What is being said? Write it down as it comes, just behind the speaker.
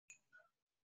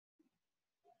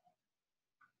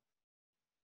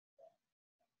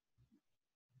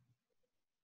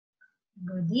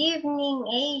Good evening,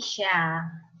 Asia.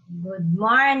 Good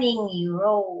morning,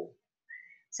 Europe.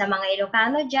 Sa mga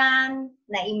Ilocano dyan,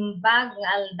 naimbag nga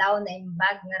aldaw,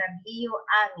 naimbag nga rabiyo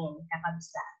amin,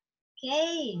 kakabsa.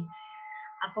 Okay.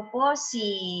 Ako po si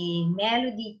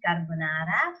Melody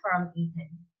Carbonara from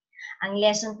Italy. Ang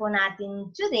lesson po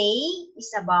natin today is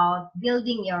about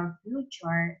building your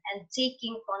future and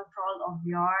taking control of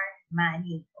your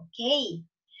money. Okay.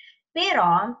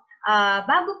 Pero,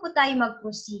 bago po tayo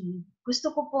mag-proceed,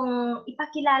 gusto ko pong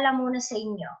ipakilala muna sa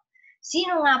inyo.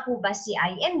 Sino nga po ba si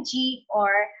IMG or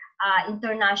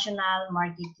International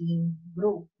Marketing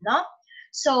Group, no?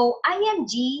 So,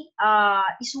 IMG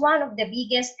is one of the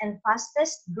biggest and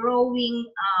fastest growing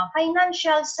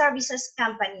financial services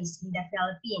companies in the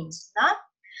Philippines, no?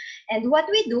 And what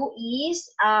we do is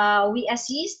we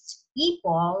assist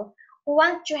people who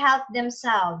want to help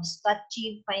themselves to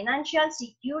achieve financial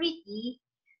security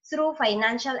through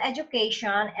financial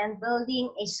education and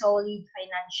building a solid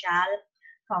financial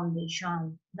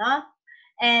foundation. No?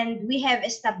 And we have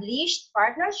established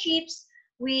partnerships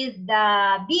with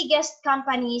the biggest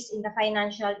companies in the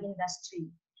financial industry.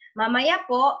 Mamaya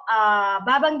po,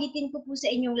 babanggitin ko po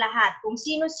sa inyong lahat kung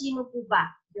sino-sino po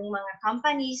ba yung mga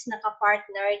companies na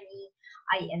kapartner ni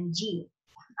IMG.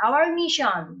 Our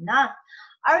mission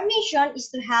is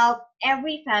to help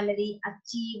every family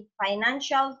achieve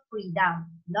financial freedom,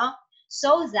 no?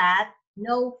 So that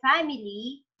no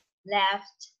family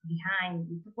left behind.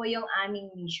 Ito po yung aming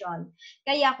mission.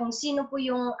 Kaya kung sino po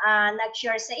yung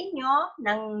nag-share sa inyo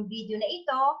ng video na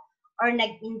ito or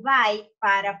nag-invite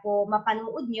para po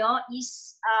mapanood nyo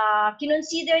is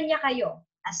kinonsider niya kayo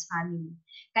as family.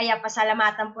 Kaya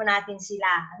pasalamatan po natin sila.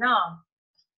 Ano?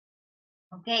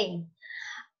 Okay.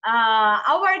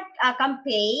 Our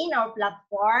campaign, our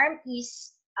platform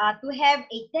is to have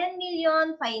a 10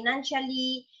 million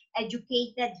financially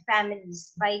educated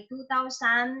families by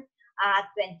 2025,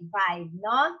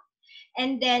 no?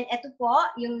 And then, ito po,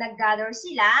 yung nag-gather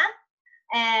sila.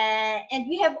 And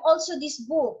we have also this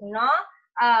book, no?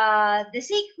 The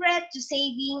Secret to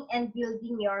Saving and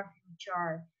Building Your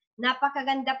Future.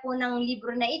 Napakaganda po ng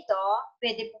libro na ito.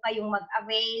 Pwede po kayong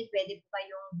mag-avail, pwede po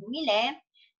kayong bumili.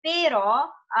 Pero,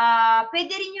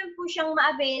 pwede rin yun po siyang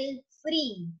ma-avail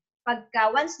free.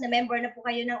 Pagka once na member na po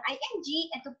kayo ng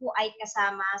IMG, ito po ay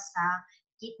kasama sa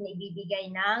kit na ibibigay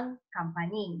ng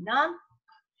company. No?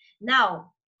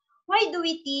 Now, why do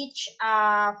we teach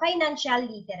financial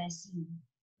literacy?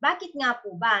 Bakit nga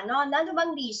po ba? No? Ano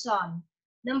bang reason?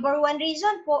 Number one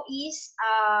reason po is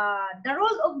the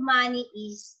role of money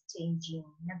is changing.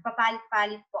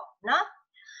 Nagpapalit-palit po. No?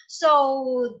 So,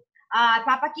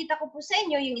 papakita ko po sa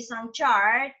inyo yung isang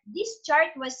chart. This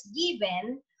chart was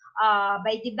given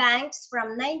by the banks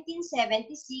from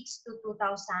 1976 to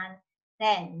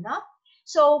 2010. No?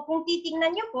 So, kung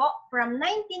titingnan nyo po, from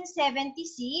 1976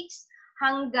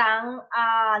 hanggang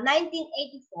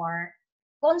 1984,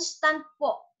 constant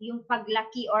po yung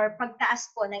paglaki or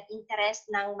pagtaas po ng interest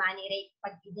ng money rate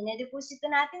pag dinedeposito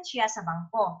natin siya sa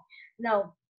bangko.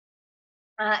 Now,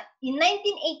 in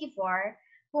 1984,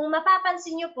 kung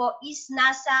mapapansin nyo po, is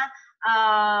nasa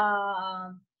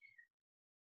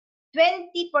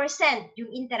 20%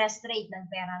 yung interest rate ng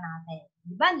pera natin.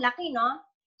 Diba? Laki, no?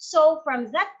 So,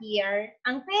 from that year,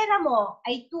 ang pera mo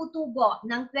ay tutubo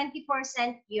ng 20%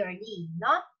 yearly,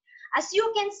 no? As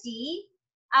you can see,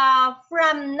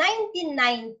 from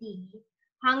 1990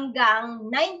 hanggang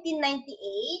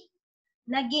 1998,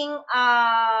 naging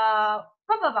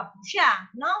pababa po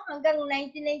siya, no? Hanggang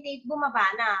 1998,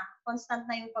 bumaba na. Constant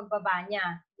na yung pagbaba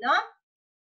niya, no?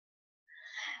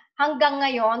 Hanggang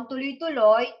ngayon,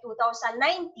 tuloy-tuloy,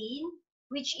 2019,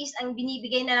 which is ang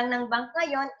binibigay na lang ng bank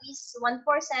ngayon is 1%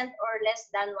 or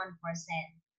less than 1%.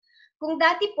 Kung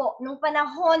dati po, nung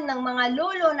panahon ng mga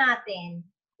lolo natin,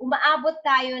 umaabot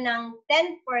tayo ng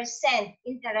 10%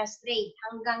 interest rate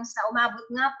hanggang sa umabot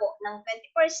nga po ng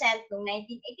 20% noong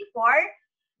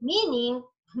 1984, meaning,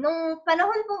 nung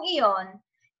panahon pong iyon,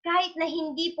 kahit na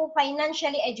hindi po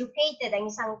financially educated ang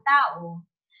isang tao,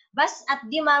 bas at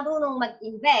di marunong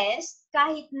mag-invest,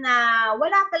 kahit na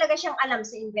wala talaga siyang alam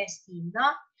sa investing, no?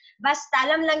 Basta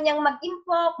alam lang niyang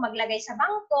mag-impok, maglagay sa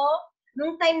bangko,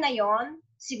 nung time na yon,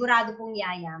 sigurado pong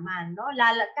yayaman, no?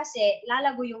 Kasi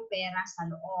lalago yung pera sa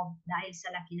loob dahil sa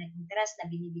laki ng interest na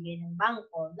binibigay ng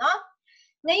bangko, no?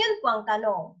 Ngayon po ang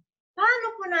tanong, paano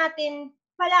po natin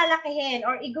palalakihin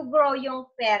or i-grow yung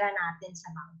pera natin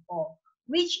sa bangko?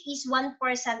 Which is 1%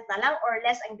 na lang or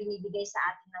less ang binibigay sa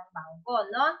atin ng bangko,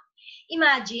 no?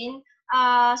 Imagine,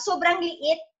 sobrang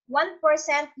liit, 1%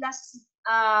 plus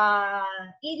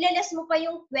ileles mo pa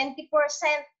yung 20%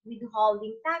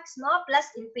 withholding tax, no? Plus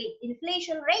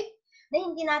inflation rate. na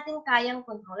hindi natin kayang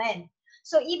kontrolin.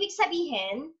 So, ibig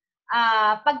sabihin,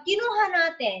 pag kinuha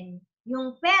natin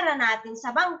yung pera natin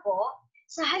sa bangko,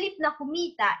 sa halip na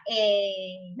kumita,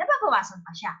 nababawasan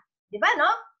pa siya. Di ba,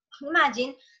 no?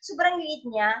 Imagine, sobrang liit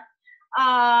niya.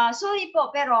 Sorry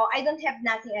po, pero I don't have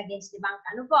nothing against the bank.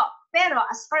 Ano po? Pero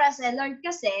as far as I learned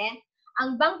kasi,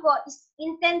 ang bangko is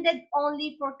intended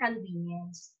only for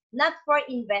convenience, not for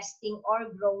investing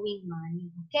or growing money.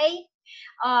 Okay?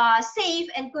 Safe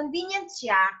and convenient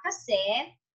siya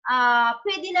kasi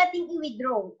pwede nating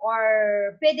i-withdraw or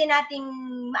pwede nating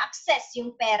ma-access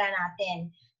yung pera natin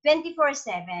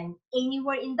 24/7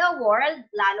 anywhere in the world,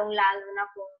 lalong-lalo na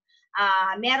kung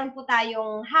meron po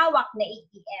tayong hawak na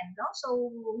ATM, no? So,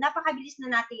 napakabilis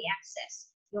na natin i-access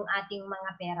yung ating mga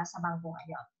pera sa bangko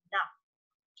ngayon. Now,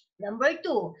 number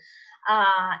 2,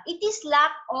 it is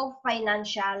lack of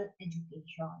financial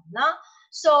education, no?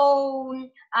 So,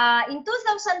 in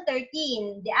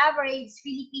 2013, the average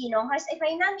Filipino has a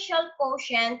financial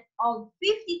quotient of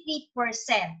 53%,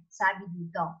 sabi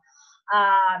dito,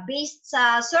 based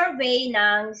sa survey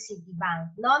ng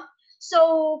Citibank, no?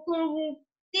 So, kung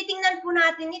titingnan po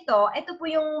natin ito po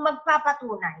yung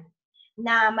magpapatunay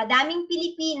na madaming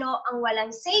Pilipino ang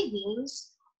walang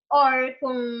savings or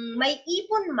kung may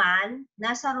ipon man,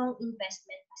 nasa wrong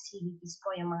investment facilities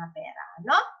po yung mga pera,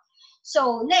 no?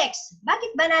 So, next,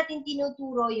 bakit ba natin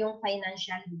tinuturo yung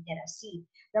financial literacy?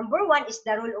 Number 1 is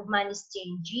the role of money is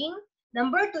changing.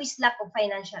 Number 2 is lack of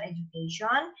financial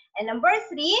education. And number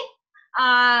 3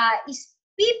 is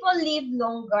people live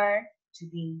longer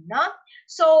today, no?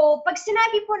 So, pag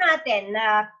sinabi po natin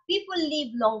na people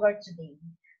live longer today,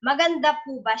 maganda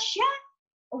po ba siya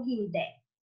o hindi?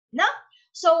 No?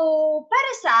 So,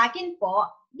 para sa akin po,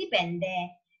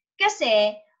 depende.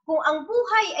 Kasi, kung ang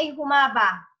buhay ay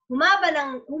humaba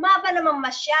naman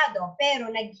masyado, pero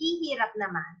naghihirap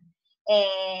naman,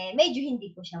 medyo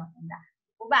hindi po siya maganda.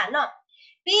 O ba, no?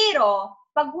 Pero,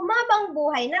 pag humabang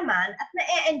buhay naman at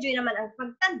na-enjoy naman ang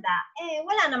pagtanda,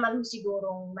 wala naman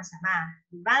sigurong masama.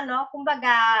 Diba, no?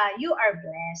 Kumbaga, you are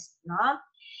blessed, no?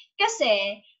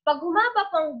 Kasi, pag humaba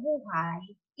pang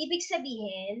buhay, ibig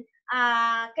sabihin,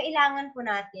 kailangan po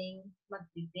nating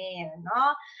mag-prepare,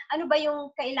 no? Ano ba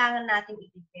yung kailangan nating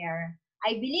i-prepare?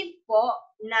 I believe po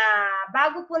na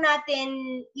bago po natin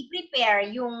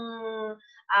i-prepare yung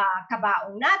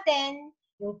kabaong natin,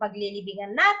 yung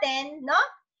paglilibingan natin, no?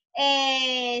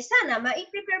 Sana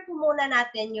ma-prepare po muna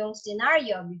natin yung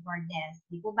scenario before death.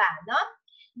 Di po ba, no?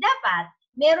 Dapat,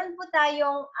 meron po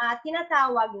tayong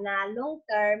tinatawag na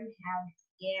long-term health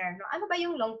care, no? Ano ba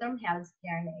yung long-term health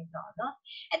care na ito, no?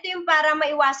 Ito yung para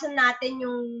maiwasan natin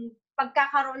yung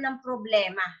pagkakaroon ng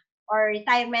problema or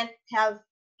retirement health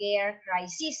care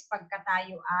crisis pagka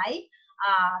tayo ay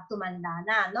tumanda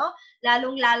na, no?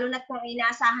 Lalong-lalo na kung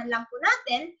inaasahan lang po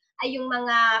natin ay yung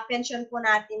mga pension po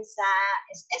natin sa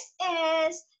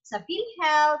SSS, sa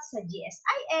PhilHealth, sa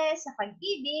GSIS, sa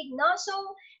Pag-ibig, no?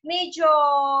 So, medyo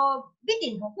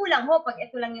bitin ho, kulang ho pag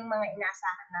ito lang yung mga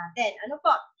inaasahan natin. Ano po?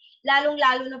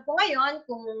 Lalong-lalo na po ngayon,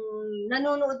 kung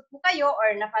nanonood po kayo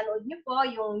or napanood niyo po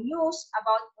yung news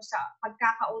about po sa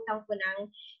pagkakautang po ng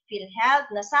PhilHealth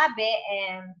na sabi,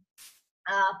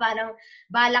 parang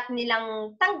balak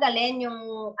nilang tanggalin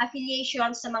yung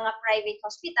affiliation sa mga private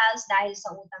hospitals dahil sa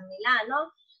utang nila,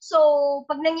 no? So,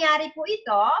 pag nangyari po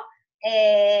ito,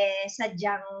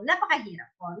 sadyang napakahirap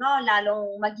po, no?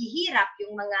 Lalong maghihirap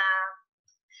yung mga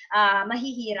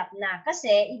mahihirap na.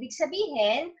 Kasi, ibig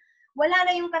sabihin, wala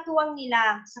na yung katuwang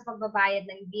nila sa pagbabayad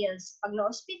ng bills. Pag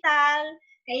na-ospital,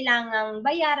 kailangang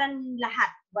bayaran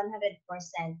lahat, 100%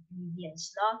 yung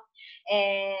bills, no?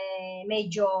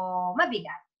 Medyo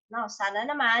mabigat, no? Sana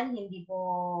naman, hindi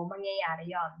po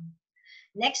mangyayari yon.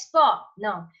 Next po,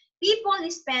 no? People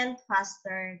spend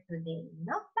faster today,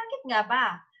 no? Bakit nga ba?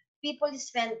 People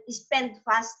spend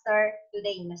faster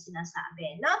today na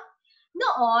sinasabi, no?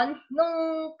 Noon, nung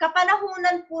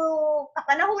kapanahunan ko,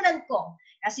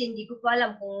 kasi hindi ko po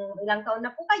alam kung ilang taon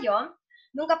na po kayo,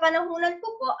 nung kapanahunan ko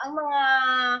po, ang mga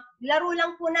laro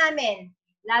lang po namin,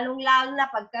 lalong-lalo na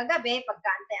pagkagabi,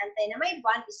 pagkaantay-antay na may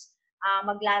buwan, is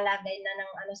maglalagay na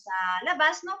ng ano sa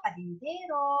labas, no?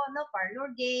 Patintero, no?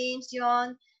 Parlor games,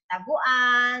 yon,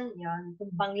 taguan, yon,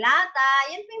 tumbang lata,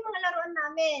 yan po yung mga laruan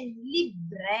namin,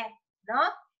 libre,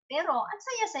 no? Pero, ang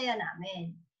saya-saya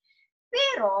namin.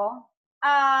 Pero,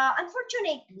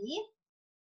 unfortunately,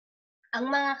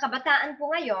 ang mga kabataan po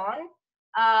ngayon,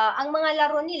 ang mga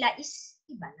laro nila is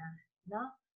iba na, no?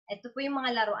 Ito po yung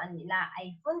mga laruan nila,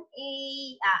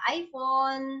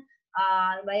 iPhone,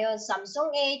 ano ba yun,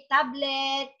 Samsung 8,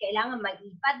 tablet, kailangan may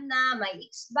iPad na, may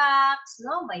Xbox,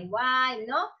 no? May Y,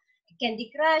 no?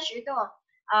 Candy Crush, ito.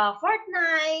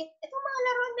 Fortnite, itong mga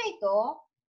laro na ito,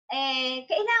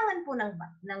 kailangan po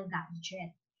ng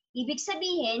gadget. Ibig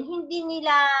sabihin, hindi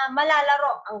nila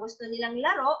malalaro ang gusto nilang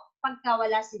laro pagka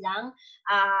wala silang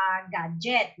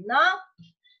gadget, no?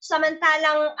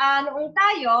 Samantalang noong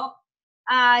tayo,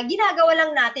 ginagawa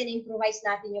lang natin, improvise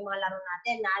natin yung mga laro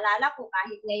natin. Naalala ko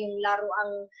kahit ngayong laro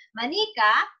ang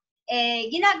manika,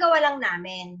 ginagawa lang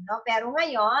namin, no? Pero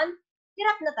ngayon,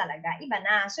 hirap na talaga, iba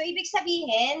na. So ibig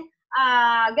sabihin,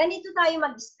 ganito tayo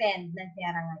mag-spend ng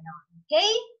pera ngayon.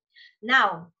 Okay?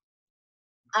 Now,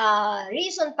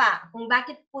 reason pa kung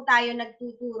bakit po tayo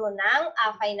nagtuturo ng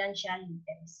financial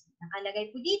literacy. Nakalagay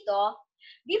po dito,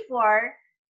 before,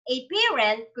 a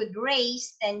parent could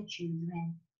raise 10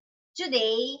 children.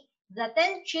 Today, the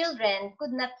 10 children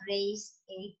could not raise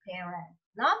a parent.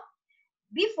 No?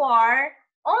 Before,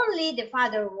 only the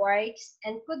father works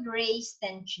and could raise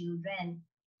 10 children.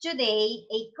 Today,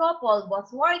 a couple both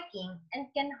working and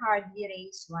can hardly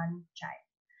raise one child.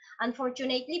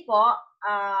 Unfortunately po,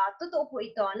 totoo po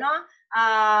ito, no?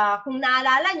 Kung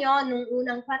naalala nyo, nung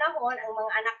unang panahon, ang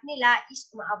mga anak nila is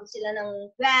umaabot sila ng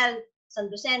 12,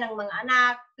 sandusen ng mga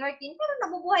anak, 13, pero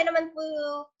nabubuhay naman po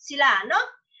sila, no?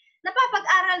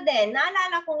 Napapag-aral din.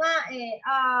 Naalala ko nga,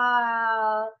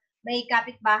 may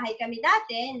kapitbahay kami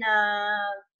dati na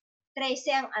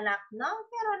 13 ang anak, no?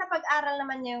 Pero napag-aral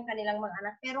naman niya yung kanilang mga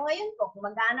anak. Pero ngayon po, kung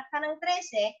mag-aanak ka ng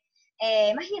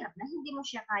 13, mahirap na. Hindi mo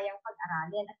siya kayang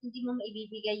pag-aralin at hindi mo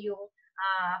maibibigay yung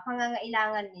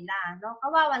pangangailangan nila, no?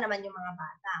 Kawawa naman yung mga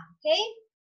bata. Okay?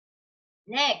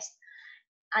 Next.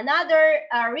 Another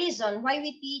reason why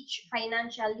we teach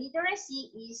financial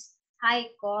literacy is high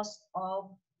cost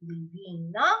of living,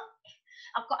 no?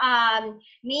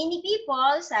 Many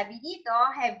people, sabi dito,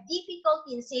 have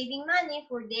difficulty in saving money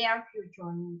for their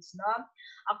future needs, no?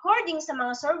 According sa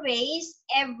mga surveys,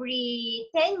 every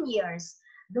 10 years,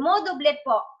 dumodoble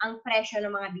po ang presyo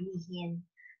ng mga bilihin,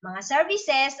 mga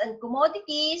services and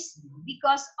commodities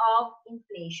because of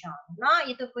inflation, no?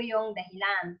 Ito po yung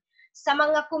dahilan. Sa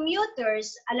mga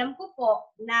commuters, alam ko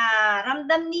po na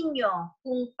ramdam ninyo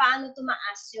kung paano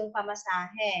tumaas yung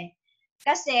pamasahe.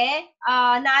 Kasi,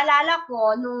 naalala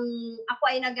ko, nung ako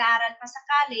ay nag-aaral pa sa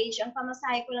college, ang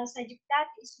pamasahe ko lang sa jeep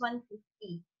dati is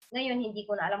 150. Ngayon, hindi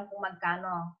ko na alam kung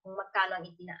magkano ang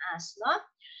itinaas, no?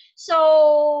 So,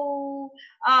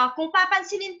 kung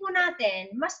papansinin po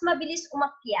natin, mas mabilis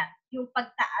umakyat yung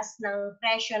pagtaas ng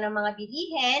presyo ng mga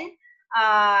bilihin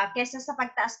kesa sa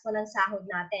pagtaas po ng sahod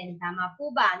natin. Tama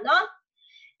po ba, no?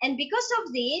 And because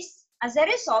of this, as a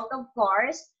result, of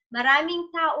course, maraming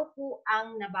tao po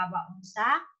ang nababaon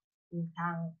sa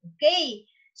utang. Okay.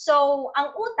 So,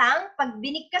 ang utang, pag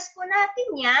binigkas po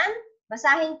natin yan,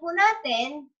 basahin po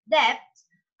natin, debt,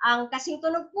 ang kasing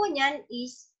tunog po niyan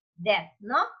is debt,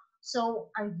 no? So,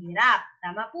 ang hirap.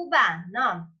 Tama po ba?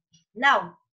 No?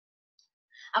 Now,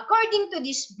 according to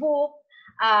this book,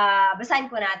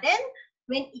 basahin po natin,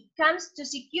 when it comes to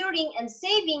securing and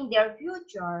saving their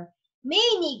future,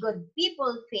 many good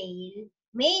people fail,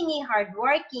 many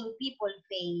hardworking people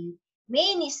fail,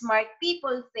 many smart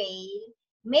people fail,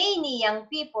 many young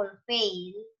people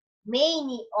fail,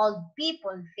 many old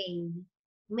people fail,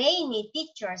 many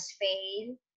teachers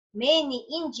fail, many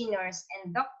engineers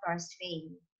and doctors fail,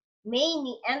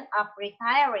 many end up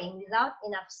retiring without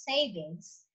enough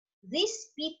savings.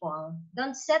 These people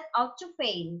don't set out to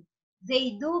fail.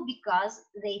 They do because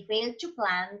they fail to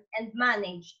plan and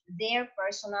manage their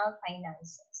personal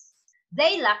finances.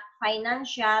 They lack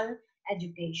financial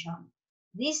education.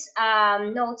 This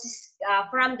notes is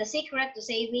from The Secret to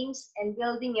Savings and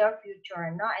Building Your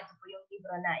Future. No? Ito po yung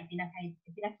libro na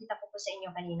ipinakita ko po sa inyo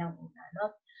kaninang una.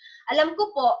 No? Alam ko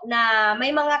po na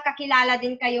may mga kakilala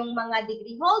din kayong mga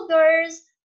degree holders,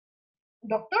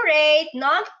 doctorate,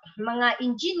 no? Mga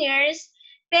engineers,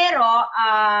 pero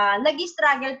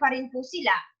nag-struggle pa rin po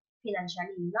sila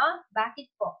financially, no?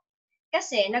 Bakit po?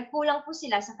 Kasi nagkulang po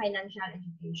sila sa financial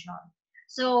education.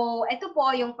 So, ito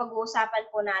po yung pag-uusapan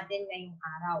po natin ngayong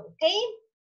araw. Okay?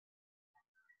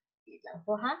 Wait lang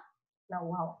po, ha?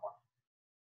 Nauhaw ako.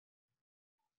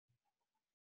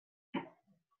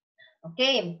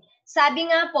 Okay. Sabi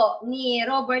nga po ni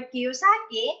Robert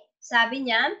Kiyosaki, sabi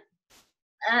niya,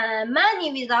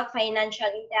 money without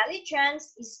financial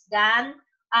intelligence is gone,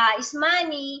 is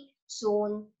money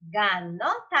soon gone,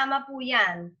 no? Tama po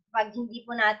 'yan. Pag hindi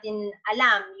po natin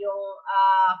alam yung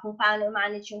kung paano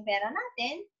manage yung pera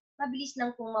natin, mabilis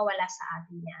nang pong mawala sa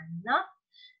atin 'yan, no?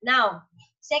 Now,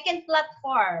 second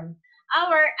platform,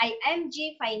 our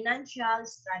IMG financial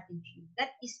strategy.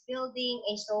 That is building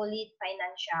a solid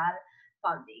financial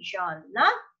foundation, no?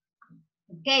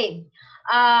 Okay.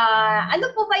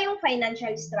 Ano po ba yung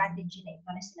financial strategy na ito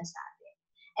na sinasabi?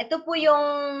 ito po yung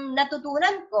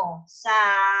natutunan ko sa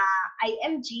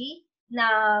IMG na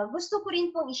gusto ko rin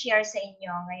pong i-share sa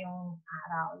inyo ngayong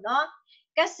araw, no?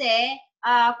 Kasi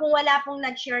kung wala pong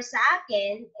nag-share sa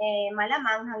akin,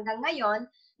 malamang hanggang ngayon,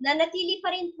 nanatili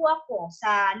pa rin po ako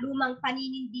sa lumang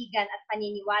paninindigan at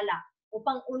paniniwala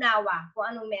upang unawa kung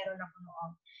anong meron ako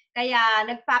noon. Kaya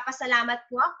nagpapasalamat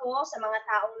po ako sa mga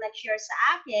taong nag-share sa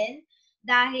akin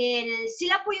dahil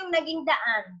sila po yung naging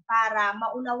daan para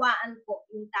maunawaan ko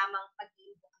yung tamang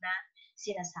pag-iimbok na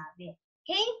sinasabi.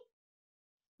 Okay?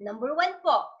 Number 1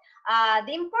 po,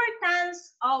 the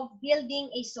importance of building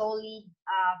a solid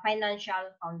financial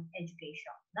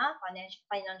education, na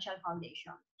financial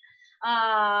foundation.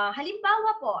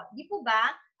 Halimbawa po, di po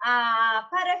ba,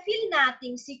 para feel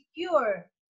nating secure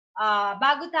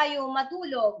bago tayo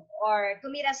matulog or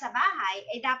tumira sa bahay,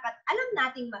 ay dapat alam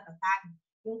nating matatag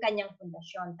yung kanyang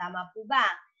pundasyon. Tama po ba?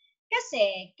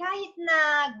 Kasi kahit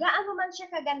na gaano man siya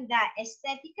kaganda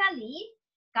aesthetically,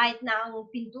 kahit na ang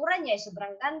pintura niya ay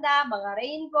sobrang ganda, mga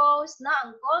rainbows, na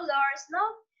ang colors,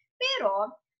 no?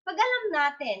 Pero pag alam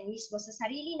natin mismo sa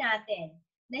sarili natin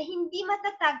na hindi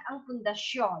matatag ang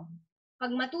pundasyon,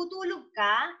 pag matutulog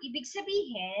ka, ibig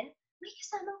sabihin, may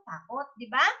kasamang takot, di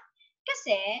ba?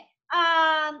 Kasi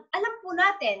alam po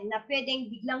natin na pwedeng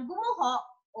biglang gumuho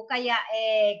o kaya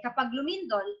kapag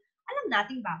lumindol, alam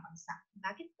nating babagsak.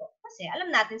 Bakit po? Kasi alam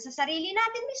natin sa sarili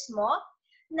natin mismo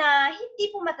na hindi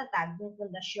po matatag yung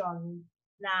pundasyon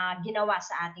na ginawa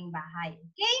sa ating bahay.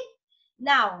 Okay?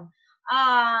 Now,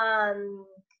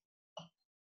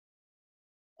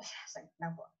 saglit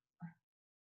lang po.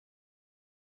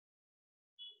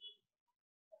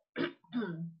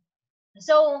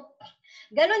 So,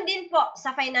 ganun din po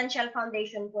sa financial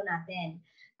foundation po natin.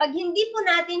 Pag hindi po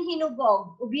natin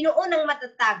hinubog o binuo ng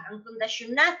matatag ang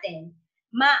pundasyon natin,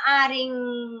 maaring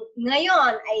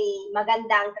ngayon ay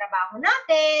maganda ang trabaho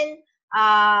natin,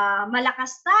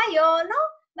 malakas tayo, no?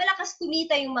 Malakas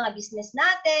kumita yung mga business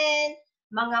natin,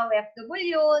 mga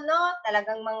OFW, no?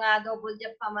 Talagang mga double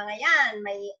job pa mga yan.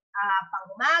 May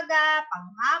pang-umaga,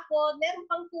 pang-hapon, meron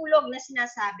pang tulog na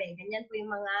sinasabi. Ganyan po yung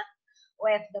mga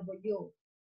OFW.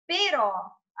 Pero,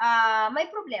 may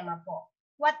problema po.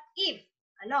 What if,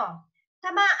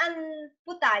 tamaan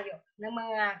po tayo ng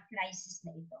mga crisis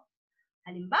na ito?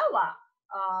 Halimbawa,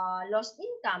 lost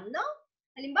income, no?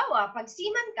 Halimbawa, pag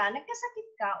seaman ka, nagkasakit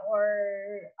ka, or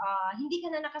hindi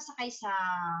ka na nakasakay sa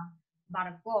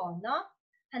barko, no?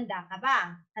 Handa ka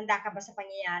ba? Handa ka ba sa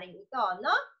pangyayaring ito,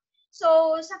 no?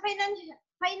 So, sa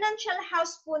financial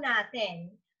house po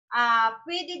natin,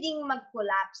 pwede ding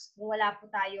mag-collapse kung wala po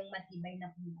tayong matibay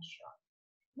na pundasyon.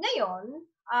 Ngayon,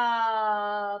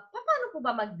 paano po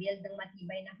ba mag-build ng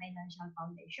matibay na financial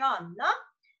foundation, no?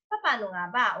 Paano nga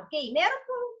ba? Okay, meron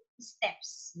pong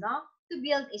steps, no? To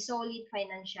build a solid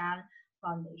financial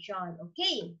foundation.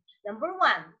 Okay, number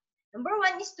 1. Number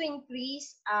 1 is to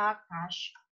increase cash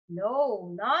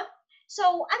flow, no?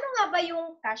 So, ano nga ba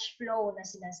yung cash flow na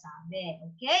sinasabi?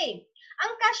 Okay,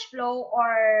 ang cash flow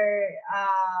or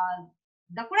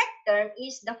the correct term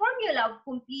is the formula of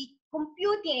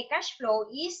computing a cash flow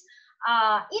is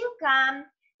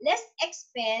income less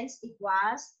expense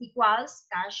equals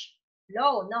cash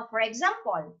flow. No? For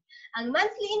example, ang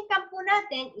monthly income po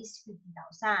natin is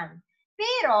 50,000.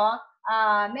 Pero,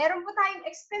 meron po tayong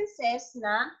expenses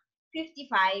na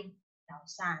 55,000.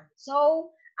 So,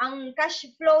 ang cash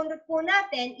flow po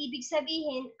natin, ibig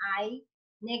sabihin ay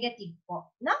negative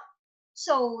po. No?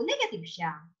 So, negative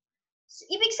siya. So,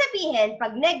 ibig sabihin,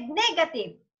 pag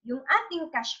negative yung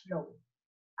ating cash flow,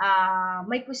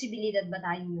 may posibilidad ba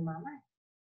tayong yumaman?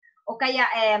 O kaya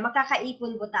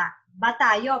makakaipon ba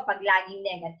tayo pag laging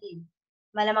negative?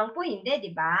 Malamang po hindi,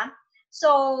 di ba? So,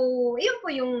 yun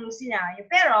po yung scenario.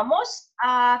 Pero most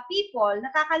people,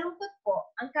 nakakalungkot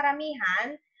po, ang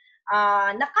karamihan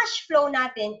na cash flow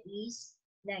natin is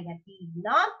negative,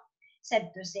 no?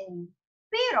 Sad to say.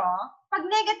 Pero, pag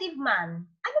negative man,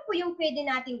 ano po yung pwede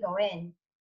natin gawin?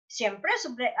 Siyempre,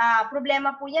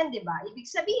 problema po yan, di ba? Ibig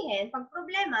sabihin, pag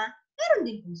problema, meron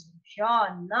din pong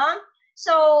solusyon, no?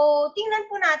 So,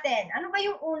 tingnan po natin, ano ba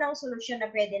yung unang solusyon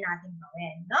na pwede natin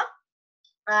gawin, no?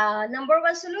 Number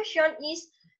 1 solution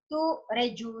is to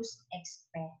reduce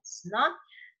expense, no?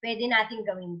 Pwede natin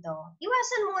gawin to.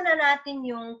 Iwasan muna natin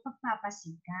yung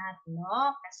pagpapasikat,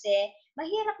 no? Kasi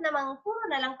mahirap namang puro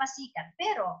na lang pasikat,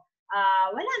 pero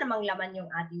wala namang laman yung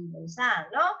ating bulsa,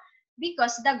 no?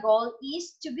 Because the goal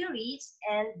is to be rich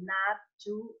and not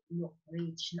to look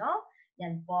rich, no?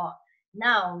 Yan po.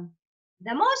 Now,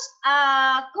 the most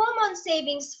common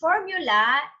savings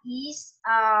formula is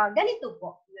ganito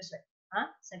po.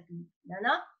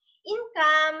 No?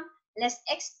 Income, less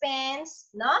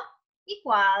expense, no?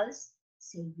 equals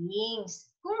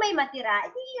savings. Kung may matira,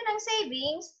 edi yun ang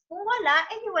savings. Kung wala,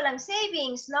 edi walang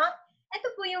savings, no?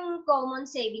 Ito po yung common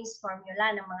savings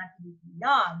formula ng mga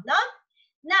Pilipino, no?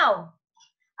 Now,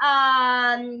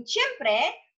 syempre,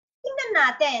 tingnan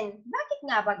natin, bakit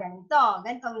nga ba ganito?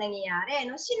 Ganito ang nangyayari,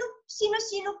 no?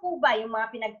 Sino po ba yung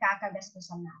mga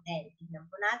pinagkakagastusan natin? Tingnan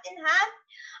po natin, ha?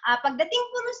 Pagdating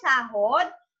po ng sahod,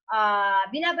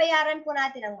 binabayaran po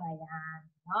natin ang mga yan.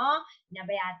 No?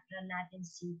 Binabayaran natin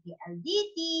si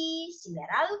PLDT, si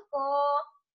Meralco,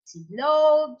 si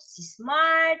Globe, si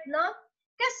Smart, no?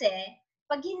 Kasi,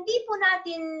 pag hindi po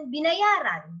natin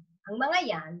binayaran ang mga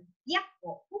yan, tiyak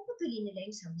po, puputulin nila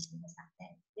yung service nila sa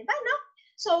atin. Diba, no?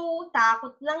 So,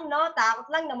 takot lang, no? Takot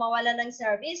lang na mawala ng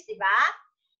service, diba?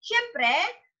 Siyempre,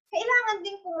 kailangan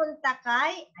din pumunta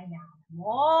kay Ayala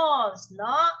Malls,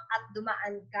 no? At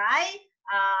dumaan kay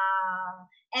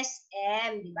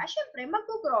SM, di ba? Siyempre,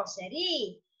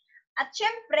 mag-grocery. At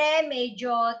siyempre,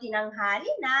 medyo tinanghali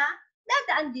na,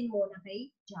 dadaan din muna kay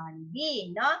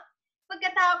Jollibee, no?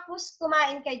 Pagkatapos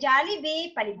kumain kay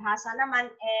Jollibee, palibhasa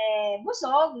naman,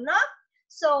 busog, no?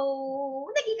 So,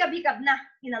 nagikabikab na,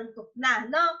 inantok na,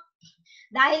 no?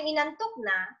 Dahil inantok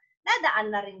na,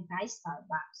 dadaan na rin kay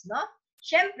Starbucks, no?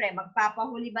 Siyempre,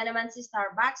 magpapahuli ba naman si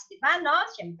Starbucks, di ba, no?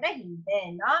 Siyempre,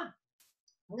 hindi, no?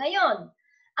 Ngayon,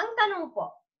 ang tanong po,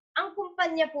 ang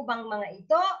kumpanya po bang mga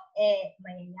ito,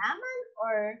 mayayaman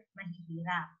or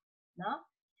mahihirap, no?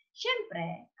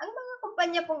 Siyempre, ang mga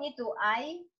kumpanya pong ito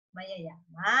ay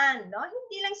mayayaman, no?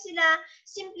 Hindi lang sila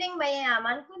simpleng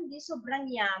mayayaman, kundi sobrang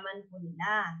yaman po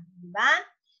nila, di ba?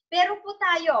 Pero po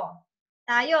tayo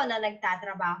na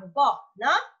nagtatrabaho po,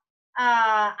 no?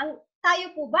 Tayo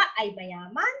po ba ay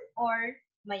mayaman or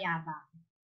mayabang?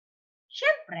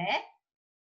 Siyempre,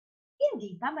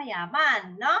 hindi pa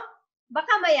mayaman, no?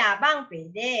 Baka mayabang,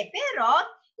 pwede. Pero,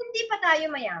 hindi pa tayo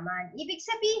mayaman. Ibig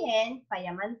sabihin,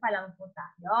 payaman pa lang po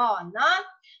tayo, no?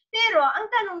 Pero, ang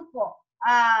tanong po,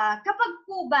 kapag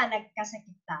po ba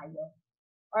nagkasakit tayo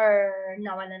or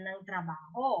nawalan ng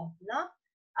trabaho, no?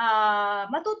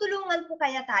 Matutulungan po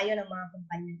kaya tayo ng mga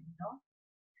kumpanya nito?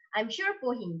 I'm sure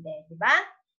po hindi, di ba?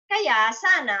 Kaya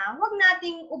sana, huwag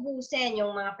nating ubusin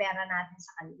yung mga pera natin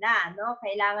sa kanila, no?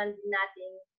 Kailangan din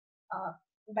nating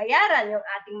bayaran yung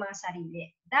ating mga sarili.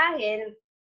 Dahil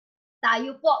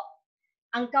tayo po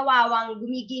ang kawawang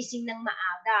gumigising ng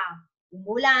maaga.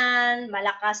 Umulan,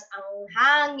 malakas ang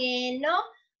hangin, no?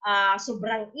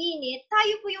 Sobrang init.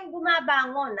 Tayo po yung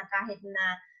bumabangon na kahit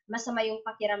na masama yung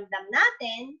pakiramdam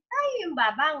natin, tayo yung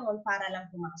babangon para lang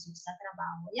pumasok sa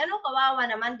trabaho. Yan o, kawawa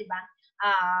naman, di ba?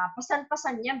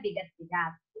 Pasan-pasan niya,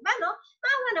 bigat-bigat. Di ba, no?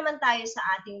 Maawa naman tayo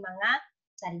sa ating mga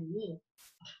sarili.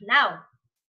 Now,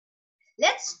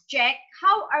 let's check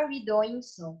how are we doing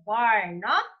so far,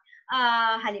 no?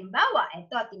 Halimbawa,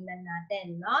 ito, tingnan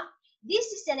natin, no?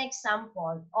 This is an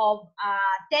example of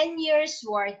 10 years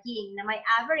working na may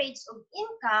average of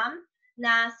income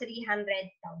na 300,000.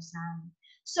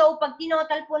 So, pag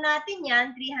tinotal po natin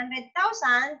yan,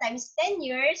 300,000 times 10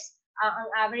 years, ang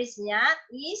average niya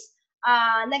is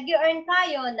nag-earn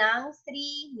tayo ng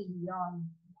 3 million.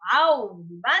 Wow!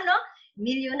 Diba, no?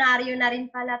 Milyonaryo na rin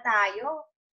pala tayo.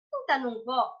 Ang tanong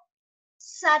po,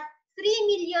 sa 3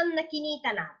 million na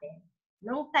kinita natin,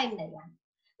 nung time na yan,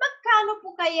 magkano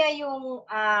po kaya yung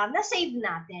na-save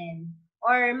natin?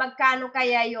 Or magkano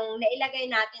kaya yung nailagay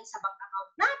natin sa bank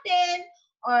account natin?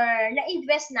 Or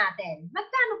na-invest natin?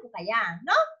 Magkano po kaya,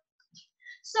 no?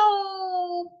 So,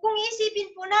 kung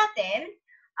isipin po natin,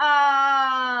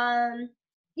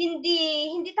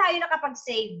 hindi tayo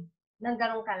nakapag-save ng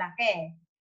ganong kalaki.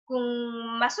 Kung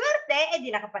maswerte, di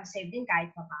nakapag-save din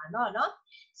kahit pa paano, no?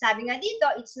 Sabi nga dito,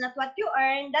 it's not what you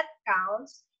earn that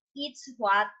counts, it's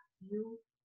what you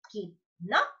keep,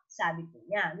 no? Sabi po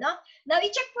niya, no? Now,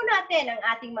 i-check po natin ang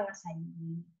ating mga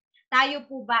sarili. Tayo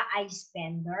po ba ay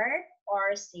spender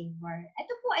or saver?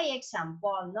 Ito po ay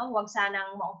example, no? Huwag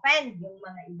sanang ma-offend yung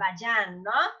mga iba dyan,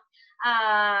 no?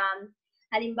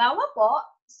 Halimbawa po,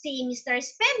 si Mr.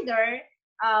 Spender,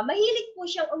 mahilig po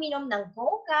siyang uminom ng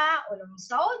Coca o ng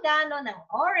soda, no? Ng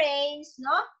orange,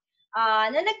 no?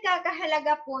 Na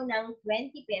nagkakahalaga po ng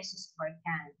 20 pesos per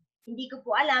can. Hindi ko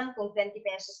po alam kung 20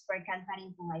 pesos per can pa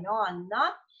rin po ngayon, no?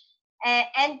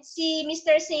 And si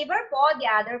Mr. Saver po, the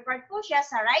other part po siya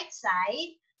sa right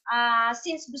side,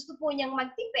 since gusto po niyang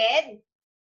magtipid,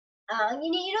 ang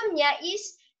iniinom niya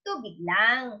is tubig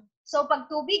lang. So, pag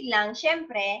tubig lang,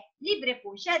 syempre, libre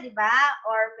po siya, di ba?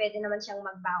 Or pwede naman siyang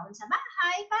magbaon sa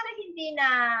bahay para hindi na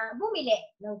bumili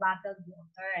ng bottled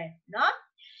water, no?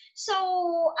 So,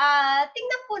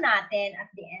 tingnan po natin at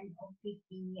the end of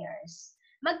 15 years.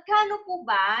 Magkano po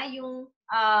ba yung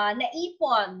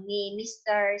naipon ni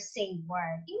Mr.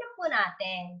 Saver? Tingnan po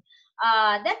natin.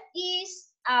 That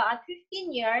is, at 15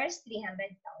 years,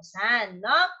 300,000,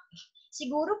 no?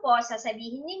 Siguro po,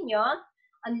 sasabihin ninyo,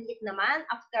 ang liit naman,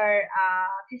 after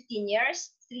 15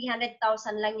 years,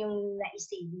 300,000 lang yung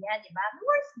na-save niya, di ba?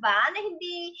 Worth ba na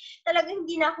hindi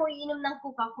na ako iinom ng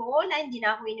Coca-Cola, hindi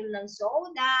na ako iinom ng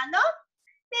soda, no?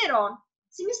 Pero,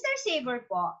 si Mr. Saver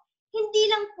po, hindi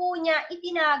lang po niya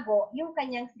itinago yung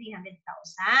kanyang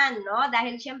 300,000, no?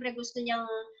 Dahil siyempre gusto niyang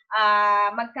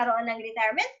magkaroon ng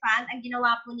retirement fund, ang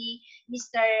ginawa po ni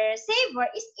Mr. Saver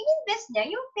is ininvest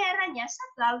niya yung pera niya sa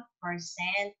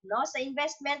 12%, no? Sa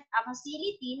investment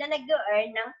facility na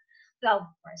nag-earn ng 12%.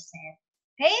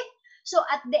 Okay? So,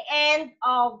 at the end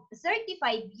of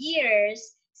 35 years,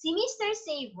 si Mr.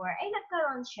 Saver ay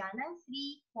nagkaroon siya ng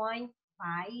 3.5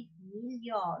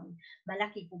 million.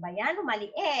 Malaki po ba yan o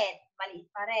maliit? Maliit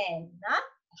pa rin. Na?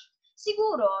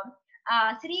 Siguro,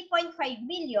 3.5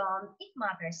 million, it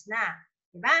matters na.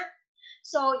 Diba?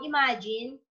 So,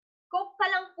 imagine, Coke pa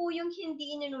lang po yung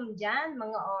hindi ininom dyan,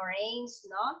 mga orange,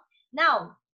 no?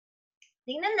 Now,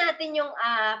 tingnan natin yung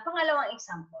pangalawang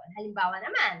example. Halimbawa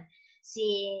naman,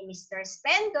 si Mr.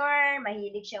 Spender,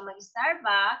 mahilig siyang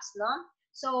mag-Starbucks, no?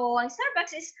 So, ang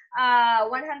Starbucks is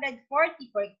 140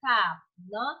 per cup,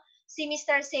 no? Si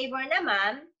Mr. Saver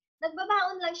naman,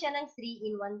 nagbabaon lang siya ng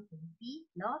 3-in-1 coffee,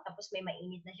 no? Tapos may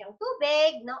mainit na siyang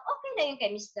tubig, no? Okay na yun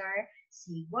kay Mr.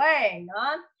 Saver,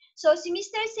 no? So, si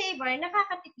Mr. Saver,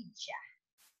 nakakatipid siya.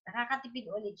 Nakakatipid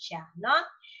ulit siya, no?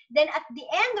 Then, at the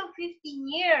end of 15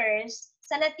 years,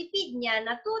 sa natipid niya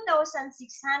na 2,600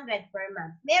 per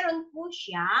month, meron po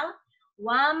siyang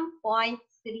 1.3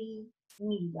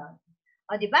 million.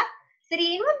 O, di ba?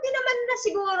 3-in-1, di naman na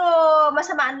siguro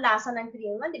masama ang lasa ng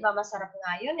 3-in-1, di ba? Masarap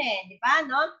nga yun eh, di ba?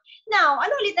 No? Now,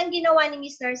 ano ulit ang ginawa ni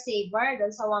Mr. Saver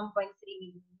doon sa 1.3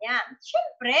 million niya?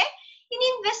 Siyempre,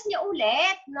 ininvest niya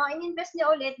ulit, no? Ininvest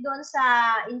niya ulit doon sa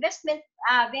investment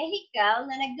vehicle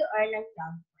na nag-earn ng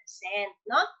 12%,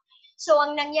 no? So,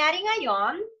 ang nangyari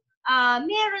ngayon,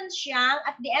 meron siyang,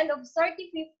 at the end of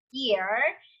 35th year,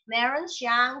 meron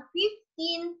siyang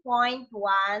 15.1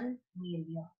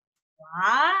 million.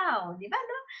 Wow! Di ba,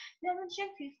 no? Meron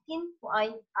siyang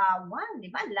 15.1,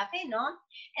 di ba? Laki, no?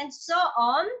 And so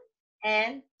on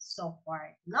and so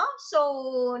forth, no? So,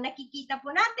 nakikita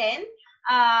po natin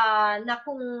na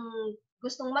kung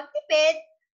gustong magtipid,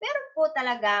 meron po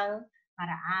talagang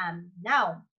paraan.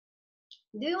 Now,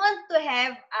 do you want to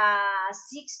have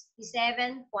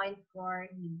 67.4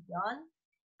 million?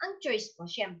 Ang choice po,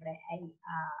 syempre, ay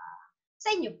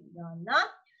sa inyo po yun, no?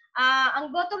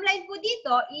 Ang bottom line po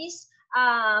dito is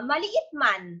maliit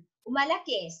man,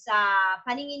 umalaki sa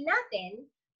paningin natin,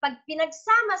 pag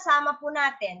pinagsama-sama po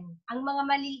natin ang mga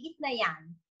maliliit na yan,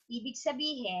 ibig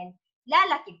sabihin,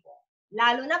 lalaki po.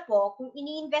 Lalo na po kung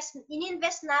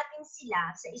ininvest natin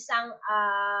sila sa isang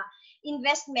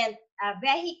investment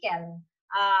vehicle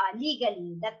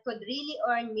legally that could really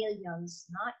earn millions,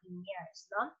 no, in years,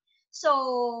 no? So,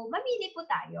 mamili po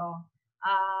tayo.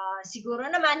 Siguro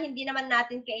naman, hindi naman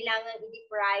natin kailangan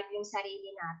i-deprive yung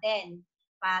sarili natin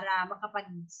para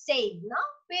makapag-save, no?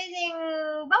 Pwedeng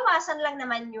bawasan lang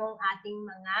naman yung ating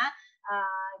mga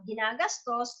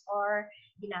ginagastos or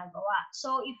ginagawa.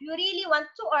 So, if you really want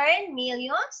to earn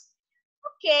millions,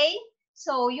 okay,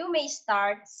 so you may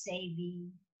start saving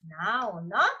now,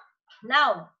 no?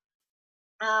 Now,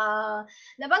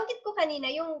 nabanggit ko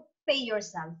kanina yung pay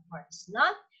yourself first, no?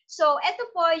 So, ito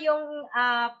po yung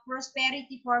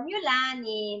prosperity formula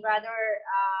ni Brother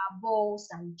Bo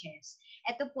Sanchez.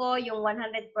 Ito po yung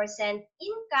 100%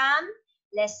 income,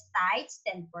 less tithes,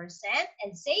 10%,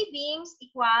 and savings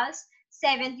equals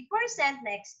 70%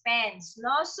 na expense,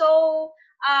 no? So,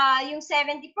 yung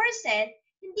 70%,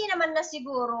 hindi naman na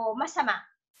siguro masama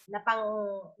na pang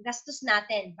gastos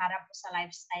natin para po sa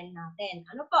lifestyle natin.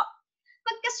 Ano po?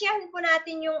 Pagkasyahan po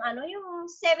natin yung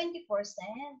yung 70%.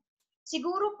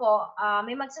 Siguro po,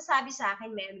 may magsasabi sa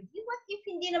akin, Mary, what if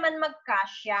hindi naman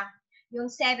magkasya yung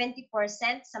 70%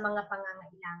 sa mga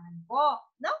pangangailangan ko,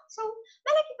 no? So,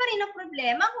 malaki pa rin ang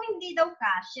problema kung hindi daw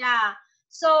kasya.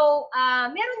 So,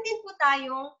 meron din po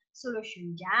tayong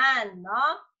solusyon dyan, no?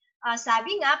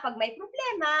 Sabi nga, pag may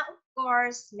problema, of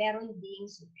course, meron ding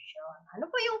solusyon. Ano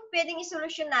po yung pwedeng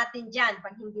isolusyon natin dyan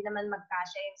pag hindi naman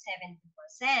magkasya yung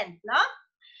 70%, no?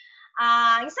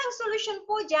 Isang solution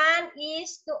po dyan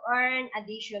is to earn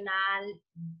additional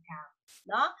income,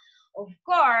 no? Of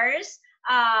course,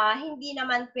 hindi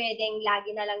naman pwedeng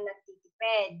lagi na lang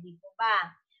nagtitipid, di po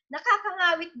ba?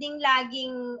 Nakakangawit ding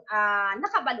laging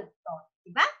nakabaluktot,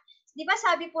 di ba? Di ba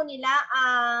sabi po nila,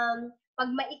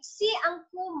 Pag maiksi ang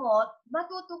kumot,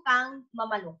 matuto kang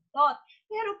mamaluktot.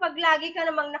 Pero pag lagi ka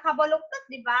namang nakabaluktot,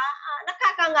 di ba,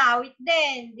 nakakangawit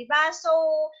din, di ba? So,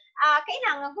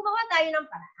 kailangan gumawa tayo ng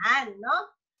paraan,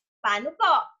 no? Paano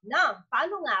po? No?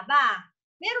 Paano nga ba?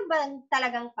 Meron ba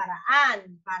talagang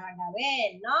paraan para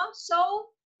gawin, no?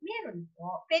 So, meron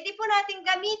po. Pwede po natin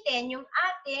gamitin yung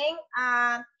ating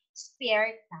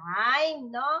spare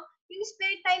time, no? Yung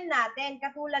spare time natin,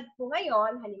 katulad po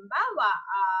ngayon, halimbawa,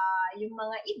 yung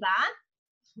mga iba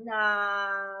na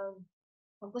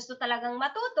kung gusto talagang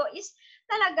matuto is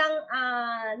talagang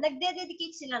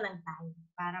nagde-dedicate sila ng time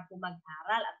para po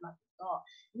mag-aral at matuto.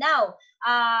 Now,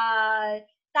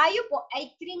 tayo po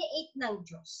ay create ng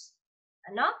Diyos.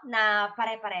 Ano? Na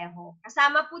pare-pareho.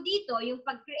 Kasama po dito yung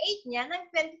pag-create niya ng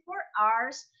 24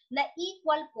 hours na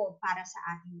equal po para sa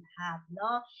ating lahat.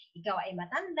 No? Ikaw ay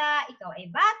matanda, ikaw ay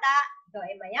bata, ikaw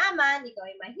ay mayaman, ikaw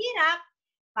ay mahirap,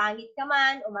 pangit ka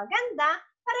man o maganda,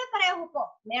 pare-pareho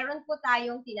po. Meron po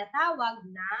tayong tinatawag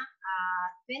na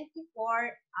 24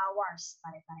 hours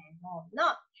pare-pareho. No?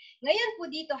 Ngayon po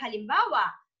dito, halimbawa,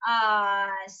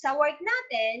 sa work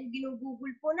natin,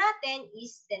 ginugugol po natin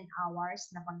is 10 hours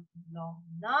na pagtulog,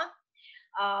 no?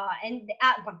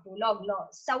 Pagtulog, no?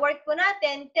 Sa work po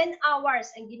natin, 10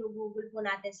 hours ang ginugugol po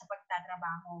natin sa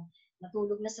pagtatrabaho.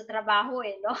 Natulog na sa trabaho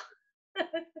no?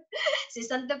 Si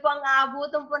Santo po ang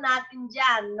aabutan po natin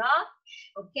dyan, no?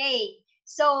 Okay.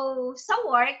 So, sa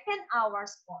work, 10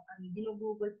 hours po ang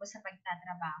ginugugol po sa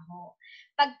pagtatrabaho.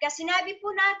 Pagka sinabi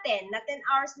po natin na 10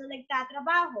 hours na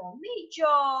nagtatrabaho, medyo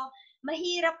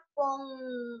mahirap pong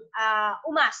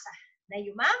umasa na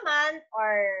yumaman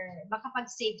or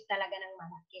makapag-save talaga ng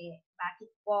malaki.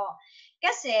 Bakit po?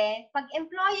 Kasi pag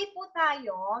employee po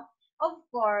tayo, of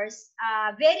course,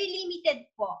 very limited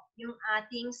po yung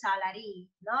ating salary,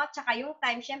 no? Tsaka yung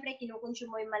time, syempre, kinukonsume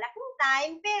mo yung malaking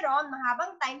time, pero,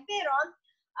 mahabang time, pero,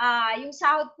 yung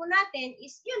sahod po natin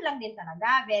is yun lang din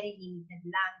talaga, very limited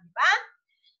lang, di ba?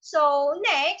 So,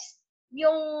 next,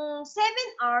 yung 7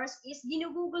 hours is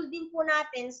ginugugol din po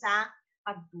natin sa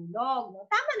pagtulog. No?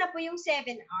 Tama na po yung 7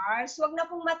 hours, huwag na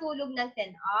pong matulog ng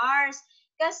 10 hours.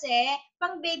 Kasi,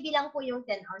 pang baby lang po yung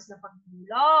 10 hours na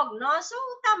pagtulog, no? So,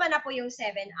 tama na po yung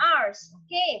 7 hours.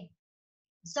 Okay.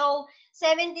 So,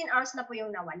 17 hours na po yung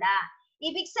nawala.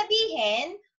 Ibig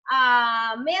sabihin,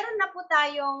 meron na po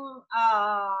tayong,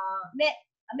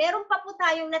 meron pa po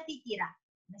tayong natitira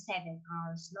na 7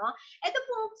 hours, no? Ito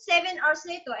pong 7 hours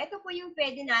na ito po yung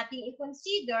pwede nating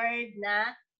i-consider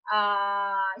na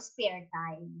spare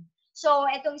time. So,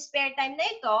 itong spare time na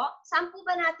ito, saan po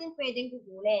ba natin pwedeng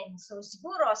gugulin? So,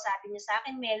 siguro, sabi niyo sa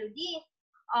akin, Melody,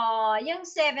 yung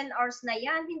 7 hours na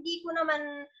yan, hindi ko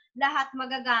naman lahat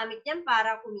magagamit yan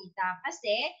para kumita.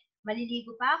 Kasi,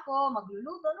 maliligo pa ako,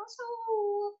 magluluto, no? So,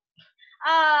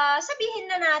 sabihin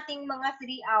na nating mga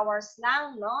 3 hours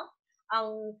lang, no?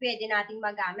 Ang pwede nating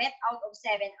magamit out of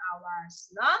 7 hours,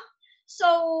 no? So,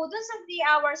 dun sa 3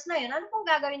 hours na yun, ano pong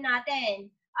gagawin natin?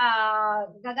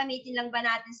 Gagamitin lang ba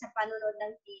natin sa panonood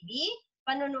ng TV,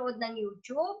 panonood ng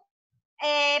YouTube?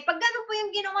 Pag ganun po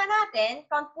yung ginawa natin,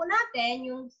 count po natin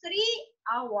yung 3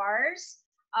 hours,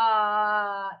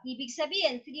 ibig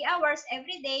sabihin, 3 hours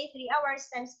every day, 3 hours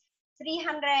times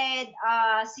 365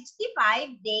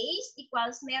 days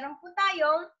equals, meron po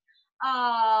tayong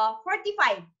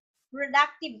 45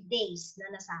 productive days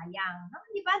na nasayang. No?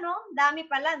 Di ba, no? Dami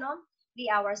pala, no?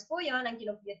 3 hours po yon ang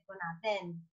kinumpute po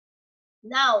natin.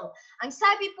 Now, ang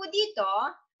sabi po dito,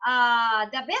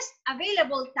 the best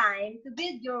available time to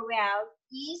build your wealth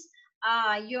is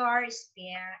your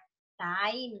spare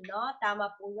time, no? Tama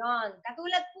po yon.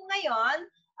 Katulad po ngayon,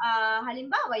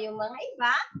 halimbawa, yung mga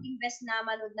iba, imbes na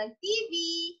manood ng TV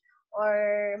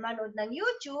or manood ng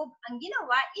YouTube, ang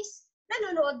ginawa is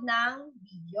nanonood ng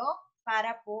video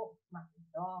para po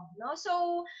matuto, no?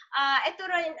 So, ito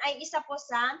rin ay isa po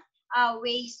sa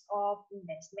ways of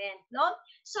investment, no?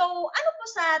 So, ano po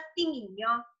sa tingin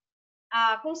nyo?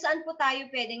 Kung saan po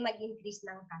tayo pwedeng mag-increase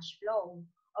ng cash flow?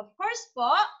 Of course po,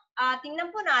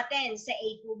 tingnan po natin sa A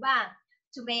po ba?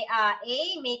 So, A,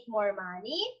 make more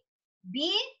money.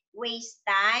 B, waste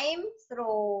time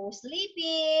through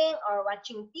sleeping or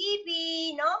watching TV,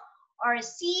 no? Or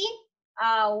C,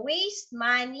 waste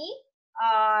money.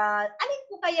 Alin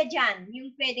po kaya dyan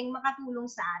yung pwedeng makatulong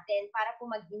sa atin para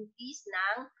po mag-increase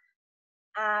ng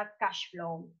cash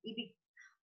flow?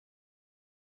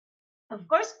 Of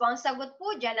course po, ang sagot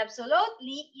po dyan,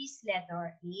 absolutely, is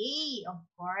letter A. Of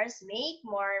course, make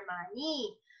more money.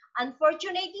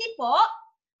 Unfortunately po,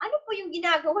 ano po yung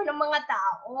ginagawa ng mga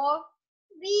tao?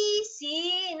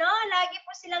 Busy, no? Lagi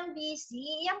po silang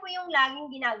busy. Yan po yung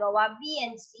laging ginagawa, B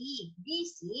and C.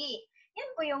 Busy. Yan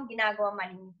po yung ginagawa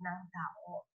malimit ng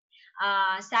tao.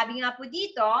 Sabi nga po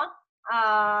dito,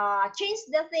 change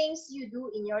the things you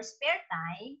do in your spare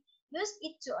time, use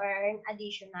it to earn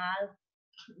additional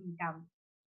income.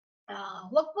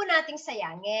 Huwag po nating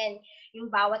sayangin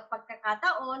yung bawat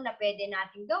pagkakataon na pwede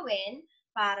nating gawin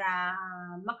para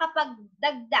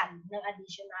makapagdagdag ng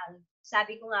additional.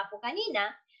 Sabi ko nga po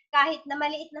kanina, kahit na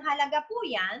maliit na halaga po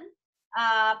yan,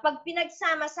 pag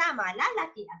pinagsama-sama,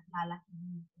 lalaki at lalaki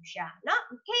po siya. No?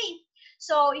 Okay.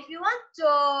 So, if you want to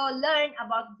learn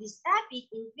about this topic,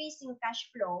 increasing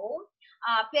cash flow,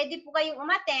 pwede po kayong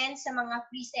umattend sa mga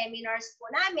free seminars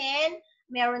po namin.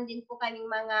 Meron din po kaming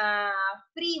mga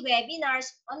free webinars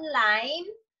online.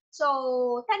 So,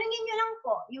 tanungin nyo lang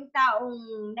po yung taong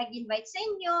nag-invite sa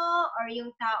inyo or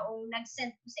yung taong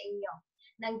nag-send po sa inyo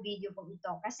ng video po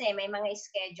ito. Kasi may mga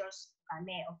schedules po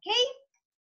kami. Okay?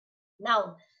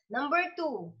 Now, number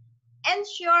 2,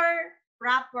 ensure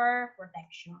proper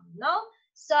protection. No?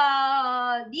 So,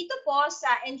 dito po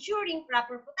sa ensuring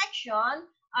proper protection,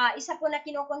 isa po na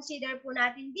kino-consider po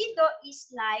natin dito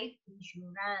is life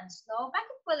insurance. No?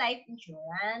 Bakit po life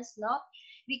insurance? No?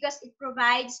 Because it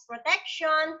provides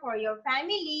protection for your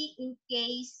family in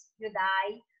case you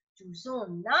die too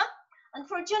soon. No?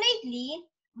 Unfortunately,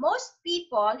 most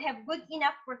people have good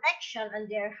enough protection on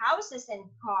their houses and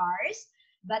cars,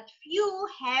 but few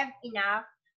have enough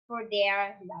for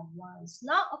their loved ones.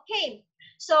 No? Okay.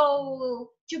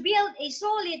 So, to build a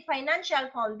solid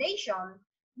financial foundation,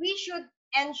 we should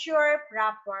ensure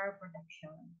proper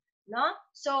protection. No?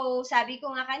 So, sabi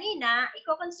ko nga kanina,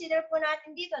 i-consider po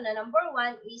natin dito na number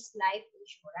 1 is life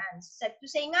insurance. Sad to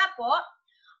say nga po,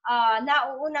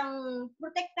 nauunang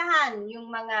protektahan yung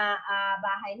mga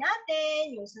bahay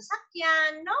natin, yung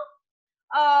sasakyan, no?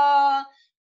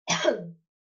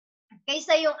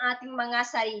 Kaysa yung ating mga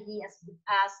sarili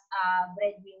as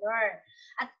breadwinner.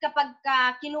 At kapag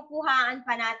kinukuhaan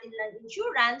pa natin ng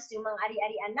insurance, yung mga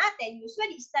ari-arian natin,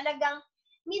 usually is talagang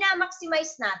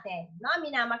minamaximize natin, no?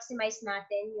 Minamaximize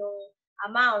natin yung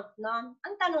amount, no?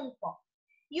 Ang tanong po,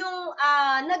 yung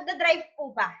nagda-drive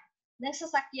po ba ng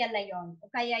sasakyan na yon o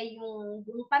kaya yung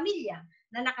buong pamilya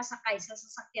na nakasakay sa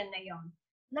sasakyan na yon,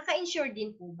 naka-insure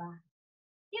din po ba?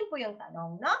 Yan po yung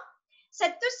tanong, no?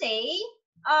 Sad to say,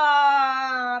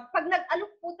 pag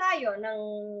nag-alok po tayo ng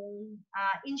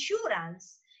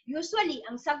insurance, usually,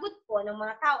 ang sagot po ng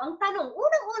mga tao, ang tanong,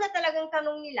 unang-una talagang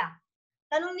tanong nila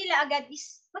agad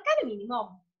is, magkano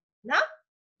minimum? No?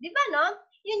 Di ba, no?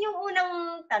 Yun yung unang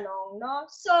tanong, no?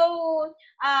 So,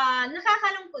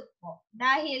 nakakalungkot po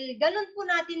dahil ganun po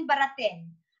natin baratin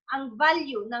ang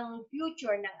value ng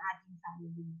future ng ating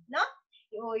family, no?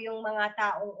 Yung mga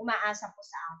taong umaasa po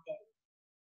sa atin.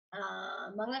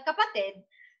 Mga kapatid,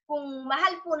 kung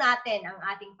mahal po natin ang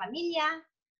ating pamilya,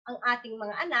 ang ating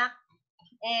mga anak,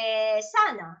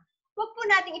 sana, huwag po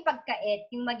nating ipagkait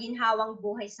yung maginhawang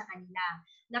buhay sa kanila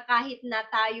na kahit na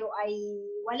tayo ay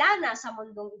wala na sa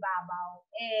mundong ibabaw,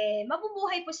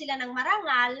 mabubuhay po sila ng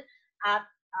marangal at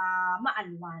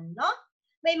maalwan, no?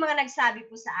 May mga nagsabi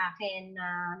po sa akin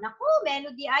na, naku,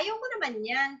 Melody, ayaw ko naman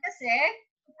yan kasi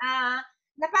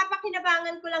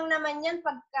napapakinabangan ko lang naman yan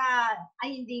pagka,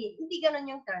 hindi ganun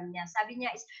yung term niya. Sabi niya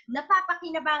is,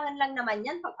 napapakinabangan lang naman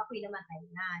yan pag ako'y namatay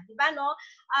na. Di ba, no?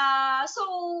 So,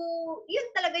 yun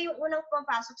talaga yung unang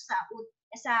pumapasok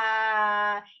sa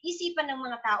isipan ng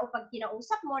mga tao pag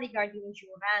kinausap mo regarding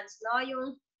insurance, no?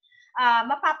 Yung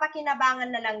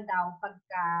mapapakinabangan na lang daw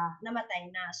pagka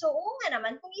namatay na. So, oo nga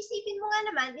naman, kung isipin mo nga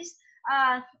naman is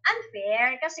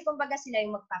unfair kasi kumbaga sila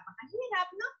yung magpapakahirap,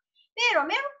 no? Pero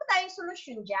meron po tayong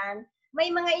solusyon dyan.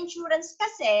 May mga insurance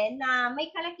kasi na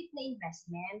may kalakip na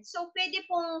investment. So, pwede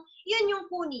pong, yun yung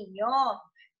kunin nyo.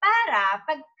 Para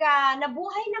pagka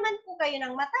nabuhay naman po kayo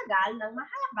ng matagal, ng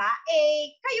mahaba,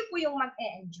 kayo po yung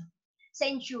mag-e-enjoy sa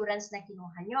insurance na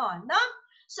kinuha nyo, no?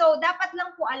 So, dapat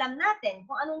lang po alam natin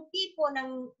kung anong tipo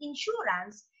ng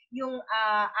insurance yung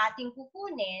ating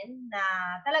kukunin na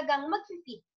talagang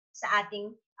mag-fit sa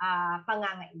ating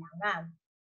pangangailangan.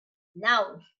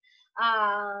 Now,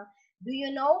 do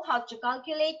you know how to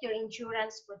calculate your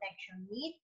insurance protection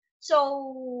need?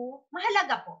 So,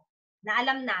 mahalaga po na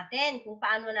alam natin kung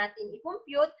paano natin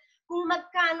i-compute kung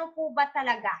magkano po ba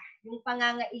talaga yung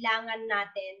pangangailangan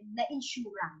natin na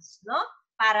insurance, no?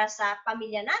 Para sa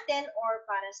pamilya natin or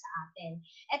para sa atin.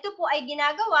 Ito po ay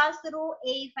ginagawa through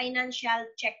a financial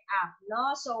check-up,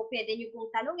 no? So, pwede nyo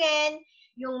pong tanungin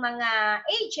yung mga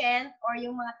agent or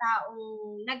yung mga taong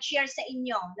nag-share sa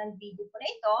inyo ng video po na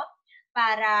ito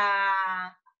para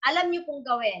alam nyo pong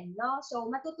gawin, no? So,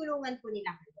 matutulungan po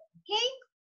nila kayo. Okay?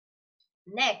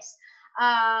 Next.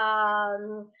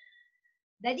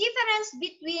 The difference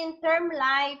between term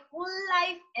life, whole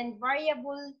life, and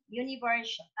variable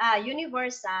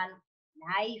universal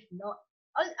life, no?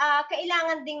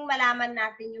 Kailangan ding malaman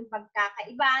natin yung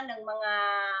pagkakaiba ng mga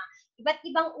iba't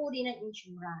ibang uri ng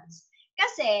insurance.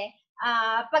 Kasi,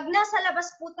 pag nasa labas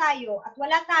po tayo at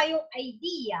wala tayong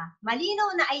idea,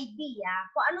 malinaw na idea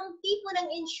kung anong tipo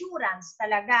ng insurance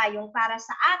talaga yung para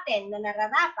sa atin na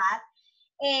nararapat,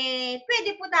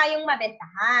 pwede po tayong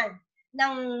mabentahan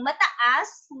ng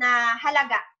mataas na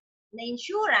halaga na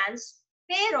insurance,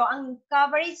 pero ang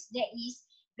coverage niya is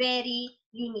very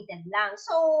limited lang.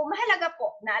 So, mahalaga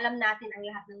po na alam natin ang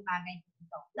lahat ng bagay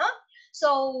dito, no? So,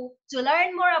 to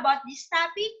learn more about this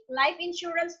topic, life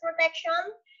insurance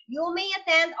protection, you may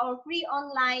attend our free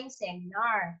online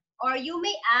seminar, or you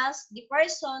may ask the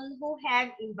person who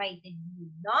have invited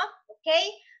you, no?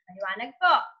 Okay? Maliwanag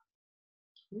po.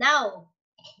 Now,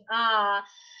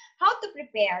 how to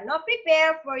prepare, no?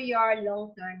 Prepare for your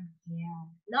long-term care.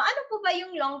 No, ano po ba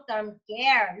yung long-term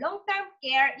care? Long-term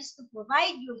care is to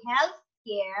provide you health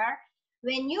care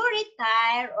when you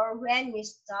retire or when you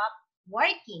stop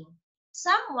working.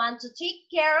 Someone to take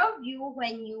care of you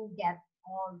when you get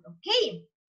old. Okay?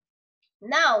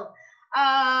 Now,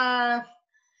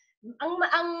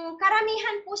 ang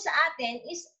karamihan po sa atin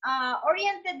is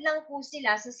oriented lang po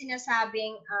sila sa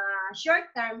sinasabing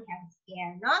short-term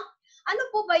healthcare, no? Ano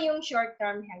po ba yung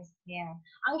short-term healthcare?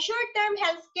 Ang short-term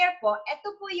healthcare po,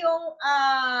 ito po yung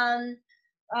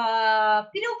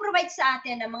pinoprovide sa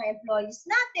atin ng mga employees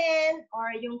natin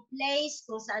or yung place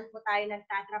kung saan po tayo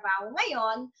nagtatrabaho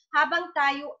ngayon habang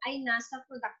tayo ay nasa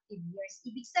productive years.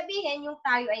 Ibig sabihin, yung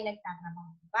tayo ay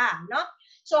nagtatrabaho pa, no?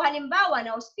 So, halimbawa,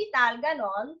 na ospital,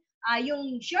 ganon,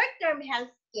 yung short-term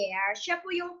healthcare, siya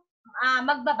po yung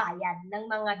magbabayad ng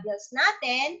mga bills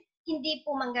natin, hindi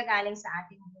po manggagaling sa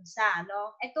ating bulsa,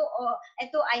 no?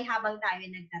 Ito ay habang tayo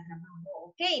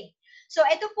nagtatrabaho. Okay. So,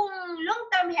 ito pong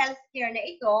long-term healthcare na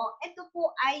ito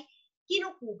po ay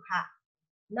kinukuha,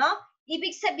 no?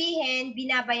 Ibig sabihin,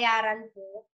 binabayaran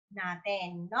po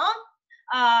natin, no?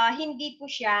 Hindi po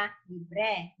siya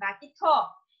libre. Bakit ho?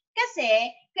 Kasi,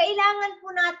 kailangan po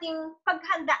nating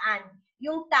paghandaan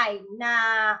yung time na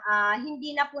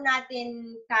hindi na po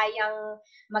natin kayang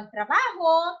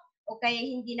magtrabaho o kaya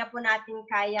hindi na po natin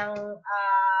kayang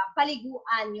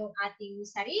paliguan yung ating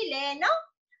sarili, no?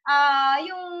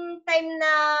 Yung time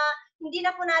na hindi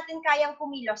na po natin kayang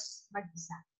kumilos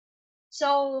mag-isa. So,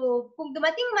 kung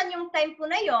dumating man yung time po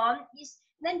na yon, is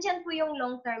nandyan po yung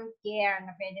long-term care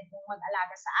na pwede pong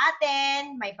mag-alaga sa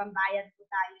atin, may pambayad po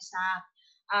tayo sa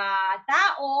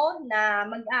tao na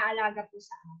mag-aalaga po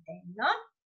sa atin, no?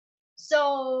 So,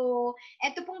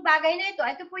 ito pong bagay na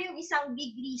ito po yung isang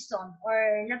big reason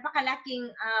or napakalaking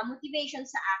motivation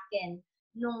sa akin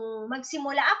nung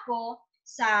magsimula ako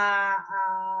sa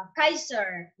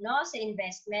Kaiser, no? Sa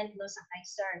investment, no? Sa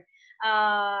Kaiser.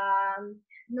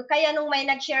 Kaya nung may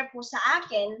nag-share po sa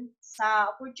akin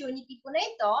sa opportunity po na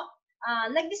ito,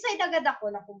 nag-decide agad ako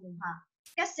na kumuha.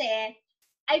 Kasi,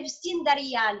 I've seen the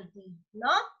reality,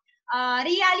 no?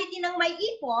 Reality ng may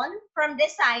ipon from the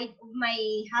side of my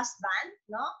husband,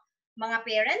 no? Mga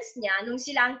parents niya, nung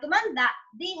sila ang tumanda,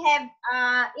 they have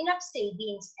enough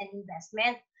savings and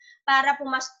investment para po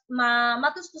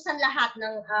matustusan lahat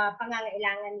ng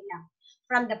pangangailangan nila.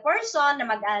 From the person na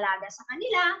mag-aalaga sa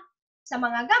kanila, sa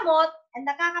mga gamot, and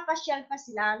nakakapasyal pa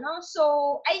sila, no? So,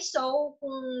 I saw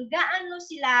kung gaano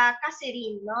sila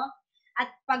kasirin, no?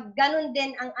 At pag ganun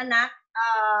din ang anak,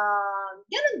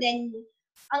 ganun din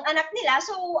ang anak nila.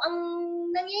 So, ang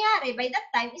nangyayari by that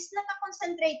time is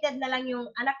naka-concentrated na lang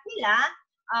yung anak nila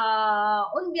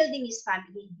on building his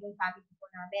family, yung family po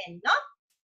namin, no?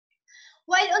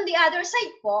 While on the other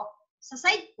side po, sa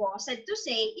side po, sad to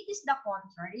say, it is the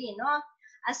contrary, no?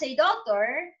 As a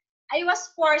daughter, I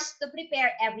was forced to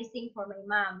prepare everything for my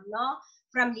mom, no?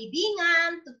 From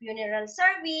libingan to funeral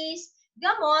service,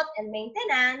 gamot and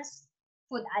maintenance,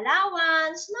 food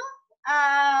allowance, no?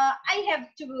 I have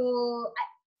to,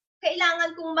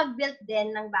 kailangan kong mag-build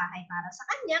din ng bahay para sa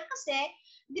kanya kasi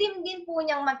dream din po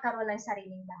niyang magkaroon ng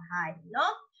sariling bahay, no?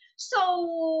 So,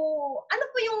 ano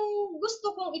po yung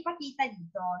gusto kong ipakita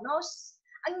dito, no?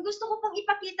 Ang gusto ko pong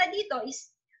ipakita dito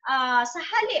is sa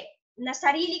halip na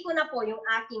sarili ko na po yung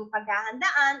aking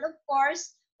paghahandaan, of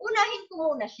course, unahin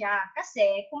ko muna siya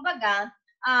kasi, kumbaga,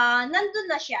 nandun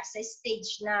na siya sa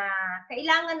stage na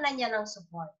kailangan na niya ng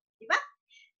support, di ba?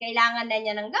 Kailangan na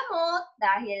niya ng gamot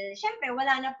dahil syempre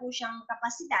wala na po siyang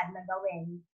kapasidad na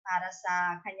gawin para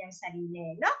sa kanyang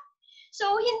sarili, no? So,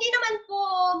 hindi naman po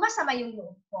masama yung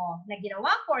loob ko na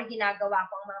ginawa ko or ginagawa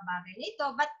ko ang mga bagay nito.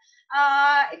 But,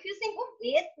 if you think of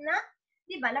it, na,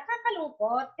 'di ba,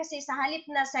 nakakalungkot kasi sa halip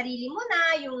na sarili mo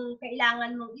na yung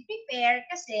kailangan mong i-prepare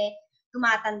kasi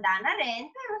tumatanda na rin,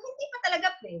 pero hindi pa talaga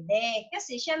pwede.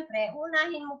 Kasi syempre,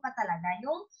 unahin mo pa talaga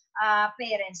yung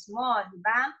parents mo, di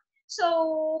ba? So,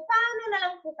 paano na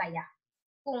lang po kaya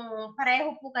kung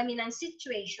pareho po kami ng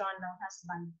situation ng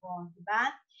husband ko, di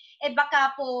ba? Eh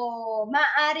baka po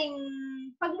maaring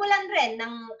pagmulan rin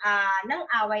ng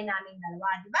away naming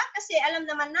dalawa, di ba? Kasi alam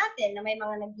naman natin na may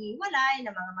mga naghiwalay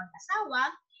na mga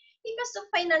mag-asawa because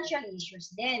of financial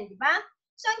issues din, di ba?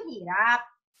 So, ang hirap.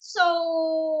 So,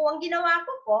 ang ginawa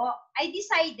ko po, I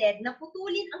decided na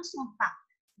putulin ang sumpa.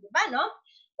 Di ba, no?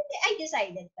 Hindi, I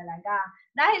decided talaga.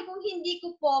 Dahil kung hindi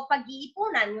ko po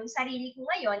pag-iipunan yung sarili ko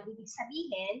ngayon, ibig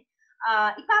sabihin,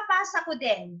 ipapasa ko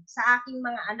din sa aking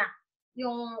mga anak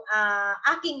yung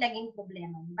aking naging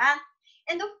problema, di ba?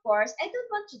 And of course, I don't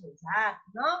want to do that,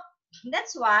 no?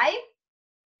 That's why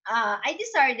I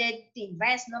decided to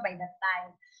invest, no, by that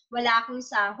time. Wala akong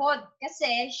sahod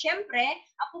kasi syempre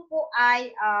ako po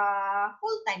ay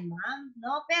full-time mom,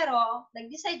 no? Pero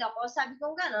nag-decide ako, sabi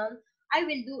ko gano'n, I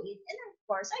will do it. And of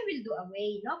course, I will do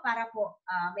away, no? Para po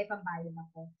may pambayad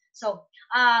ako. So,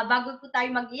 bago po tayo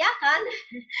mag-iyakan,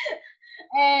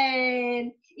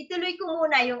 and ituloy ko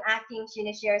muna yung aking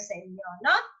sinishare sa inyo,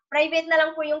 no? Private na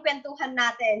lang po yung kwentuhan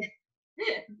natin.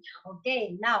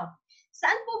 Okay, now,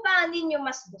 saan po ba ninyo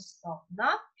mas gusto,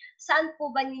 no? Saan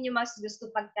po ba ninyo mas gusto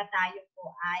pagka tayo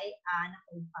po ay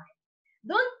na-confine?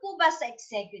 Doon po ba sa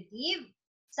executive,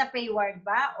 sa payward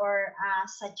ba, or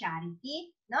sa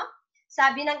charity, no?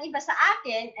 Sabi ng iba sa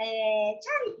akin,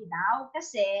 charity daw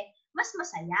kasi mas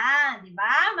masaya, di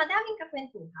ba? Madaming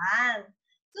kakwentuhan.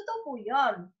 Totoo po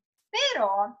yun.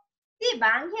 Pero, di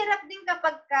ba, ang hirap din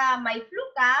kapag may flu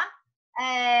ka,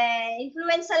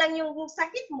 influenza lang yung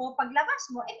sakit mo, paglabas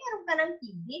mo, meron ka ng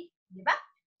TB, di ba?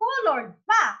 Colored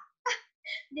pa.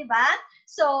 Di ba?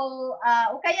 So,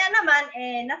 o kaya naman,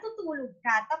 natutulog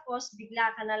ka, tapos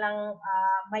bigla ka na lang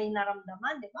may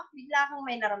naramdaman, di ba? Bigla kang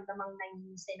may naramdamang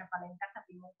nangingisay na pala yung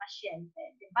katabi mong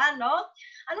pasyente, di ba, no?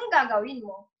 Anong gagawin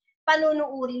mo?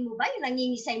 Panunuurin mo ba yung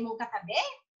nangingisay mong katabi?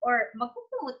 Or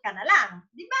magpupumot ka na lang,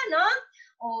 di ba, no?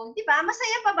 O, di ba,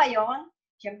 masaya pa ba yon?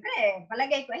 Siyempre,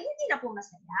 palagay ko, hindi na po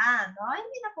masaya, no?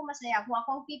 Hindi na po masaya. Kung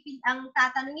ako ang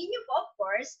tatanungin niyo po, of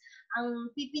course, ang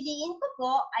pipiliin ko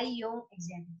po ay yung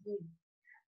executive.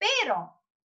 Pero,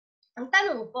 ang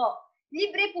tanong po,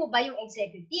 libre po ba yung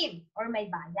executive or may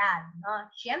bayad, no?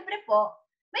 Siyempre po,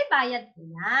 may bayad po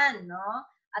yan, no?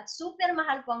 At super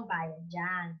mahal po ang bayad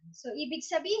dyan. So, ibig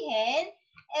sabihin,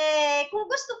 kung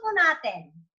gusto po natin,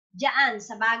 diyan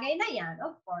sa bagay na yan,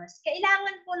 of course,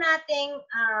 kailangan po nating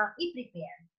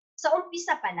i-prepare sa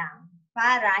umpisa pa lang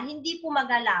para hindi po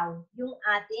magalaw yung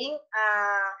ating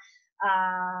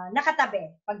nakatabi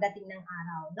pagdating ng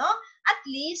araw, no? At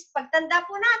least, pagtanda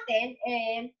po natin,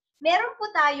 meron po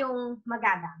tayong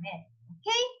magagamit.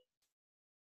 Okay?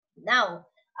 Now,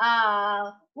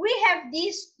 we have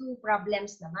these two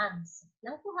problems naman.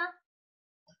 Lang po ha?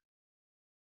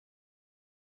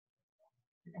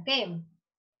 Okay.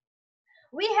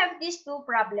 We have these two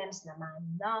problems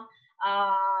naman, no?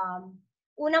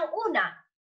 Unang-una,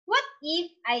 what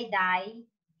if I die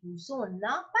too soon,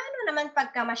 no? Paano naman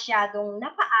pagka masyadong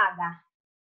napaaga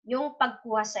yung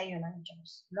pagkuha sa iyo ng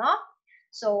Diyos, no?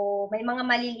 So, may mga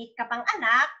maliliit ka pang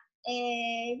anak,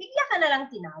 bigla ka na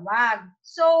lang tinawag.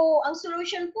 So, ang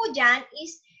solution po dyan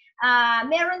is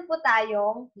meron po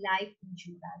tayong life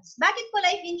insurance. Bakit po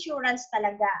life insurance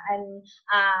talaga ang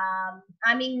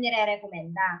aming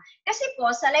nire-recommenda? Kasi po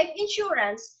sa life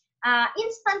insurance,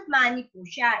 instant money po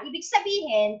siya. Ibig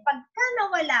sabihin, pagka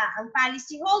nawala ang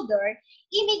policy holder,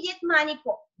 immediate money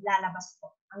po lalabas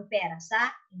po ang pera sa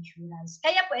insurance.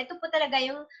 Kaya po, ito po talaga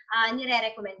yung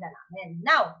nire-recommenda namin.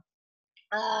 Now,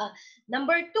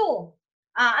 number 2,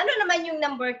 ano naman yung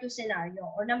number 2 scenario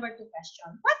or number 2 question?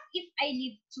 What if I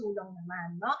live too long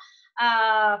naman, no?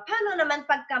 Paano naman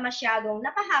pagka masyadong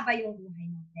napahaba yung buhay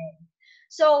natin?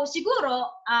 So, siguro,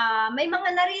 may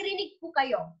mga naririnig po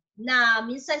kayo na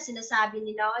minsan sinasabi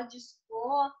nila, oh, Diyos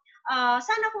ko,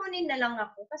 sana kunin na lang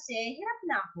ako kasi hirap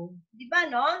na ako. Di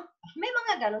ba, no? May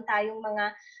mga ganun tayong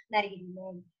mga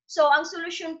naririnig. So, ang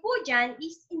solusyon po dyan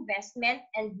is investment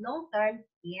and long-term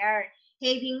care.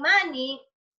 Having money,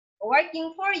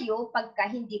 working for you pagka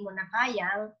hindi mo na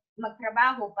kayang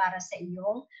magtrabaho para sa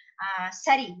iyong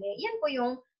sarili. Yan po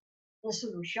yung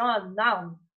solution.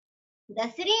 Now, the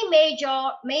three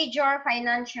major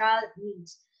financial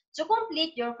needs to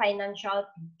complete your financial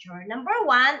picture. Number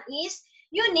 1 is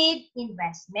you need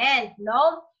investment.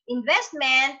 No?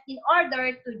 Investment in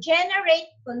order to generate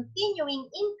continuing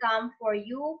income for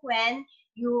you when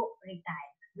you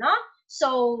retire. No? So,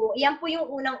 yan po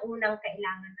yung unang-unang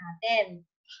kailangan natin.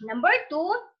 Number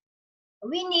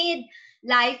 2, we need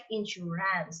life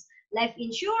insurance. Life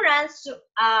insurance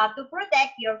to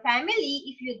protect your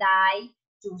family if you die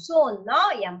too soon,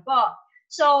 no? Yan po.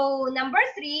 So, number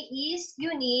 3 is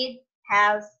you need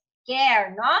health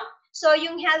care, no? So,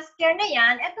 yung health care na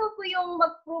yan, ito po yung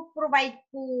mag-provide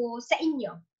po sa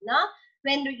inyo, no?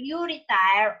 When you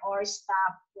retire or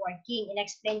stop working.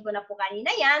 In-explain ko na po kanina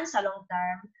yan sa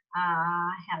long-term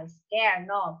health care,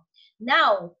 no?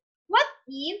 Now, what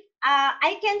if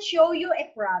I can show you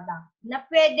a product na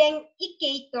pwedeng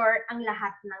i-cater ang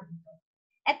lahat ng ito?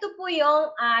 Ito po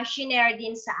yung shinare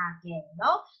din sa akin,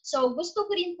 no? So, gusto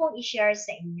ko rin pong i-share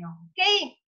sa inyo.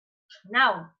 Okay?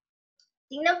 Now,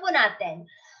 tingnan po natin.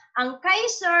 Ang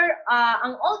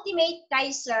Ultimate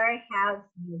Kaiser Health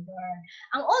Builder.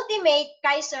 Ang Ultimate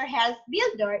Kaiser Health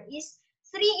Builder is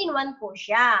 3-in-1 po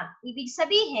siya. Ibig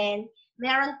sabihin,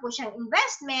 meron po siyang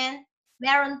investment,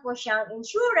 meron po siyang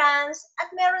insurance, at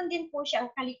meron din po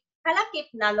siyang kalakip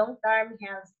na long-term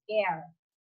health care.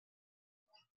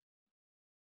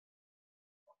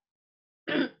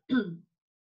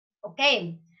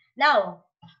 Okay. Now,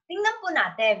 tingnan po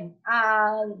natin.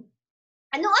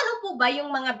 Ano-ano po ba yung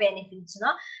mga benefits,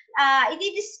 no?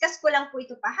 I-discuss ko lang po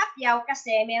ito pahapyaw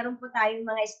kasi meron po tayong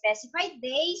mga specified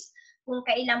days kung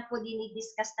kailan po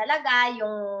dinidiscuss talaga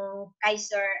yung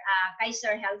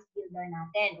Kaiser Health Builder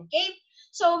natin, okay?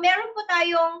 So, meron po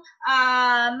tayong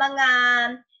mga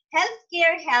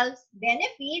healthcare health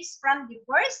benefits from the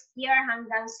first year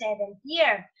hanggang 7th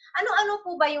year. Ano-ano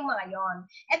po ba yung mga yon?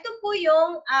 Ito po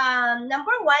yung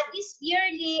number 1 is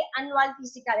yearly annual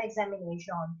physical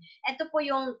examination. Ito po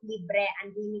yung libre,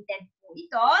 unlimited po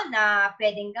ito na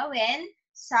pwedeng gawin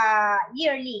sa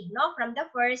yearly, no? From the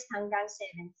first hanggang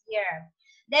 7th year.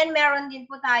 Then, meron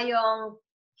din po tayong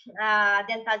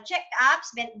dental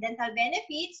check-ups, dental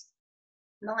benefits,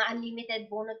 mga unlimited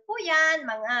bunot po yan,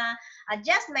 mga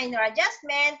minor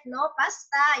adjustment, no,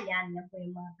 pasta, yan po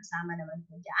yung mga kasama naman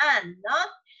po dyan, no?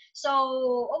 So,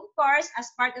 of course,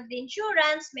 as part of the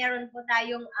insurance, meron po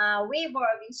tayong waiver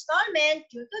of installment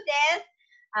due to death,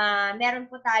 meron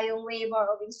po tayong waiver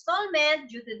of installment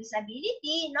due to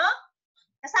disability, no?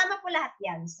 Kasama po lahat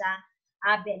yan sa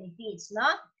benefits, no?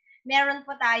 Meron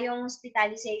po tayong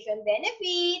hospitalization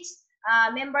benefits,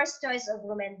 Members' Choice of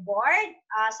Room and Board.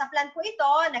 Sa plan po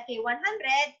ito, na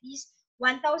K100 is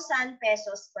 1,000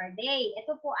 pesos per day.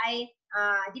 Ito po ay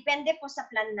depende po sa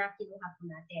plan na kinuha po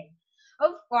natin.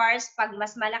 Of course, pag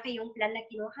mas malaki yung plan na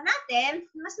kinuha natin,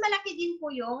 mas malaki din po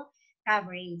yung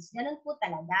coverage. Ganun po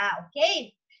talaga.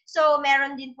 Okay? So,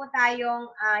 meron din po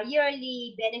tayong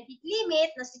yearly benefit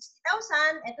limit na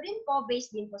 60,000. Ito rin po,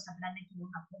 based din po sa plan na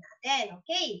kinuha po natin.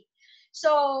 Okay? So,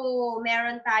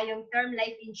 meron tayong term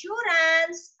life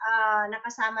insurance,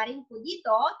 nakasama rin po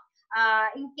dito.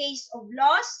 In case of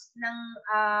loss ng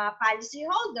policy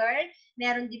holder,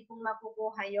 meron din pong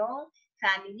makukuha yung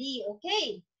family.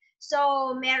 Okay.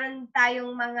 So, meron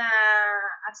tayong mga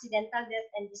accidental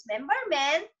death and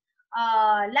dismemberment,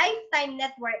 lifetime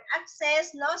network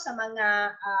access, no, sa mga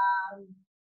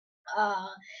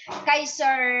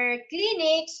Kaiser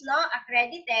clinics, no,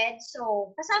 accredited.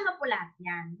 So, kasama po lahat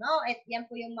yan, no? At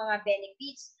yan po yung mga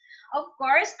benefits. Of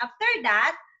course, after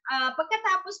that,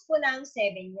 pagkatapos po ng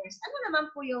 7 years, ano naman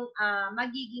po yung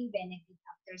magiging benefit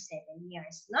after 7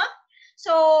 years, no?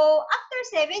 So, after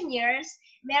 7 years,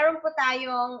 meron po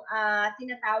tayong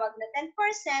tinatawag na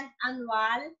 10%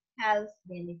 annual health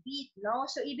benefit, no?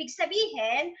 So, ibig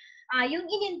sabihin, yung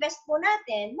in-invest po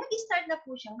natin, mag-start na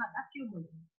po siyang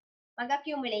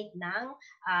mag-accumulate ng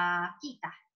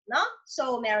kita, no?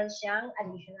 So, meron siyang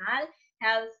additional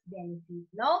health benefit,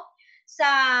 no? Sa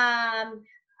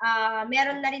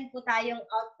meron na rin po tayong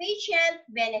outpatient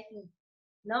benefit,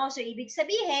 no? So, ibig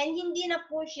sabihin, hindi na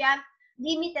po siya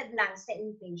limited lang sa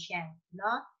inpatient,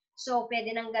 no? So,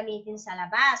 pwede nang gamitin sa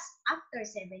labas after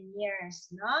 7 years,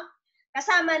 no?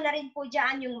 Kasama na rin po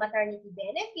dyan yung maternity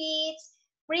benefits,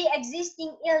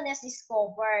 pre-existing illness is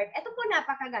covered. Ito po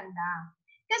napakaganda.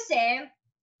 Kasi,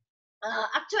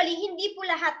 actually, hindi po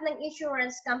lahat ng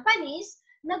insurance companies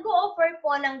nag-o-offer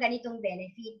po ng ganitong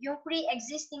benefit. Yung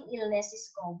pre-existing illness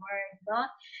is covered, no?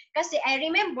 Kasi I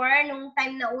remember, nung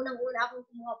time na unang-una akong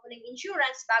kumuha po ng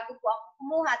insurance, bago po ako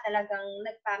kumuha, talagang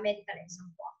nagpa-medical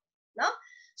exam po ako, no?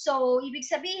 So, ibig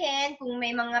sabihin, kung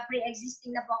may mga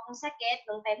pre-existing na po akong sakit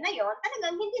nung time na yon,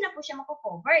 talagang hindi na po siya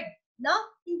mako-covered, no?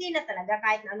 Hindi na talaga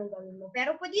kahit na anong gawin mo.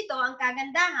 Pero po dito, ang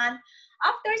kagandahan,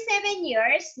 after 7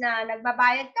 years na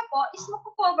nagbabayad ka po, is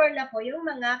mako-cover na po yung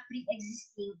mga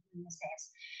pre-existing illnesses.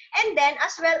 And then,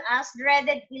 as well as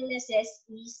dreaded illnesses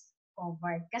is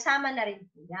covered. Kasama na rin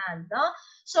po yan, no?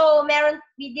 So, meron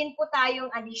din po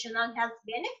tayong additional health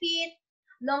benefit,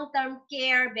 long-term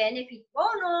care benefit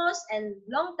bonus, and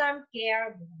long-term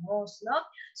care bonus, no?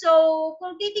 So,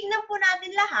 kung titingnan po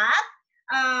natin lahat,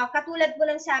 katulad po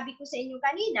ng sabi ko sa inyo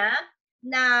kanina,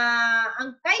 na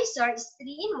ang Kaiser is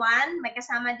 3-in-1, may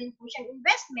kasama din po siyang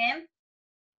investment.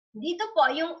 Dito po,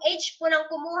 yung age po ng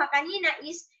kumuha kanina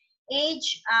is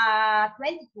age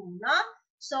 22, no?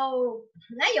 So,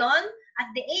 ngayon,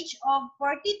 at the age of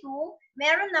 42,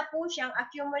 meron na po siyang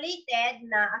accumulated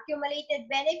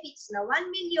benefits na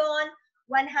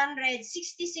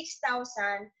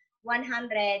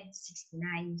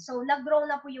 1,166,169. So, nag-grow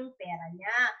na po yung pera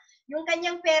niya. Yung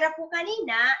kanyang pera po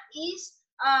kanina is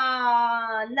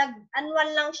nag-annual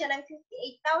lang siya ng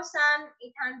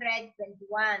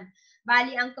 58,821.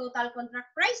 Bali, ang total contract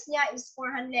price niya is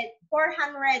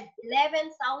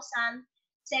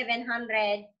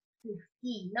 411,750,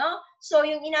 no? So,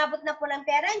 yung inabot na po ng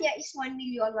pera niya is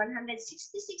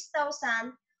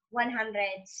 1,166,169.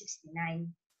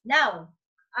 Now,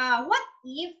 what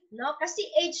if, no? Kasi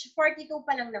age 42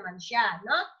 pa lang naman siya,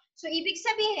 no? So, ibig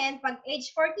sabihin, pag age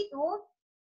 42,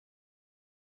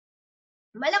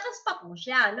 malakas pa po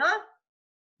siya, no?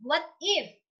 What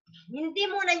if hindi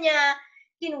muna niya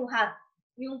kinuha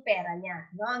yung pera niya,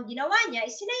 no? Ang ginawa niya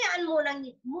is sinayaan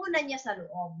muna niya sa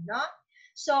loob, no?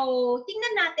 So,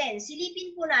 tingnan natin,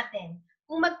 silipin po natin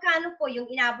kung magkano po yung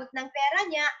inabot ng pera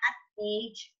niya at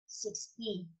age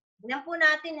 60. Tingnan po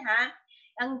natin, ha?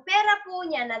 Ang pera po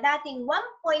niya na dating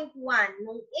 1.1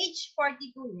 nung age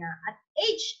 42 niya at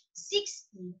age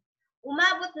 60,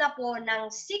 umabot na po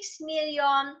ng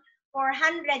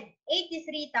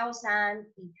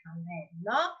 6,483,800,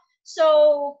 no? So,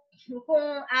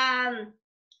 kung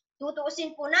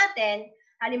tutuusin po natin,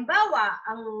 halimbawa,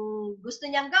 ang gusto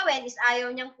niyang gawin is ayaw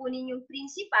niyang kunin yung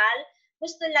principal,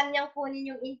 gusto lang niyang kunin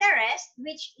yung interest,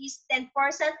 which is 10%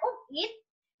 of it.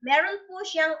 Meron po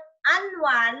siyang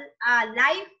annual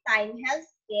lifetime health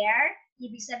care,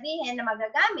 ibig sabihin na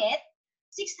magagamit,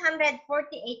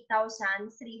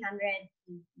 648,380.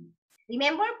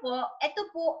 Remember po, ito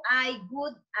po ay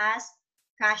good as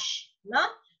cash, no?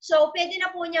 So, pwede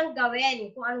na po niyang gawin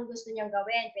kung anong gusto niyang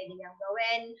gawin. Pwede niyang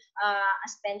gawin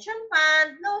as pension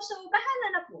fund, no? So, bahala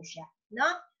na po siya, no?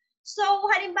 So,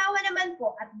 halimbawa naman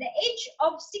po, at the age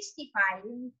of 65,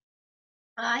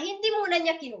 hindi muna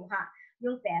niya kinuha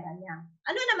yung pera niya.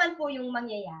 Ano naman po yung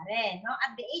mangyayari, no?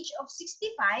 At the age of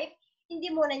 65, hindi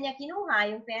muna niya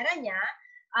kinuha yung pera niya,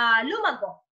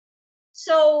 lumago.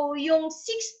 So, yung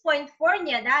 6.4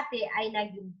 niya dati ay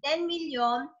naging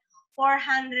 10,442,224.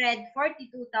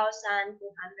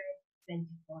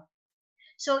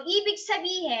 So, ibig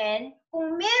sabihin,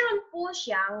 kung meron po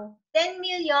siyang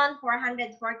 10,442,224,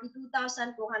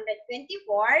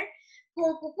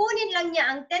 kung kukunin lang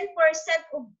niya ang 10%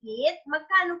 of it,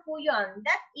 magkano po yon?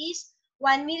 That is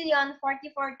 1,044,222.40.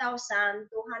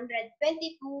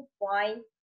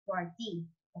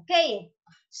 Okay.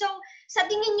 So, sa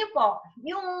tingin niyo po,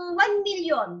 yung 1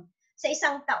 million sa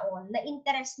isang taon na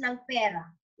interest ng pera,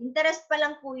 interest pa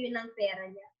lang po yun ng pera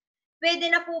niya, pwede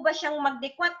na po ba siyang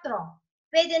magde-4?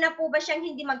 Pwede na po ba siyang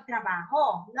hindi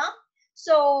magtrabaho? No?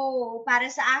 So, para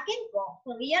sa akin po,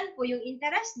 kung iyan po yung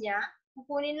interest niya,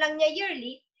 kukunin lang niya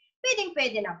yearly,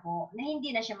 pwedeng-pwede na po na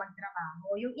hindi na siya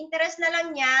magtrabaho. Yung interest na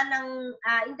lang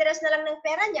ng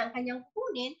pera niya ang kanyang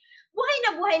kukunin, buhay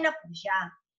na po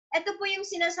siya. Ito po yung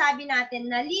sinasabi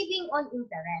natin na living on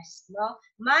interest, no?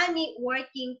 Money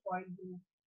working for you.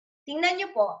 Tingnan niyo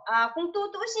po, kung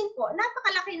tutuusin po,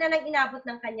 napakalaki na ng inabot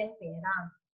ng kanyang pera.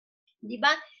 Di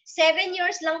ba? 7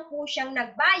 years lang po siyang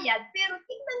nagbayad, pero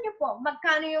tingnan niyo po,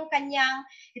 magkano yung kanyang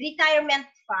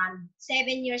retirement fund.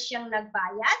 7 years siyang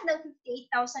nagbayad ng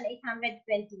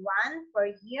 58,821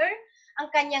 per year.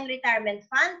 Ang kanyang retirement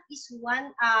fund is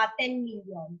 10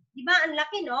 million. Di ba? Ang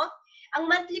laki, no? Ang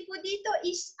monthly po dito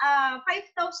is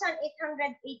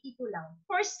 5,882 lang.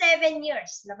 For 7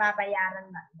 years, nababayaran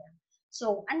na yan.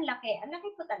 So, ang laki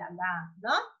po talaga,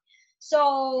 no? So,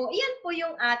 iyan po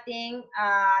yung ating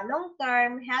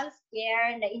long-term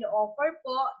healthcare na ino-offer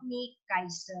po ni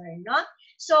Kaiser, no?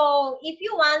 So, if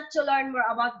you want to learn more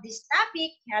about this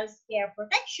topic, healthcare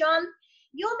protection,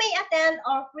 you may attend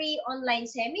our free online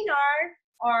seminar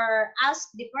or ask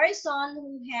the person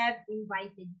who have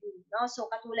invited you, no? So,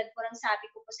 katulad po ng sabi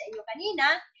ko po sa inyo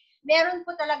kanina, meron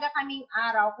po talaga kaming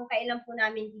araw kung kailan po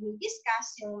namin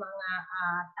dinidiscuss yung mga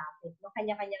topic, no?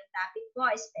 Kanya-kanyang topic po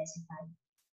specified.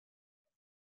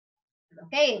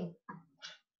 Okay.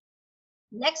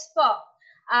 Next po.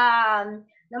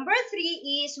 Number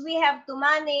 3 is we have to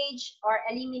manage or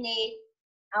eliminate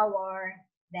our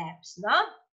debts, no?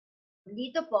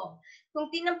 Dito po, kung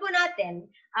tingnan po natin,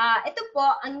 ito po,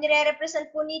 ang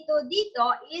nire-represent po nito dito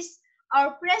is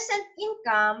our present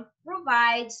income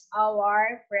provides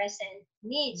our present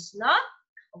needs, no?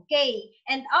 Okay,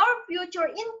 and our future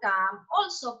income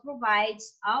also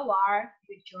provides our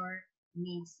future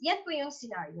needs. Yan po yung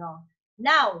scenario.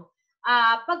 Now,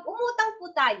 pag umutang po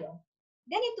tayo,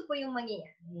 ganito po yung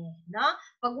mangyayari, no?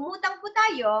 Pag umutang po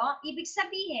tayo, ibig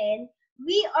sabihin,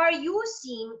 we are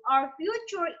using our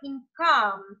future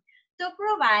income to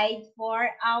provide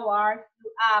for our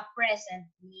present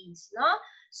needs, no?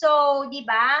 So, 'di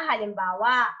ba,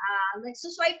 halimbawa,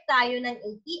 nagsuswipe tayo ng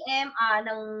ATM,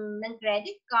 ng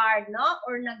credit card, no?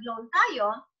 Or nag-loan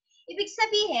tayo, ibig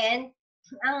sabihin,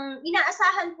 ang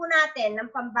inaasahan po natin ng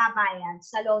pambabayad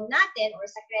sa loan natin or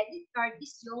sa credit card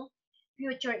is yung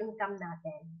future income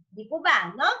natin. Di po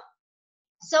ba, no?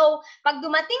 So, pag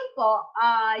dumating po,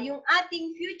 yung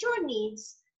ating future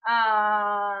needs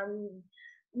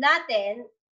natin,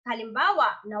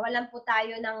 halimbawa, nawalan po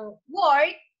tayo ng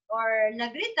work or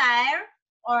nag-retire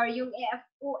or yung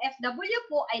OFW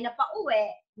po ay napauwi,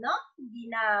 no? Hindi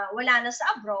na, wala na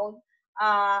sa abroad,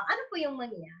 ano po yung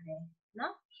mangyayari,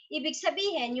 no? Ibig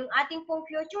sabihin, yung ating pong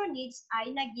future needs ay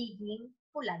nagiging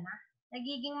pula na.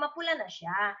 Nagiging mapula na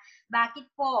siya.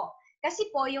 Bakit po?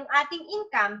 Kasi po, yung ating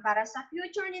income para sa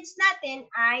future needs natin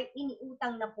ay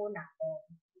iniutang na po natin.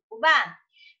 Po ba?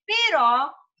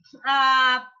 Pero,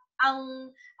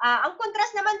 ang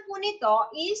contrast naman po nito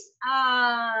is,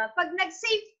 pag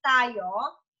nag-save tayo,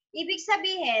 ibig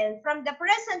sabihin, from the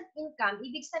present income,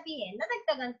 ibig sabihin,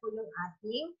 nadagdagan po yung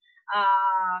ating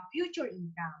future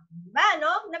income. Diba,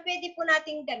 no? Na pwede po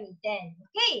nating gamitin.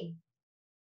 Okay.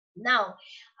 Now,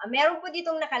 meron po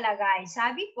ditong nakalagay.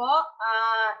 Sabi po,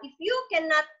 if you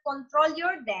cannot control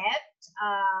your debt,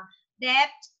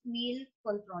 debt will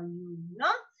control you.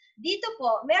 No? Dito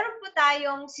po, meron po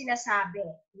tayong sinasabi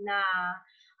na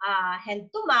hand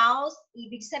to mouth,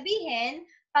 ibig sabihin,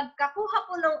 pagkakuha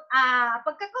po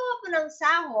ng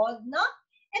sahod, no?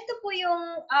 Ito po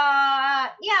yung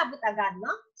iabot agad,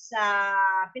 no? Sa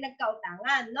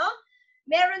pinagkautangan, no?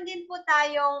 Meron din po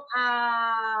tayong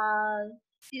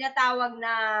tinatawag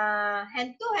na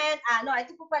hand-to-hand,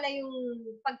 ito po pala yung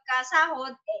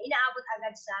pagkasahod, inaabot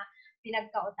agad sa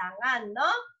pinagkautangan,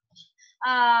 no?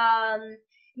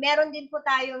 Meron din po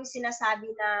tayong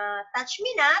sinasabi na touch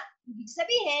me not, ibig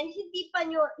sabihin,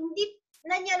 hindi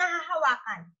na niya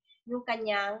nahahawakan yung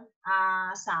kanyang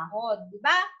sahod, di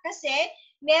ba? Kasi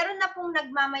meron na pong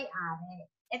nagmamay-ari.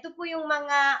 Ito po yung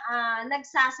mga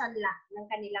nagsasanla ng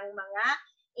kanilang mga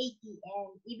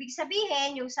ATM. Ibig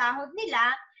sabihin, yung sahod nila,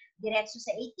 diretso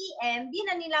sa ATM, di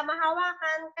na nila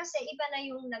mahawakan kasi iba na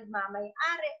yung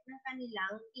nagmamay-ari ng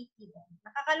kanilang ATM.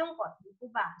 Nakakalungkot, di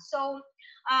po ba? So,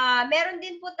 meron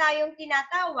din po tayong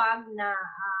tinatawag na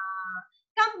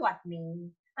come what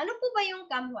may. Ano po ba yung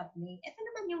come what may? Ito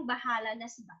naman yung bahala na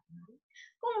si Batman.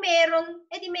 Kung meron,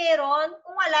 edi meron.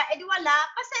 Kung wala, edi wala.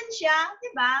 Pasensya,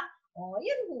 di ba? O,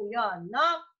 yun po yun,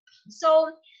 no?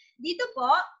 So, dito po,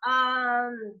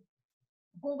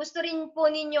 kung gusto rin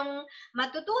po ninyong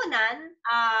matutunan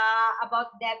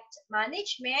about debt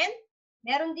management,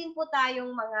 meron din po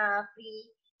tayong mga free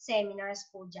seminars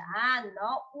po dyan,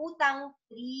 no? Utang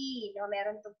free, no?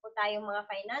 Meron po tayong mga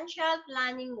financial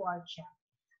planning workshop.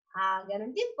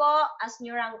 Ganun din po, as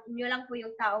nyo lang po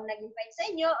yung taong nag-invite sa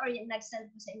inyo or nag-send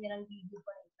po sa inyo ng video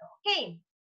po nito. Okay.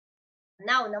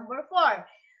 Now, number 4.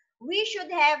 We should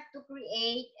have to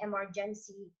create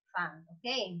emergency fund.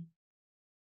 Okay.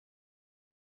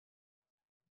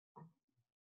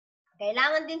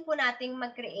 Kailangan din po nating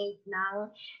mag-create ng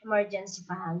emergency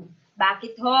fund.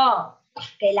 Bakit ho?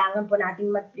 Kailangan po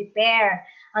nating mag-prepare.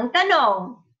 Ang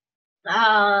tanong,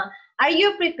 are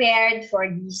you prepared for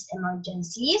these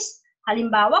emergencies?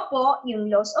 Halimbawa po, yung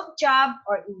loss of job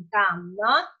or income,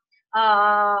 no?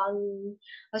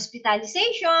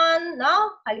 Hospitalization,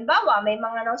 no? Halimbawa, may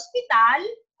mga na-hospital,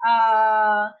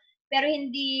 pero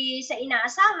hindi sa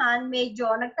inaasahan, medyo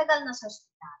nagtagal na sa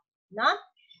hospital, no?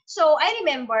 So, I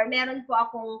remember, meron po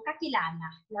akong kakilala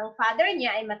ng father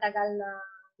niya ay matagal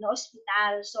na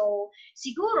ospital. So,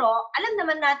 siguro, alam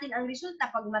naman natin ang resulta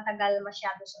pag matagal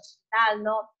masyado sa ospital,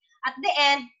 no? At the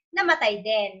end, namatay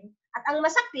din. At ang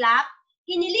masaklap,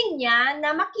 hiniling niya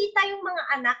na makita yung mga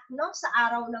anak, no, sa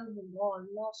araw ng bunol,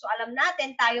 no? So, alam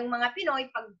natin, tayong mga Pinoy,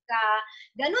 pagka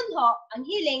ganun ho, ang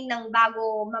hiling ng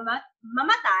bago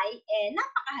mamatay,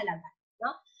 napakahalaga,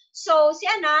 no? So, si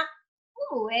anak,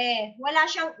 umuwi. Wala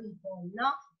siyang ipon, no?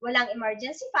 Walang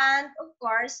emergency fund, of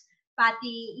course,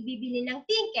 pati ibibili ng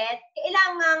ticket,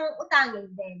 kailangang utangin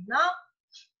din, no?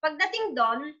 Pagdating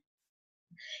doon,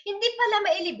 Hindi pala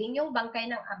mailibing yung bangkay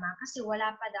ng ama kasi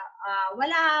wala pa daw,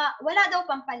 wala daw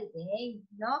pampalibing,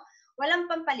 no? Walang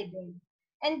pampalibing.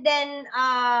 And then,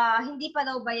 hindi pa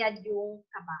daw bayad yung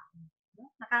kabaho.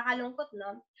 No? Nakakalungkot,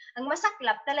 no? Ang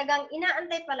masaklap, talagang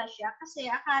inaantay pala siya kasi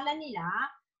akala nila,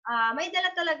 may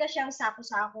dala talaga siyang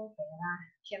sako-sakong pera.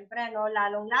 Siyempre, no?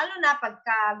 Lalong-lalo na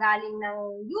pagka galing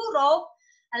ng Europe,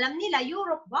 alam nila,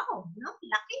 Europe, wow, no?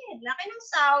 Laki ng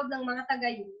sahod ng mga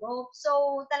taga-Europe.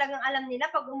 So, talagang alam nila,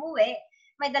 pag umuwi,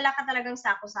 may dala ka talagang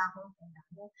sako-sakong pera.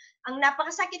 No? Ang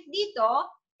napakasakit dito,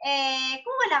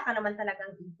 kung wala ka naman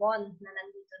talagang ipon na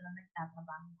nandito na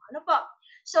nagtatrabaho. Ano po?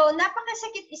 So,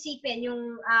 napakasakit isipin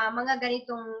yung mga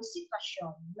ganitong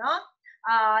sitwasyon, no?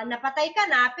 Napatay ka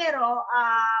na, pero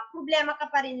problema ka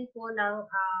pa rin po ng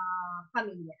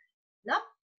pamilya, no?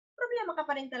 Problema ka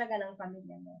pa rin talaga ng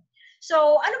pamilya mo.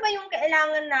 So, ano ba yung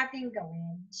kailangan nating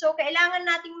gawin? So, kailangan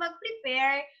nating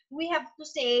mag-prepare. We have to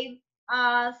save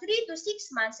 3 to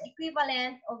 6 months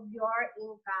equivalent of your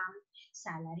income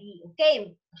salary.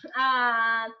 Okay?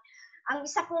 Ang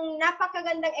isa pong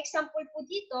napakagandang example po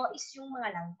dito is yung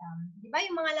mga langgam. Di ba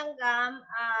yung mga langgam,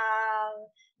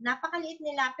 napakaliit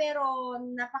nila pero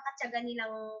napakatyaga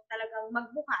nilang talagang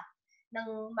magbuhat ng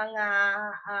mga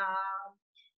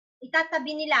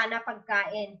itatabi nila na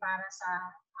pagkain para sa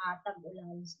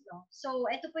tag-ulan. No? So,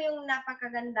 ito po yung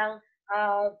napakagandang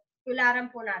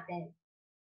tularan po natin.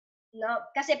 No?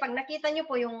 Kasi pag nakita nyo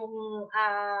po yung,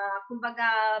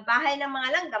 kumbaga, bahay ng mga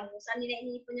langgam, kung saan nila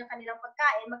iniipon yung kanilang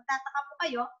pagkain, magtataka po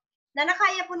kayo na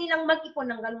nakaya po nilang mag-ipon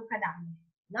ng ganung kadami.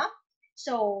 No?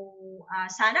 So,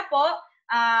 sana po,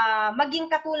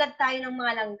 maging katulad tayo ng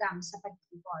mga langgam sa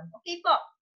pag-ipon. Okay po?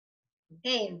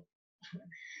 Okay.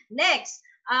 Next,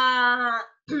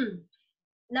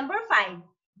 number 5,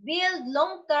 build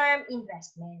long-term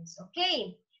investments.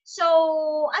 Okay. So,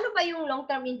 ano ba yung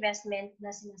long-term investment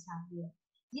na sinasabi?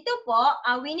 Dito po,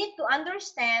 we need to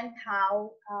understand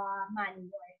how money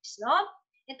works, no?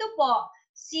 Ito po,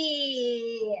 si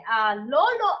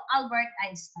Lolo Albert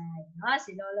Einstein, no?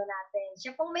 Si Lolo natin.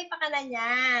 Siya pong may pakana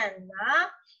niyan, no?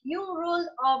 Yung rule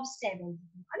of 72.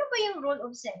 Ano ba yung rule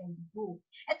of 72?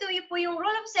 Ito po yung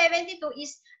rule of 72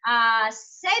 is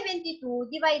 72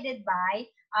 divided by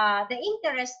the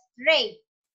interest rate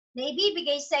na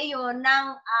ibibigay sa iyo ng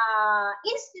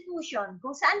institution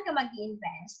kung saan ka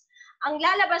mag-invest. Ang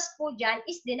lalabas po dyan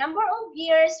is the number of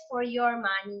years for your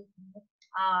money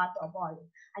to evolve.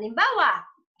 Halimbawa,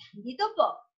 dito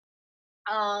po,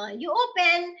 you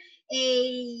open a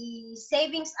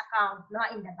savings account, no,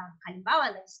 in the bank.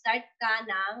 Halimbawa, nag-start ka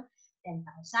ng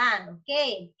 10,000.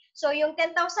 Okay. So, yung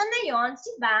 10,000 na yon,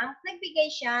 si bank, nagbigay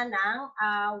siya ng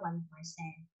 1%.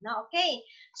 No? Okay.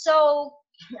 So,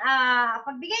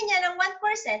 pagbigay niya ng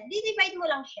 1%, di-divide mo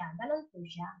lang siya. Ganun po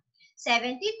siya.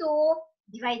 72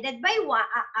 divided by 1,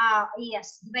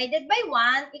 divided by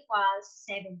 1 equals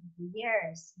 72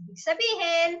 years. Ibig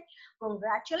sabihin,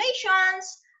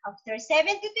 congratulations, after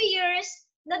 72 years,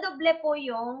 nadoble po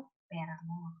yung pera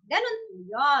mo. Ganun po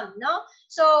yun, no?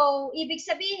 So, ibig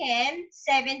sabihin,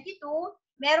 72,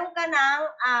 meron ka ng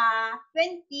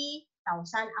 20,000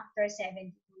 after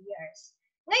 72 years.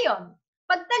 Ngayon,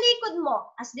 pagtalikod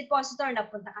mo as depositor,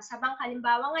 nagpunta ka sa bank,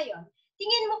 halimbawa ngayon,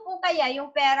 tingin mo po kaya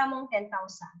yung pera mong 10,000,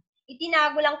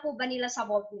 itinago lang po ba nila sa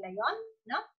vault nila yon?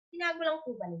 No? Tinago lang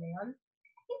po ba nila yon?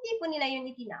 Hindi po nila yun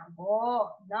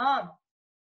itinago. No?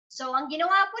 So, ang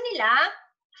ginawa po nila,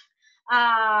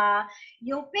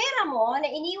 yung pera mo na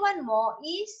iniwan mo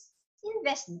is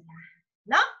invest nila.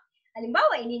 No?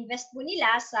 Halimbawa, ininvest po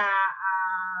nila sa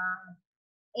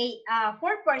 4%.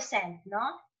 No?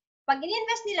 Pag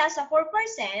ininvest nila sa 4%,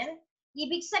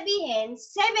 ibig sabihin,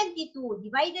 72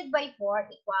 divided by 4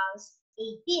 equals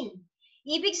 18.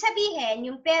 Ibig sabihin,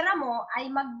 yung pera mo ay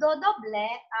magdodoble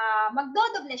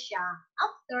siya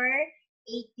after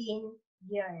 18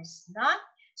 years. No?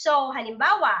 So,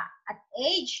 halimbawa, at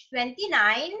age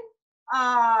 29,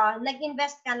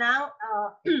 nag-invest ka ng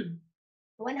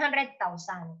 100,000.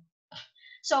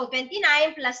 So,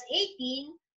 29 plus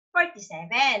 18,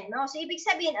 47. No? So, ibig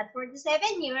sabihin, at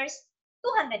 47 years,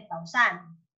 200,000.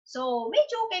 So,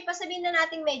 medyo okay pa. Sabihin na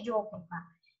natin medyo okay pa.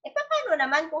 Paano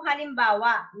naman kung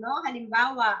halimbawa, no?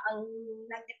 Halimbawa, ang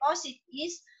nag-deposit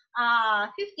is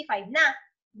 55 na.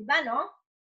 Di ba, no?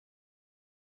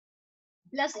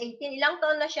 Plus 18. Ilang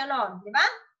taon na siya noon? Di ba?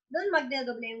 Doon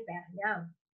magdedoble yung pera niya.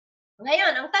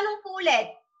 Ngayon, ang tanong po ulit,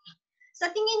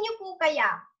 sa tingin niyo po kaya,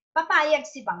 papayag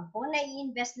si bangko na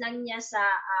i-invest lang niya sa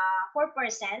 4%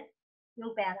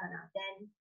 yung pera natin?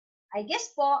 I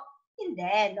guess po,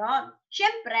 hindi, no?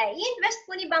 Siyempre, i-invest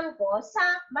po ni bangko sa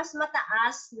mas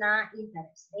mataas na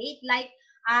interest rate, like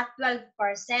 12%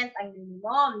 ang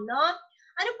minimum, no?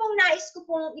 ano pong nais ko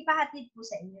pong ipahatid po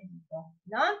sa inyo dito,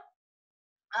 no?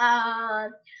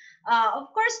 Of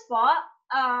course po,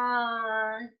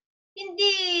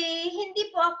 hindi hindi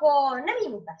po ako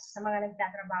namimitas sa mga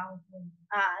nagtatrabaho po,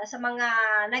 sa mga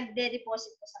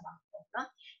nagde-deposit po sa bangko, no?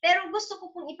 Pero gusto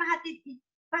ko pong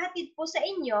ipahatid po sa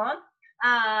inyo,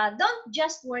 don't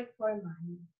just work for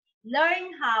money.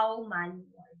 Learn how money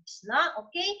works, no?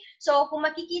 Okay? So, kung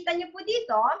makikita niyo po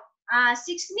dito, 6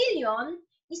 million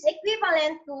is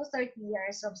equivalent to 30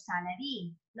 years of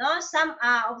salary, no?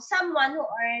 Of someone who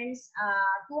earns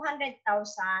 200,000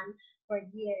 per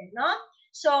year, no?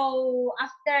 So,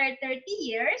 after 30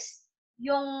 years,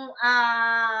 yung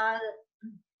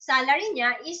salary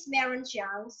niya is meron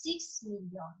siyang 6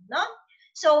 million, no?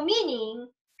 So, meaning,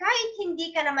 kahit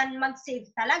hindi ka naman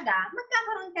mag-save talaga,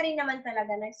 magkakaroon ka rin naman talaga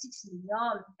ng 6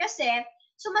 million. Kasi,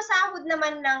 sumasahod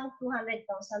naman ng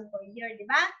 200,000 per year, di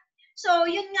ba? So,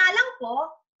 yun nga lang po,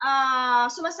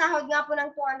 sumasahod nga po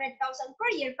ng 200,000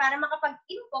 per year para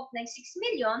makapag-impok ng 6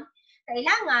 million,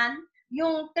 kailangan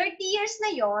yung 30 years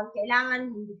na yon, kailangan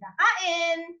hindi ka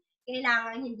kain,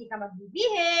 kailangan hindi ka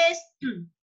magbibihis,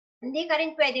 hindi ka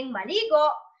rin pwedeng maligo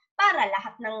para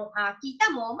lahat ng kita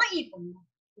mo maipon mo.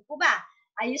 Di po ba?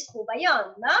 Ayos po ba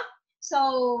yon, no? So,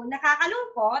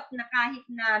 nakakalungkot na kahit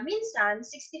na minsan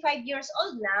 65 years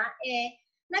old na,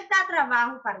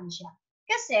 nagtatrabaho pa rin siya.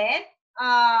 Kasi,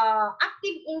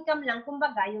 active income lang,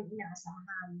 kumbaga, yung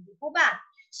inaasahan. Di po ba?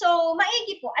 So,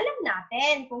 maigi po, alam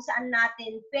natin kung saan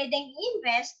natin pwedeng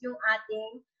i-invest yung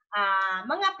ating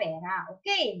mga pera.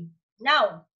 Okay?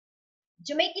 Now,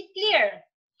 to make it clear,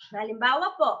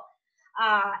 halimbawa po,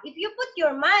 if you put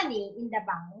your money in the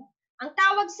bank, ang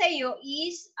tawag sa iyo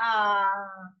is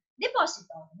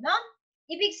depositor, no?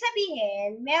 Ibig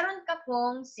sabihin, meron ka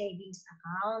pong savings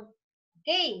account.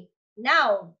 Okay?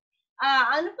 Now,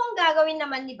 ano pong gagawin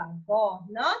naman ni bangko,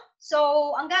 no? So,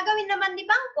 ang gagawin naman ni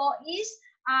bangko is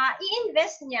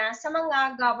i-invest niya sa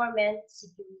mga government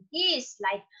securities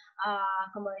like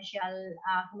commercial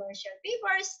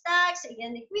paper, stocks,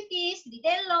 again, equities,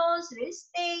 retail loans, real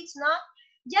estates, no?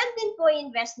 Diyan din po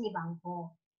i-invest ni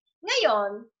bangko.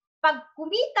 Ngayon, pag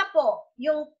kumita po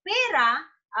yung pera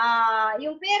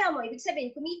mo, ibig sabihin,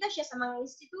 kumita siya sa mga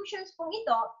institutions pong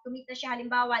ito, kumita siya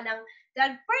halimbawa ng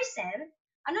 12%,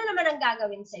 ano naman ang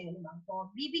gagawin sa iyo ni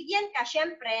bangko? Bibigyan ka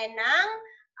syempre ng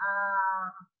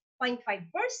 0.5%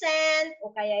 o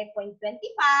kaya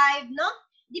 0.25, no?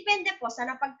 Depende po sa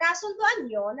napagkasunduan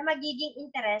nyo na magiging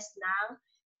interest ng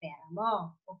pera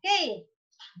mo. Okay?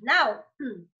 Now,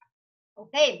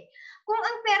 okay. Kung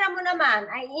ang pera mo naman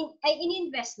ay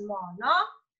ininvest mo, no?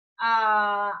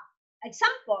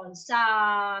 Example, sa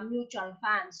mutual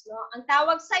funds, no? Ang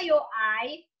tawag sa iyo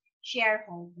ay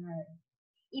shareholder.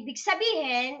 Ibig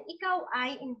sabihin, ikaw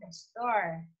ay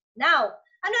investor. Now,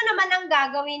 ano naman ang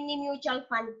gagawin ni mutual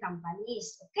fund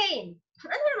companies? Okay.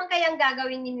 Ano naman kaya ang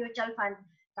gagawin ni mutual fund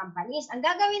companies? Ang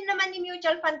gagawin naman ni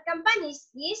mutual fund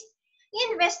companies is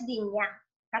invest din niya,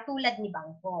 katulad ni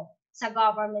bangko, sa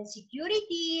government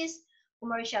securities,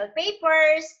 commercial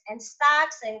papers, and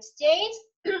stocks and exchange,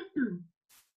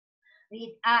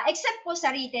 except po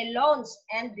sa retail loans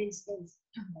and real estate.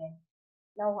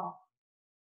 Now,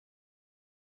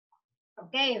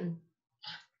 okay.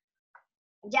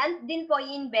 Diyan din po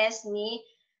i-invest ni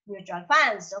mutual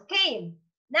funds. Okay.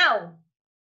 Now,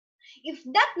 if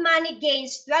that money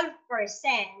gains 12%,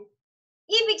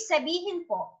 ibig sabihin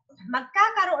po,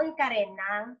 magkakaroon ka rin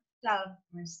ng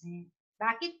 12%.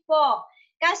 Bakit po?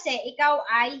 Kasi ikaw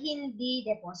ay hindi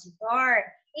depositor.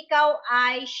 Ikaw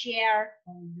ay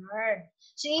shareholder.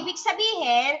 So, ibig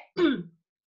sabihin,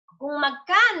 kung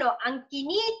magkano ang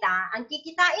kinita, ang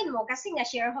kikitain mo kasi nga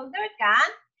shareholder ka,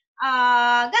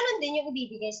 ganun din yung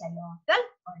ibibigay sa'yo,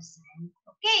 12%.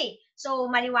 Okay, so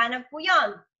maliwanag po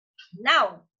yon.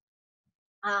 Now,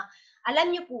 alam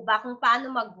niyo po ba kung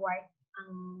paano mag-work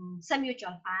sa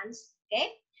mutual funds?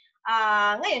 Okay?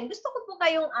 Ngayon, gusto ko po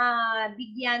kayong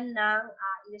bigyan ng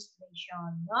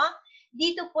illustration. No?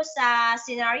 Dito po sa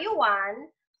scenario 1,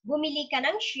 bumili ka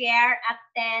ng share at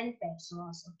 10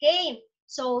 pesos. Okay?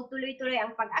 So, tuloy-tuloy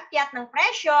ang pag-akyat ng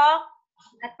presyo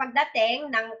at pagdating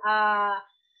ng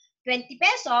 20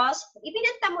 pesos,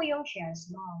 ibinenta mo yung shares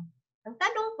mo. Ang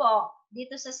tanong po,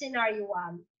 dito sa scenario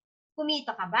 1,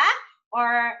 kumita ka ba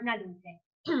or nalugi?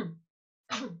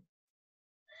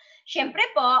 Siyempre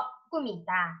po,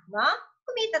 kumita, no?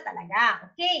 Kumita talaga,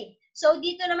 okay. So,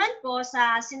 dito naman po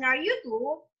sa scenario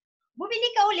 2, bumili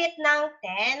ka ulit ng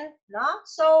 10, no?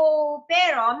 So,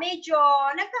 pero medyo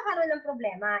nagkakaroon ng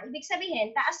problema. Ibig sabihin,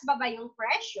 taas-baba yung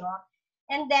presyo,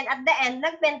 and then at the end,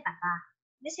 nagbenta ka.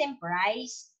 The same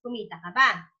price, kumita ka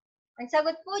ba? Ang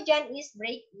sagot po dyan is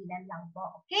break-even lang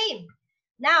po. Okay?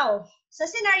 Now, sa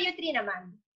scenario 3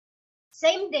 naman,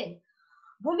 same din.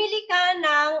 Bumili ka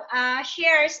ng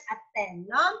shares at 10,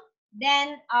 no?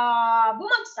 Then,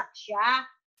 bumagsak siya.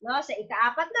 No? Sa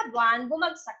ika-4 na buwan,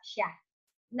 bumagsak siya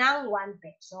ng 1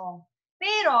 peso.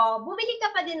 Pero, bumili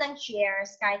ka pa din ng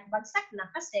shares kahit bagsak na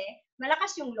kasi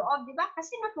malakas yung loob, di ba?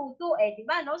 Kasi natuto di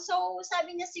ba? No? So,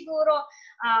 sabi niya siguro,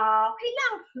 okay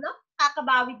lang, no?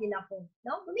 Kakabawi din ako,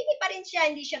 no? Bumili pa rin siya,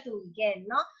 hindi siya tumigil,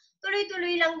 no?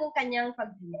 Tuloy-tuloy lang yung kanyang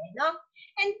pagbili, no?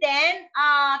 And then,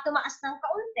 tumaas ng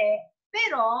kaunti,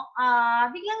 pero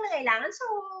biglang nangailangan, so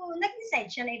nag-decide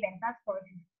siya na ibenta at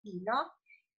 450, no?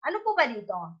 Ano po ba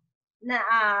dito? Na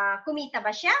kumita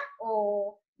ba siya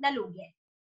o nalugi?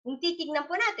 Kung titignan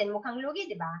po natin, mukhang lugi,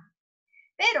 di ba?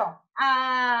 Pero,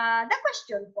 the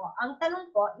question po, ang tanong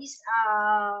po is,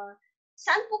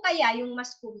 saan po kaya yung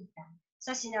mas kumita?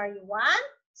 Sa scenario 1,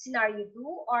 scenario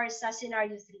 2, or sa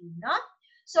scenario 3, no?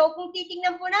 So, kung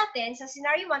titignan po natin, sa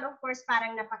scenario 1, of course,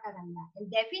 parang napakaganda. And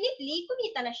definitely,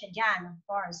 kumita na siya dyan, of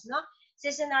course, no?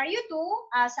 Sa scenario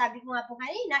 2, sabi ko nga po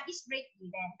kanina, is break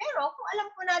even. Pero, kung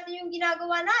alam po natin yung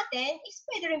ginagawa natin, is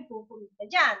pwede rin po kumita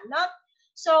dyan, no?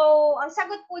 So, ang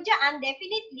sagot po dyan,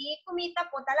 definitely, kumita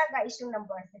po talaga is yung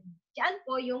number 3. Dyan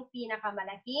po yung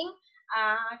pinakamalaking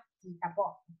kita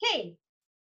po. Okay.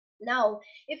 Now,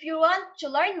 if you want to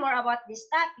learn more about this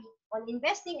topic on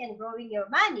investing and growing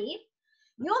your money,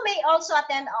 you may also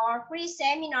attend our free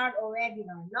seminar or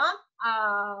webinar, no?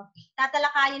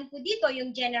 Tatalakayin po dito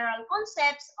yung general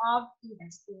concepts of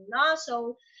investing, no?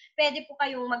 So, pwede po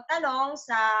kayong magtanong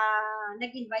sa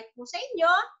nag-invite po sa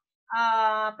inyo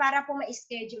para po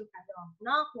ma-schedule kayo,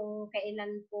 no? Kung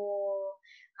kailan po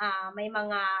may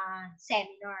mga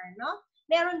seminar, no?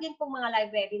 Meron din pong mga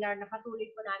live webinar na patuloy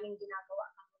po namin ginagawa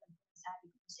katulad po sabi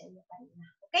ko sa inyo kanina.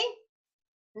 Okay?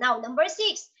 Now, number 6,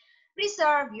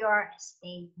 preserve your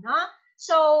estate, no?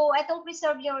 So, itong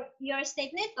preserve your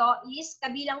estate nito is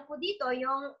kabilang po dito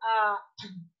yung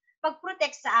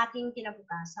pag-protect sa ating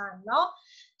kinabukasan, no?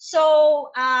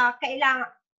 So, kailangan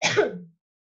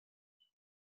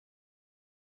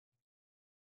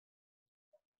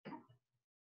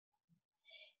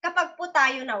kapag po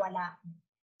tayo nawala,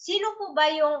 sino po ba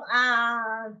yung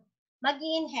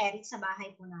mag-i-inherit sa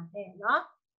bahay po natin, no?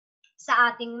 Sa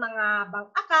ating mga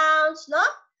bank accounts, no?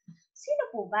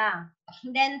 Sino po ba?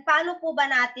 Then, paano po ba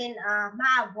natin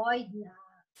ma-avoid na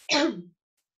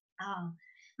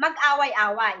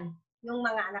mag-away-away yung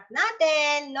mga anak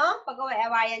natin, no?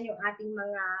 Pag-away-awayan yung ating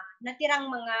mga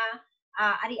natirang mga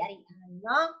ari-arian,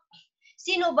 no?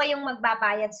 Sino ba yung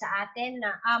magbabayad sa atin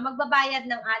na magbabayad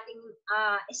ng ating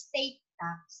estate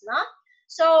tax, no?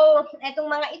 So, etong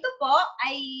mga ito po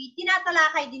ay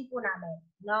tinatalakay din po namin,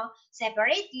 no?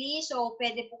 Separately, so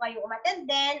pwede po kayo umattend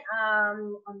din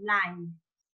online.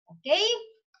 Okay?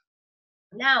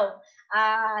 Now,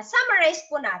 summarize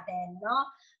po natin, no?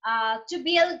 To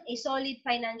build a solid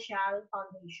financial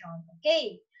foundation.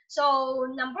 Okay? So,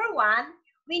 number 1,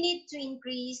 we need to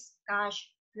increase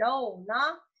cash flow,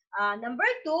 no? Number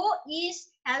 2 is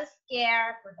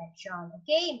healthcare protection.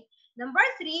 Okay? Number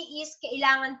 3 is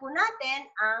kailangan po natin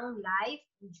ang life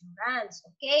insurance.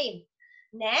 Okay?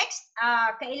 Next,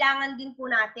 kailangan din po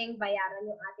nating bayaran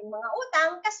yung ating mga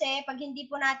utang kasi pag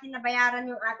hindi po natin nabayaran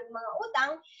yung ating mga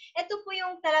utang, ito po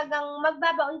yung talagang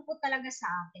magbabaon po talaga sa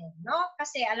atin, no?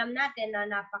 Kasi alam natin na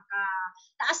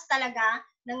napaka-taas talaga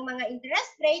ng mga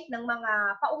interest rate ng mga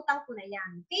pautang po na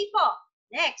yan. Okay po?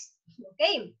 Next.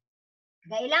 Okay.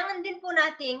 Kailangan din po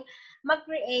nating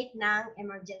mag-create ng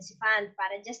emergency fund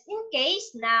para just in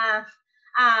case na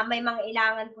may mga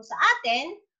ilangan po sa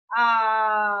atin,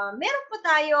 meron po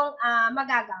tayong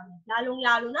magagamit.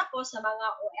 Lalong-lalo na po sa mga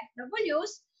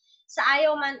OFWs, sa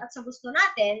ayaw man at sa gusto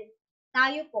natin,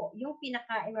 tayo po yung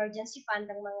pinaka-emergency fund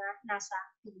ng mga nasa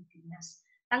Pilipinas.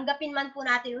 Tanggapin man po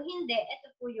natin o hindi,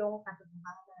 ito po yung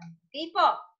katotohanan. Okay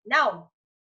po? Now,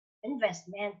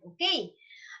 investment. Okay.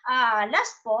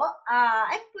 Last po,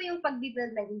 ito po yung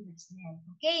pag-build ng investment.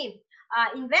 Okay.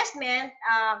 Investment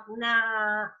na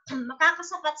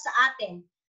makakasapat sa atin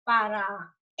para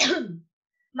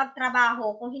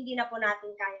magtrabaho kung hindi na po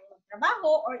natin kayang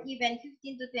magtrabaho or even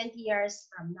 15 to 20 years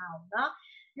from now. No?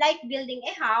 Like building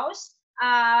a house,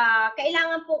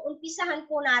 kailangan po umpisahan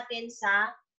po natin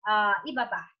sa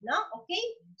ibaba. No? Okay?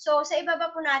 So, sa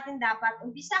ibaba po natin dapat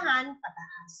umpisahan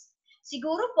pataas.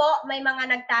 Siguro po, may mga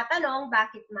nagtatanong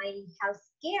bakit may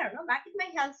healthcare, no? Bakit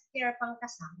may healthcare pang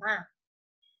kasama?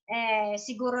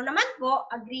 Siguro naman po,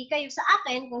 agree kayo sa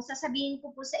akin kung sasabihin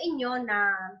ko po sa inyo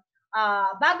na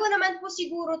bago naman po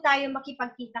siguro tayo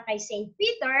makipagkita kay St.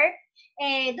 Peter,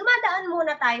 dumadaan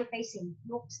muna tayo kay St.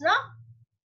 Luke's, no?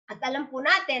 At alam po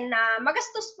natin na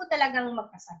magastos po talagang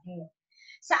magkasakit.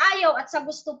 Sa ayaw at sa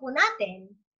gusto po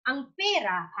natin, ang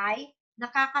pera ay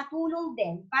nakakatulong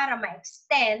din para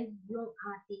ma-extend yung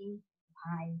ating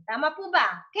buhay. Tama po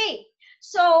ba? Okay.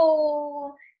 So,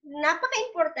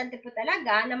 napaka-importante po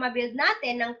talaga na ma-build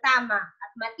natin ng tama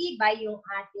at matibay yung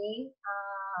ating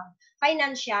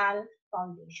financial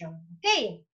foundation.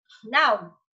 Okay.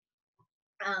 Now,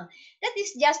 that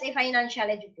is just a financial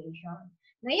education.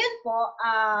 Ngayon po,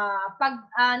 pag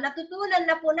natutunan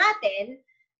na po natin,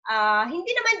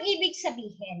 hindi naman ibig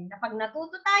sabihin na pag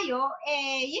natuto tayo,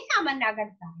 yayaman na agad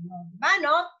tayo. Diba,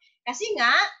 no? Kasi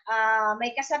nga,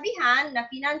 may kasabihan na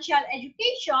financial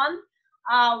education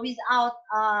without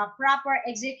proper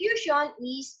execution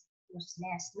is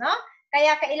useless. No?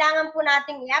 Kaya kailangan po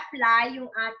nating i-apply yung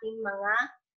ating mga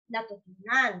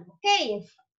natutunan. Okay.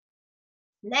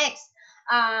 Next,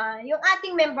 yung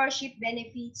ating membership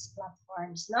benefits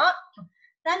platforms, no?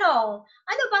 Tanong,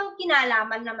 ano bang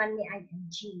kinalaman naman ni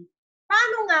IMG?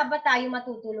 Paano nga ba tayo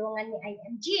matutulungan ni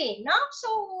IMG, no? So,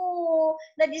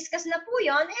 na-discuss na po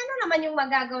yun, ano naman yung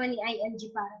magagawa ni IMG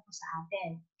para po sa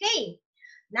atin? Okay.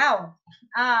 Now,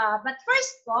 but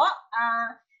first po,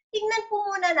 tingnan po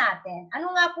muna natin,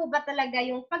 ano nga po ba talaga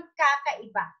yung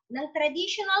pagkakaiba ng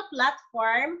traditional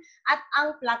platform at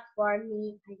ang platform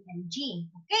ni IMG.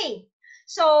 Okay.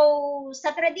 So,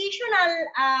 sa traditional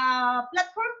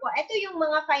platform po, ito yung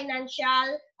mga financial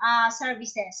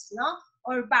services, no?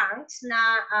 Or banks na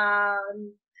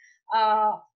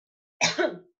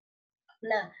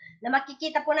na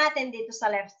makikita po natin dito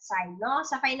sa left side, no?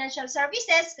 Sa financial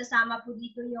services, kasama po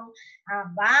dito yung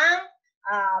bank,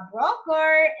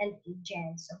 broker, and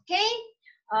agents. Okay?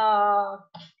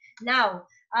 Now,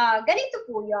 ganito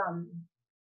po yun.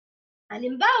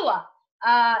 Halimbawa,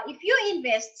 if you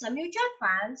invest sa mutual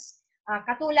funds,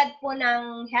 katulad po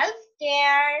ng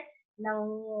healthcare, ng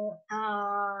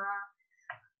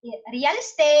real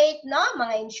estate, no?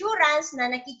 Mga insurance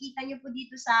na nakikita nyo po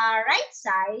dito sa right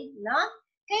side, no?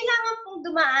 Kailangan pong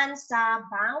dumaan sa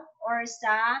bank or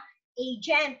sa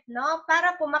agent, no?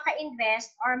 Para po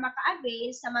maka-invest or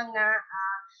maka-avail sa mga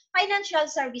financial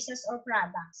services or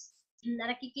products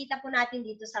na nakikita po natin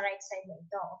dito sa right side na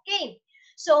ito. Okay?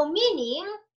 So, meaning,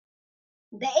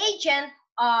 the agent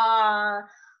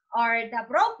or the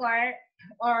broker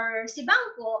or si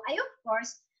bangko ay of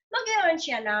course mag-earn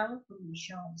siya ng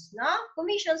commissions, no?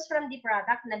 Commissions from the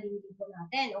product na binili po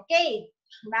natin. Okay.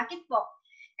 Bakit po?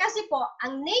 Kasi po,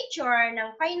 ang nature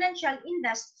ng financial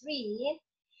industry,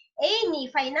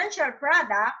 any financial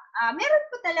product, meron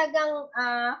po talagang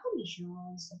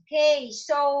commissions. Okay.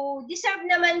 So, deserve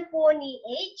naman po ni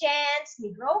agents,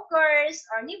 ni brokers,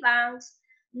 or ni banks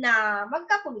na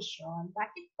magka-commission.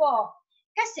 Bakit po?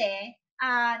 Kasi,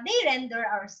 they render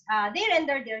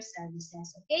their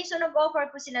services. Okay? So, nag-offer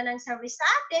po sila ng service sa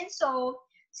atin. So,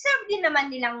 serve din naman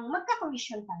nilang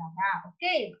magka-commission talaga.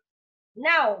 Okay?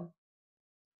 Now,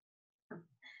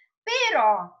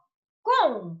 pero,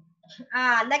 kung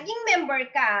naging member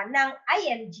ka ng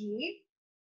IMG,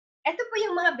 ito po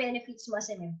yung mga benefits mo as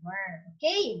a member.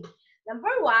 Okay?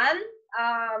 Number one,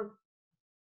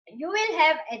 you will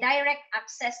have a direct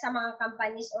access sa mga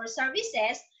companies or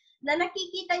services na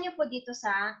nakikita nyo po dito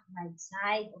sa right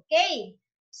side. Okay?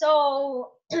 So,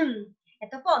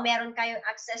 ito po, meron kayong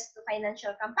access to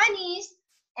financial companies,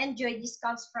 enjoy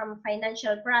discounts from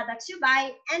financial products you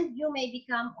buy, and you may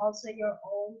become also your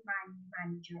own money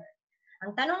manager.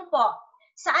 Ang tanong po,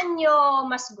 saan nyo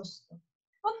mas gusto?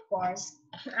 Of course,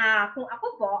 kung ako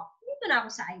po, dito na ako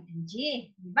sa IMG.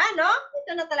 Diba, no?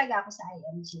 Dito na talaga ako sa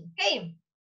IMG. Okay?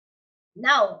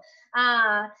 Now,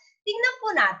 tingnan po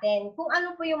natin kung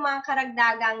ano po yung mga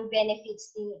karagdagang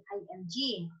benefits ni IMG.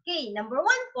 Okay, number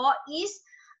one po is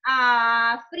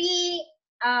free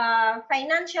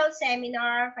financial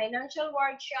seminar, financial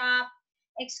workshop,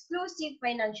 exclusive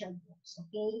financial books.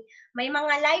 Okay, may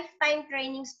mga lifetime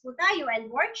trainings po tayo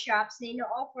and workshops na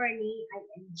ino-offer ni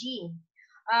IMG.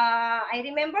 I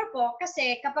remember po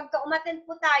kasi kapag ka-umattend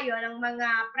po tayo ng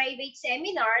mga private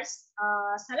seminars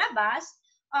sa labas,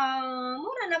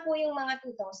 mura na po yung mga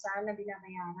 2,000 na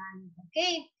binabayaran.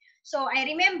 Okay? So, I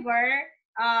remember,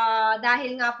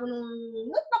 dahil nga po nung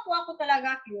pa po ako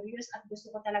talaga curious at gusto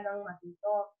ko talagang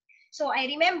matuto. So, I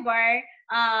remember,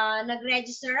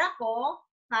 nag-register ako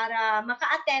para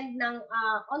maka-attend ng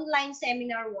online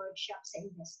seminar workshop sa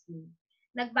investing.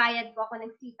 Nagbayad po ako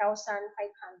ng 3,500.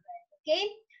 Okay?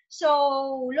 So,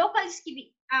 local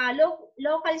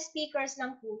speakers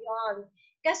lang po yun.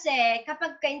 Kasi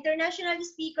kapag ka-international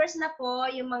speakers na po,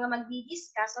 yung mga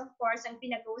magdi-discuss, of course, ang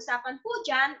pinag-uusapan po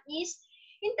dyan is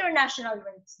international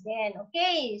rates din.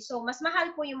 Okay? So, mas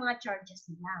mahal po yung mga charges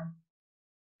nila.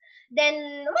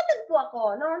 Then, umattend po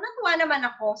ako, no? Natuwa naman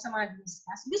ako sa mga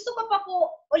discuss. Gusto ko pa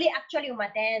po uli actually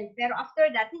umattend. Pero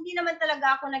after that, hindi naman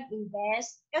talaga ako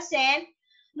nag-invest. Kasi,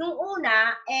 nung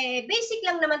una, basic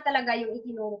lang naman talaga yung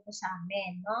itinuro ko sa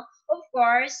amin, no? Of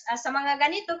course, sa mga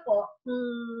ganito po,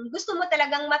 gusto mo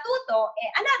talagang matuto,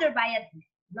 another bayad,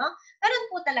 no? Ganun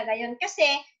po talaga yun.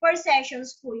 Kasi, per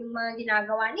sessions po yung mga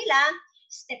ginagawa nila,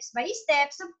 steps by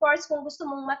steps. Of course, kung gusto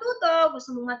mong matuto,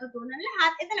 gusto mong matutunan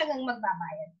lahat, talagang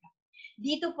magbabayad ka.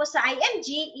 Dito po sa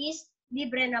IMG is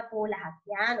libre na po lahat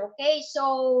yan. Okay?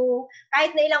 So,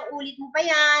 kahit na ilang ulit mo pa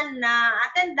yan na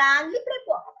attendan, libre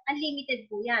po. Unlimited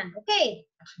po yan. Okay?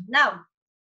 Now,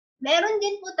 meron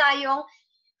din po tayong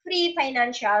free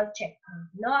financial check-up,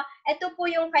 no? Ito po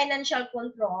yung financial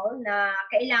control na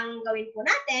kailangan gawin po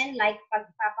natin, like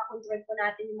pagpapakontrol po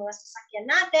natin yung mga sasakyan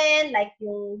natin, like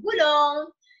yung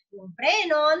gulong, yung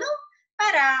preno, no?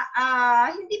 Para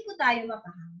hindi po tayo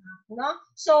mapahamak, no?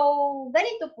 So,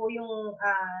 ganito po yung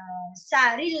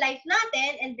sa real life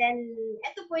natin, and then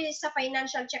ito po yung sa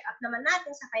financial check-up naman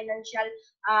natin, sa financial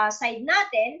side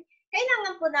natin,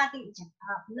 kailangan po natin i-check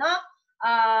up, no?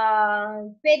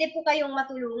 Pwede po kayong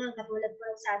matulungan katulad po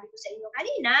ng sabi ko sa inyo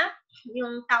kanina,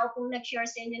 yung tao pong nag-share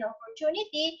sa inyo ng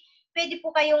opportunity, pwede po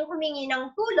kayong humingi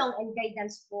ng tulong and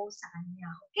guidance po sa kanya.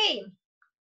 Okay?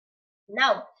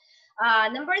 Now,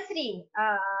 number 3,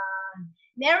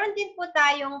 meron din po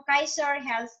tayong Kaiser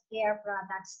Healthcare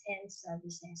Products and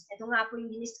Services. Ito nga po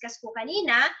yung diniscuss ko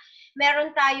kanina.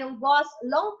 Meron tayong both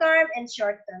long-term and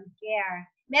short-term care.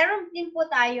 Meron din po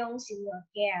tayong senior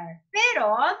care.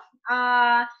 Pero,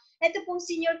 ito pong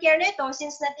senior care na ito,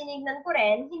 since na tinignan ko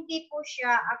rin, hindi po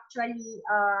siya actually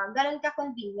ganun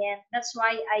ka-convenient. That's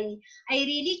why I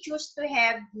really choose to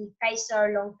have the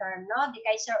Kaiser long-term, no? The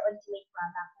Kaiser Ultimate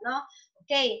Product, no?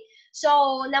 Okay.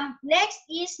 So, next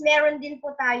is meron din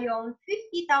po tayong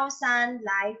 50,000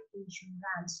 life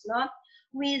insurance, no?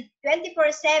 With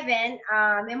 24/7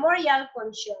 memorial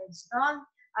conscience, no?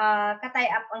 Ang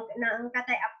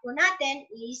katay-up po natin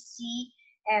is si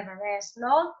Everest,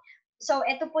 no? So,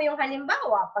 ito po yung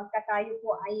halimbawa, pagka tayo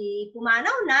po ay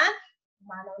pumanaw na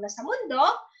sa mundo,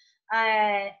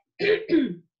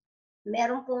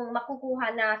 meron pong makukuha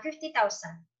na 50,000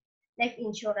 life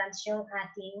insurance yung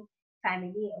ating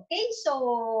family. Okay?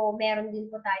 So, meron din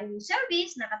po tayong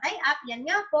service na katay-up. Yan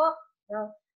nga po.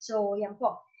 No? So, yan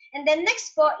po. And then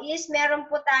next po is meron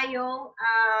po tayong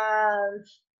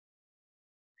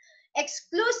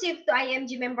exclusive to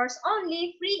IMG members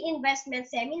only, free investment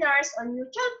seminars on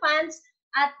mutual funds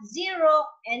at zero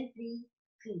entry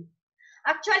fee.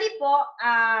 Actually po,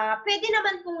 pwede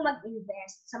naman pong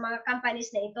mag-invest sa mga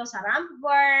companies na ito, sa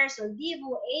Rampver,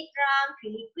 Soldivo, Atram,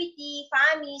 Philiquity,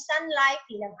 FAMI, Sun Life,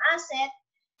 Philam Asset.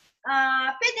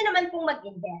 Pwede naman pong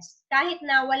mag-invest kahit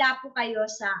na wala po kayo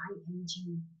sa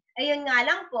IMG. Ayun nga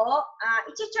lang po,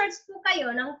 i-charge po kayo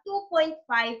ng 2.5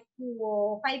 to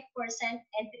 5%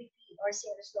 entry fee or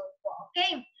sales loan po.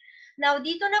 Okay? Now,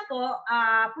 dito na po,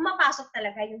 pumapasok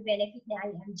talaga yung benefit ni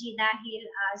IMG dahil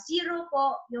zero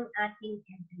po yung ating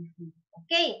entry fee.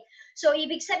 Okay? So,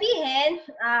 ibig sabihin,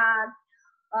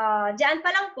 diyan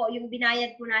pa lang po, yung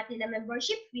binayad po natin na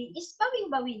membership fee is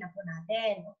bawing-bawi na po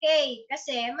natin. Okay?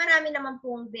 Kasi marami naman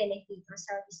pong benefit or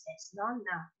services, no?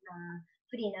 Na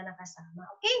free na nakasama.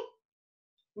 Okay?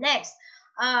 Next.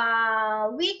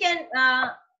 We can,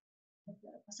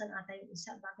 pasan ata yung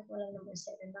isa? Bakit walang number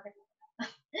 7? Bakit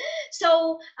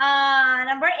so,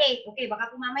 number 8. Okay,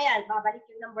 baka po mamaya, babalik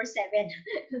yung number 7.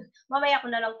 Mamaya ko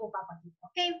na lang po papakita.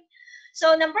 Okay?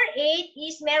 So, number 8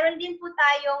 is meron din po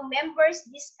tayong members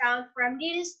discount from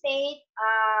real estate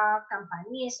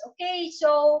companies. Okay?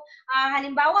 So,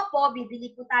 halimbawa po,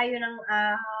 bibili po tayo ng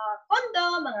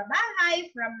condo, mga bahay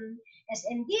from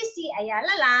SNDC,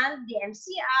 Ayala Land,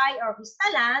 DMCI, or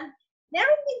Vistaland.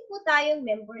 Meron din po tayong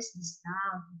members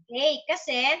discount. Okay?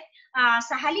 Kasi,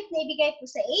 sa halip na ibigay po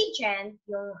sa agent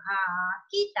yung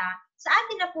kita, sa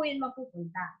atin na po yun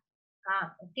mapupunta.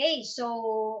 Okay,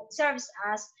 so serves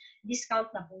as discount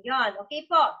na po yun. Okay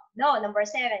po. No, number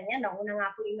 7. Yan, nauna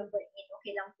nga po yung number 8.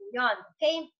 Okay lang po yun.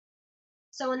 Okay?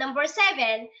 So, number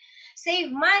 7,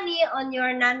 save money on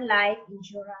your non-life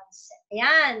insurance.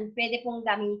 Ayan, pwede pong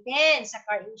gamitin sa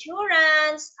car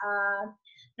insurance,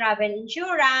 travel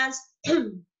insurance,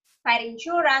 fire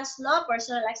insurance, no?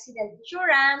 Personal accident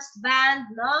insurance, band,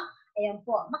 no? Ayan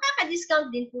po.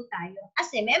 Makaka-discount din po tayo.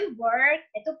 As a member,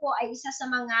 ito po ay isa sa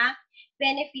mga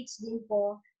benefits din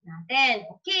po natin.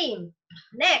 Okay.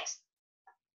 Next.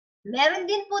 Meron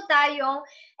din po tayong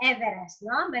Everest,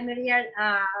 no? Memorial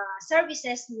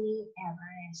services ni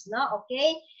Everest, no?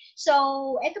 Okay?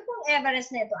 So, ito pong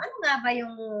Everest na ito, ano nga ba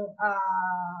yung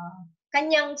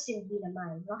kanyang silbi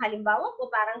naman. No? Halimbawa po,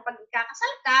 parang pag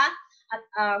ikakasal ka at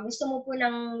gusto mo po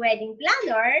ng wedding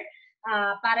planner,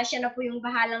 para siya na po yung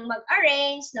bahalang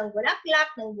mag-arrange ng bulaklak,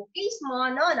 ng bouquets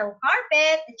mo, no? Ng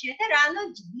carpet, etc.,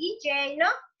 no? DJ, no?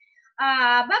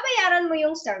 Babayaran mo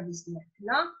yung service niya,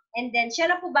 no? And then, siya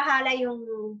na po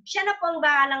ang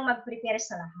bahalang mag-prepare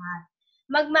sa lahat.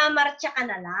 Magmamarcha ka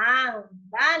na lang,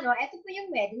 diba? No? Ito po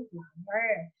yung wedding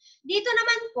planner. Dito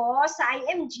naman po, sa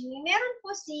IMG,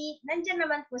 nandyan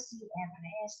naman po si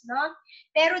Everest, no?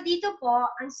 Pero dito po,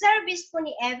 ang service po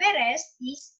ni Everest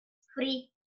is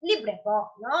free, libre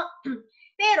po, no?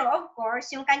 Pero, of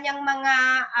course, yung kanyang mga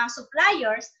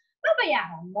suppliers,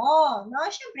 babayaran mo, no?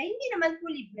 Siyempre, hindi naman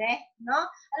po libre, no?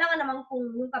 Alam nga naman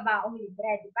kung yung kabaong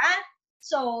libre, di ba?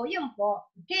 So, yun po.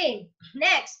 Okay,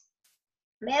 next.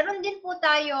 Meron din po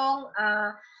tayong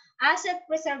asset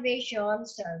preservation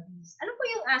service. Ano po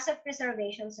yung asset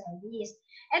preservation service?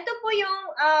 Ito po yung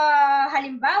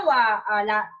halimbawa,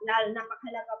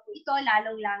 napakahalaga po ito,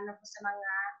 lalong-lalo na po sa mga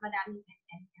madaming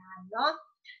kaibigan, no?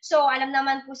 So, alam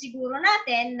naman po siguro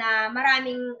natin na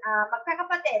maraming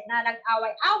magkakapatid na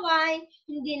nag-away-away,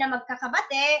 hindi na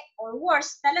magkakabate, or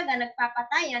worse, talaga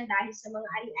nagpapatayan dahil sa mga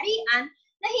ari-arian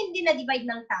na hindi na-divide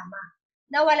ng tama.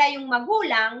 Nawala yung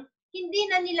magulang, hindi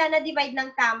na nila na-divide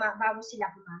ng tama bago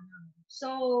sila kumanaw. So,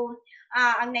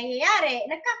 ang nangyayari,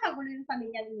 nagkakagulo yung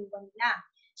pamilyang iniwan nila.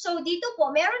 So, dito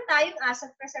po, meron tayong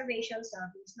asset preservation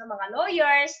service ng mga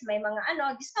lawyers, may mga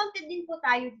discounted din po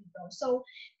tayo dito. So,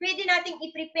 pwede nating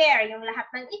i-prepare yung lahat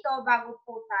ng ito bago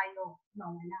po tayo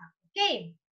mawala.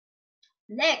 Okay.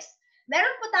 Next,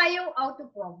 meron po tayong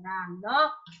auto program, no?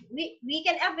 We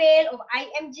can avail of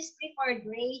IMG's preferred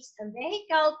rates and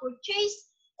vehicle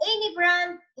purchase any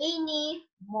brand, any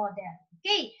model.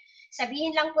 Okay.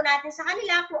 Sabihin lang po natin sa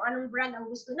kanila kung anong brand ang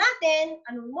gusto natin,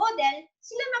 anong model,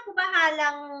 sila na po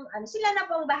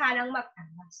ang bahalang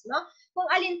magtangas, no? Kung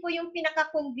alin po yung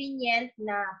pinaka-convenient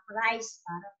na price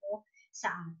para po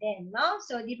sa atin, no?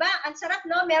 So, di ba, ang sarap,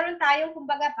 no? Meron tayong,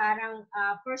 kumbaga, parang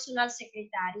personal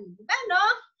secretary. Di ba, no?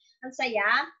 Ang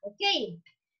saya. Okay.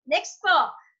 Next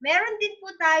po, meron din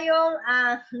po tayong,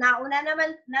 nauna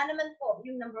naman po,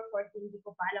 yung number 14, hindi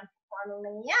ko pa alam kung anong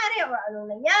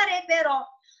nangyari, pero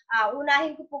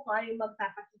unahin ko po kung ano yung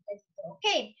magpapakita dito.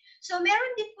 Okay. So,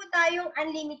 meron din po tayong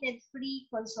unlimited free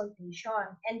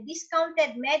consultation and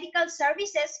discounted medical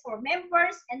services for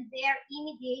members and their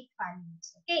immediate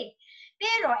families. Okay.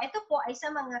 Pero, ito po ay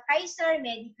sa mga Kaiser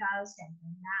Medical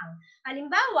Center lang.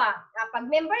 Halimbawa, pag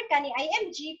member ka ni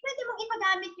IMG, pwede mong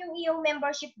ipagamit yung iyong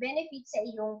membership benefit sa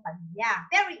iyong pamilya.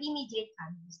 Pero, immediate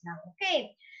families lang.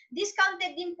 Okay.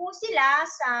 Discounted din po sila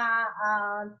sa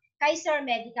Kaiser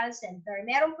Medical Center.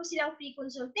 Meron po silang free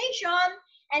consultation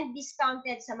and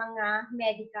discounted sa mga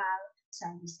medical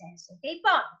services. Okay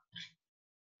po?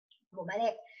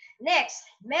 Bumalik. Next,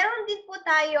 meron din po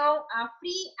tayong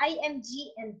free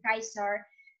IMG and Kaiser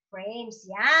frames.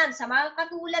 Yan, sa mga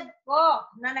katulad ko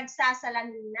na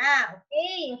nagsasalamin na.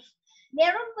 Okay?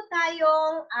 Meron po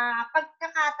tayong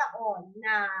pagkakataon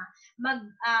na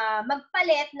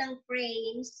magpalit ng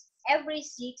frames every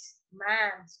 6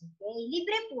 months. Okay?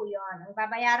 Libre po yon. Ang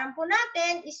babayaran po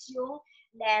natin is yung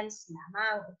lens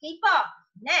lamang. Okay po?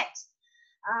 Next,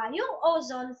 yung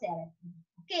ozone therapy.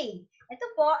 Okay. Ito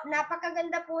po,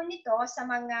 napakaganda po nito sa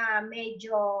mga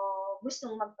medyo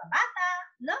gustong magpabata,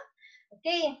 no?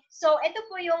 Okay, so ito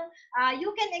po yung you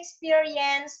can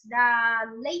experience the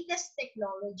latest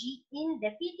technology in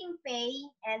defeating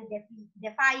pain and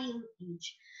defying age.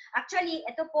 Actually,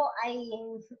 ito po ay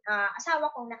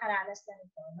asawa kong nakaranas na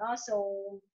nito, no? So,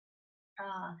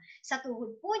 sa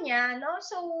tuhod po niya, no?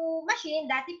 So, machine,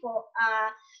 dati po,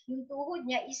 yung tuhod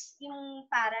niya is yung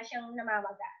para siyang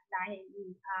namamaga dahil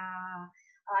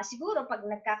siguro pag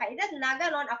nagkakaedad na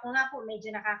gano'n, ako nga po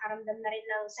medyo nakakaramdam na rin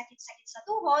ng sakit-sakit sa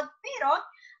tuhod, pero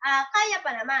kaya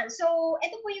pa naman. So,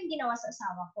 ito po yung ginawa sa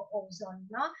asawa ko, ozone,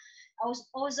 no?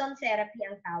 Ozone therapy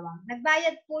ang tawag.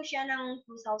 Nagbayad po siya ng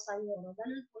 2,000 euro.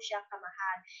 Ganun po siya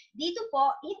kamahal. Dito po,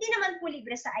 hindi naman po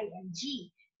libre sa IMG.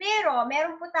 Pero,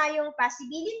 meron po tayong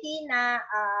possibility na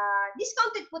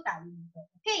discounted po tayo dito.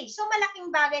 Okay, so malaking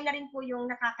bagay na rin po yung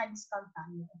nakaka-discount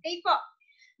tayo. Okay po.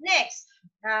 Next,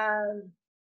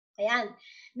 ayan.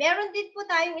 Meron din po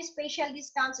tayong special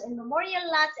discounts in memorial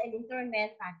lots and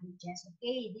interment packages.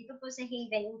 Okay, dito po sa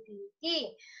Haven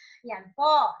Infinity. Yan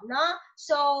po, no?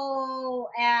 So,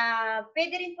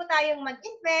 pwede rin po tayong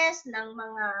mag-invest ng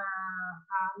mga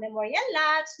memorial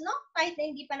lots, no? Kahit na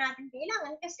hindi pa natin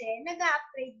kailangan kasi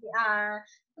nag-upgrade,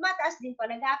 tumataas din po,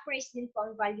 nag-appraise din po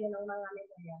ang value ng mga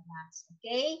memorial lots.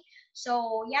 Okay?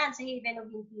 So, yan, sa Haven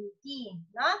of Infinity,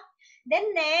 no?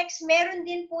 Then next, meron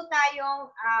din po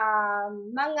tayong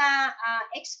mga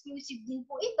exclusive din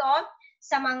po ito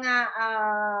sa mga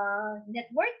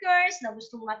networkers na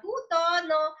gustong matuto,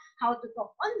 no? How to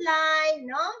talk online,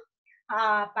 no?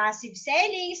 Passive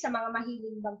selling sa mga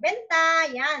mahilig magbenta,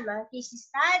 yan, mga case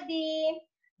study,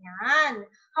 yan.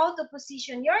 How to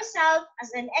position yourself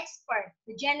as an expert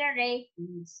to generate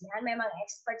leads. Yan, may mga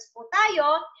experts po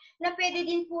tayo na pwede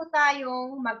din po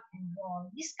tayong mag-enroll.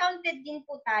 Discounted din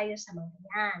po tayo sa mga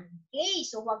yan. Okay,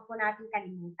 so wag po natin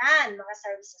kalimutan mga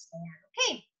services na yan.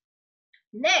 Okay,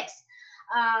 next.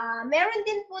 Meron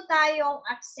din po tayong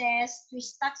access to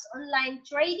stocks online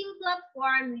trading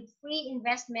platform with free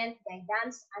investment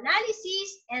guidance, analysis,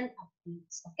 and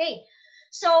updates. Okay.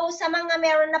 So, sa mga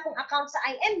meron na pong account sa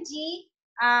IMG,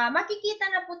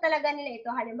 makikita na po talaga nila ito.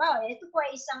 Halimbawa, ito po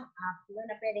ay isang app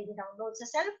na pwedeng i-download sa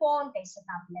cellphone kaysa sa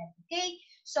tablet. Okay?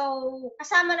 So,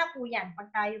 kasama na po yan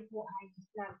pag tayo po ay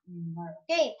member.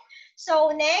 Okay?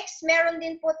 So, next, meron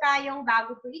din po tayong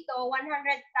bago po ito,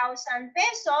 100,000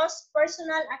 pesos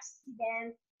personal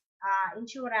accident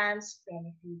insurance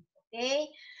benefit.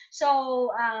 Okay? So,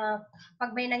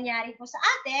 pag may nangyari po sa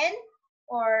atin,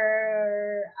 or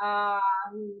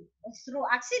through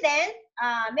accident,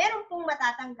 meron pong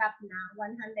matatanggap na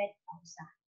 100,000.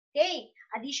 Okay?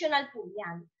 Additional po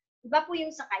yan. Iba po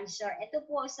yung sa Kaiser. Ito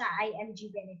po sa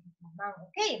IMG benefit lamang.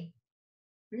 Okay?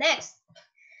 Next.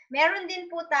 Meron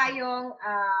din po tayong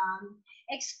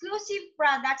exclusive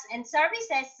products and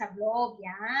services sa Globe.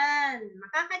 Yan.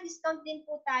 Makaka-discount din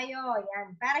po tayo.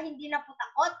 Yan. Para hindi na po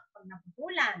takot pag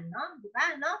naputulan. No?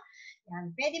 Diba? No?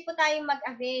 Yan. Pwede po tayong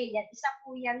mag-avail. Yan. Isa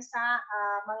po yan sa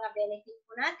mga benefit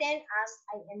po natin as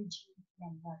IMG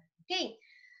member. Okay.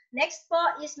 Next po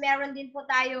is meron din po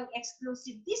tayong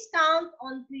exclusive discount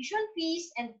on tuition fees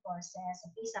and courses.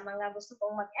 Okay, sa mga gusto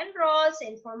pong mag-enroll sa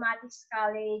Informatics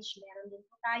College, meron din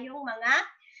po tayong mga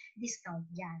discount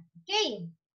dyan. Okay.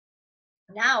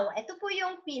 Now, ito po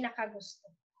yung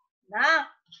pinakagusto na.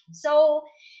 So,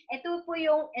 ito po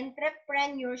yung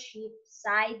entrepreneurship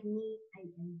side ni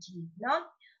IMG, no?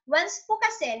 Once po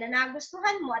kasi na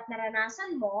nagustuhan mo at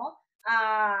naranasan mo,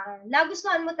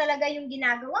 nagustuhan mo talaga yung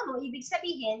ginagawa mo, ibig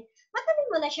sabihin, madali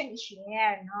mo na siyang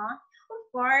i-share, no? Of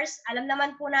course, alam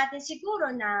naman po natin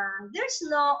siguro na there's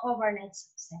no overnight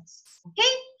success.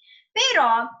 Okay?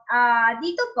 Pero,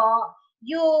 dito po,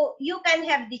 you can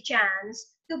have the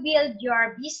chance to build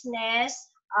your business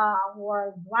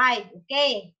worldwide.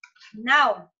 Okay?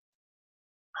 Now,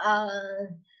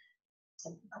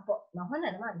 naku na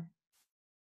naman.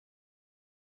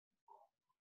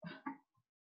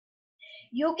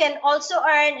 You can also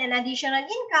earn an additional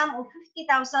income of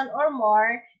 50,000 or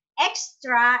more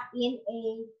extra in a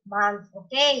month.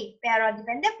 Okay? Pero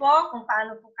depende po kung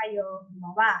paano po kayo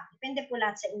gumawa. Depende po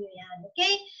lahat sa inyo yan.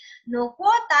 Okay? No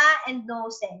quota and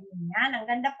no selling. Yan. Ang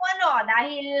ganda po ano.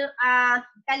 Dahil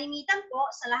kalimitan po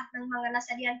sa lahat ng mga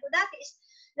nasalihan po dati is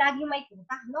lagi may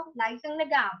quota. No? Lagi kang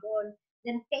nag-aabol.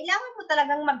 Then kailangan po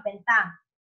talagang magbenta.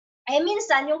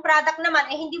 Minsan, yung product naman,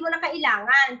 hindi mo na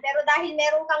kailangan. Pero dahil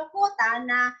meron kang quota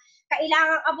na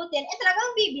kailangang abutin,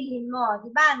 talagang bibilhin mo.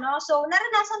 Diba, no? So,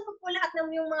 naranasan ko po lahat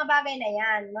ng yung mga bagay na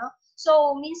yan, no?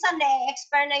 So, minsan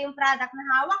na-expire na yung product na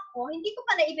hawak ko, hindi ko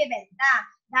pa na ibebenta.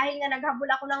 Dahil nga naghabol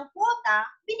ako ng quota,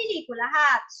 binili ko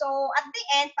lahat. So, at the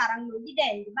end, parang lugi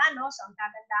din, diba, no? So, ang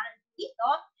kagandahan dito,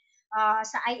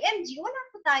 sa IMG, wala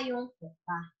po tayong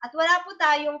quota. At wala po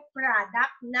tayong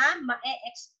product na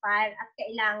ma-expire at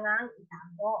kailangang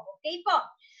itago. Okay po?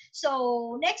 So,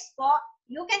 next po,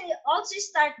 you can also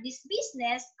start this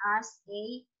business as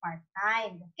a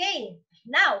part-time. Okay?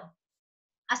 Now,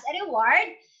 as a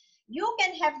reward, you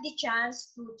can have the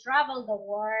chance to travel the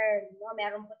world. No?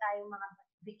 Meron po tayong mga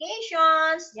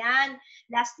vacations, yan.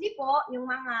 Lastly po, yung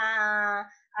mga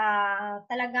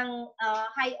talagang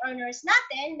high earners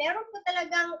natin, meron po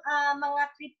talagang mga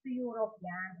trip to Europe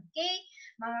yan. Okay?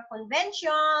 Mga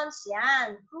conventions,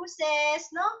 yan.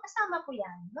 Cruises, no? Kasama po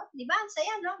yan. No? Diba?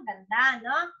 Saya, no? Ganda,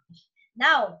 no?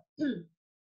 Now,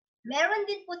 meron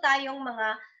din po tayong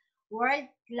mga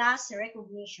world-class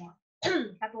recognition.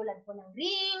 Katulad po ng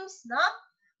rings, no?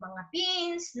 Mga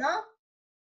pins, no?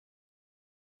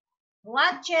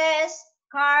 Watches,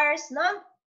 cars, no?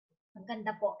 Ang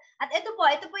ganda po. At ito po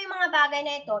yung mga bagay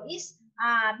na ito is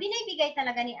binibigay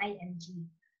talaga ni IMG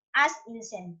as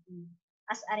incentive,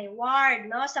 as a reward,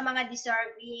 no, sa mga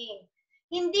deserving.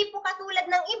 Hindi po katulad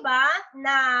ng iba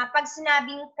na pag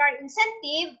sinabing car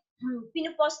incentive,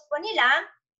 pinupost po nila,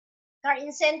 car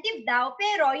incentive daw,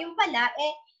 pero yung pala,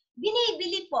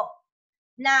 binibili po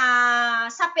na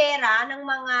sa pera ng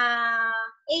mga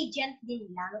agent din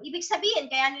nila. No? Ibig sabihin,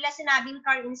 kaya nila sinabing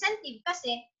car incentive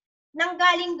kasi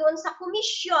nanggaling doon sa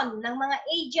komisyon ng mga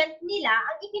agent nila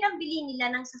ang ipinambili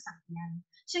nila ng sasakyan.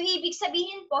 So, ibig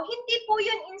sabihin po, hindi po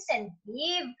yun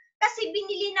incentive kasi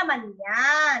binili naman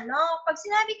niya. No? Pag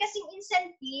sinabi kasing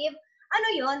incentive, ano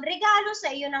yun? Regalo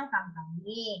sa iyo ng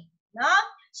company. No?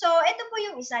 So, ito po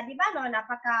yung isa, di ba, no?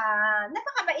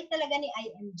 Napakabait talaga ni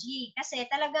IMG kasi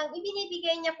talagang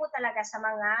ibinibigay niya po talaga sa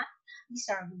mga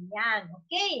deserving yan.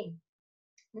 Okay.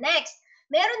 Next,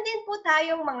 meron din po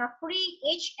tayong mga free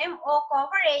HMO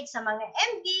coverage sa mga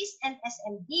MDs and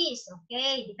SMDs.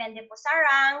 Okay, depende po sa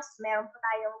ranks. Meron po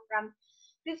tayong from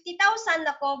 50,000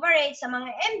 na coverage sa mga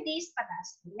MDs,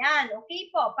 pataas po yan. Okay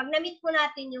po, pag na-meet po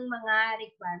natin yung mga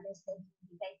requirements na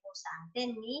ibigay po sa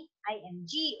atin ni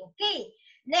IMG. Okay,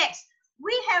 next,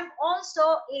 we have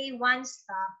also a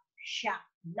one-stop shop.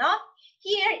 No?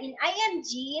 Here in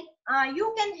IMG, you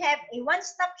can have a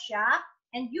one-stop shop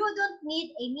and you don't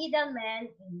need a middleman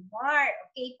anymore.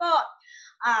 Okay po.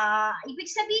 Ibig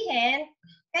sabihin,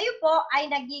 kayo po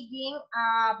ay nagiging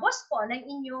boss po ng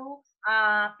inyong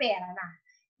pera na.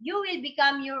 You will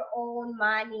become your own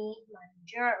money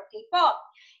manager. Okay po.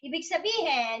 Ibig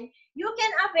sabihin, you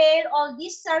can avail all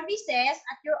these services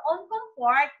at your own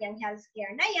comfort. Yan,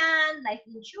 healthcare na yan, life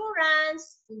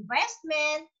insurance,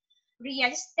 investment, real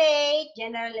estate,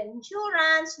 general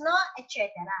insurance, no, etc.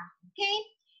 Okay?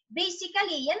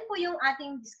 Basically, yan po yung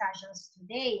ating discussions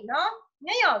today, no?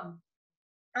 Ngayon,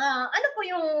 ano po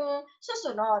yung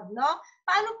susunod, no?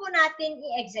 Paano po natin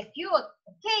i-execute?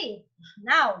 Okay,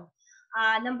 now,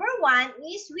 number 1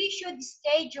 is we should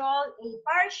schedule a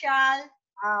partial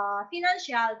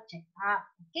financial check-up.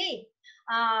 Okay,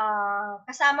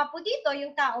 kasama po dito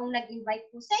yung taong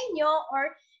nag-invite po sa inyo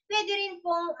or pwede rin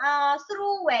pong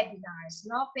through webinars,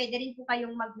 no? Pwede rin po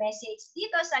kayong mag-message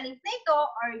dito sa link na ito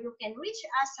or you can reach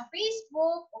us sa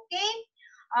Facebook, okay?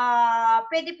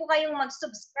 Pwede po kayong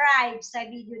mag-subscribe sa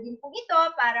video din po ito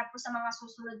para po sa mga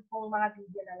susunod pong mga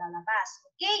video na lalabas,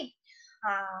 okay?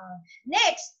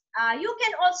 Next, you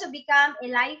can also become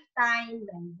a lifetime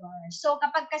member. So,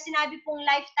 kapag sinabi pong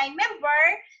lifetime member,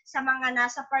 sa mga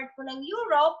nasa part po ng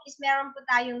Europe, is meron po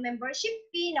tayong membership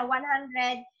fee na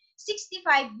 165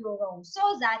 euros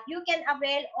so that you can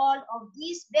avail all of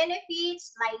these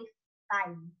benefits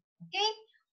lifetime. Okay?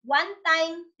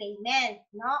 One-time payment,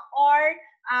 no? Or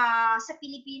sa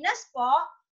Pilipinas po,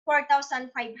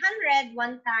 4,500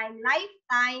 one-time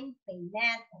lifetime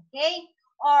payment. Okay?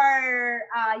 Or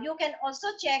you can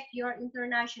also check your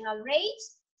international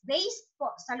rates based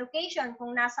po sa location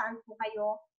kung nasaan po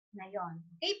kayo ngayon.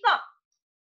 Okay po?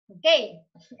 Okay.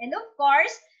 And of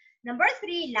course, number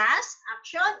 3, last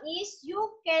action is you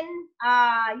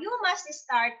must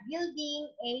start building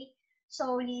a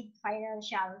solid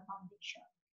financial foundation.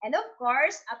 And of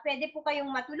course, pwede po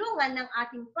kayong matulungan ng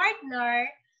ating partner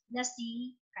na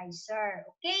si Kaiser.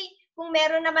 Okay? Kung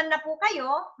meron naman na po kayo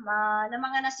na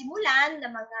mga nasimulan, na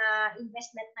mga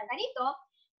investment na ganito,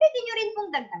 pwede nyo rin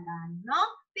pong dagdagan, no?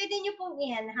 Pwede nyo pong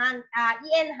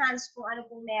i-enhance kung ano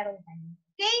pong meron kayo.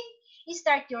 Okay?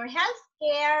 Start your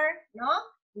healthcare, no?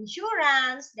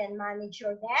 Insurance, then manage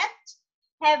your debt,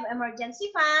 have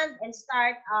emergency fund, and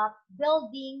start up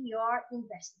building your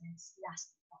investments.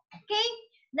 Last. Okay?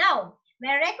 Now,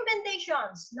 may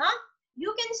recommendations, no? You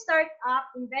can start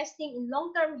up investing in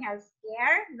long-term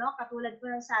healthcare, no? Katulad po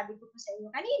ng sabi ko po sa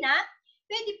inyo kanina,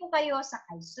 pwede po kayo sa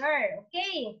Kaiser,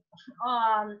 okay?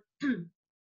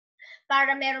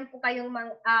 Para meron po kayong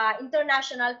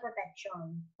international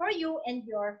protection for you and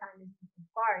your family, of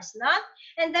course, no?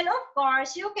 And then, of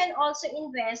course, you can also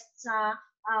invest sa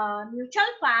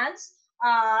mutual funds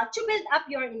to build up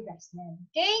your investment,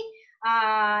 okay?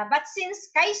 But since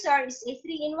Kaiser is a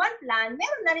 3-in-1 plan,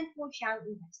 meron na rin po siyang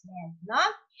investment, no?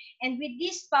 And with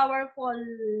these powerful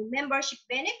membership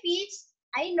benefits,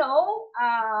 I know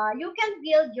you can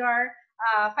build your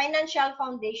financial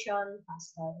foundation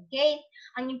faster, okay?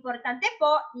 Ang importante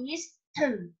po is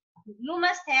you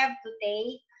must have to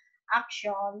take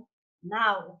action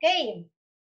now, okay?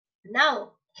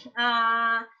 Now,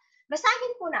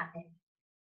 basahin po natin.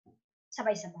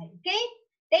 Sabay-sabay, okay?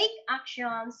 Take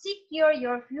action, secure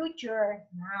your future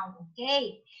now,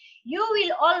 okay? You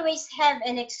will always have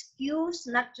an excuse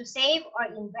not to save or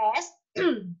invest.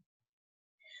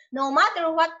 No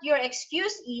matter what your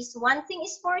excuse is, one thing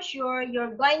is for sure,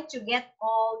 you're going to get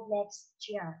old next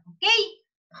year, okay?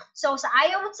 So, sa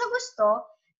ayaw at sa gusto,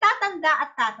 tatanda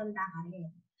at tatanda ka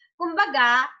rin.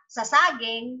 kumbaga, sa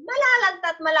saging,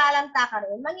 malalanta at malalanta ka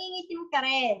rin, mangingitim ka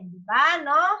rin, di ba,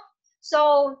 no?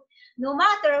 So, no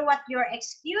matter what your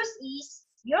excuse is,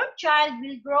 your child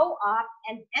will grow up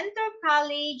and enter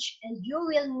college and you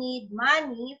will need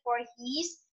money for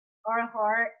his or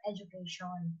her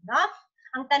education, no?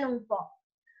 Ang tanong po,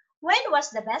 when was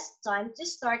the best time to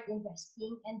start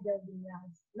investing and building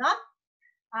wealth, no?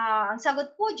 Ang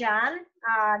sagot po dyan,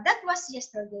 that was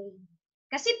yesterday.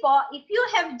 Kasi po, if you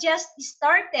have just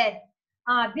started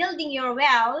building your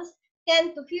wealth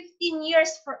 10 to 15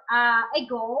 years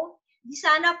ago, di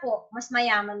sana po, mas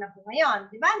mayaman na po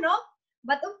ngayon. Di ba, no?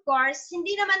 But of course,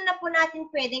 hindi naman na po natin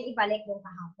pwedeng ibalik yung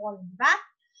kahapon. Di ba?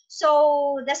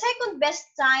 So, the second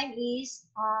best time is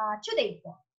today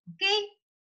po. Okay?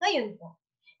 Ngayon po.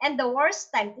 And the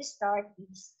worst time to start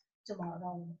is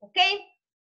tomorrow. Okay?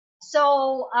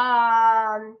 So,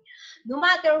 no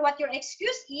matter what your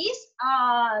excuse is,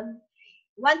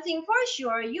 one thing for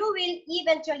sure, you will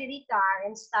eventually retire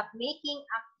and stop making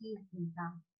active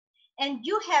income. And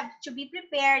you have to be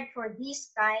prepared for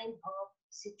this kind of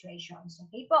situations.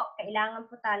 Okay po? Kailangan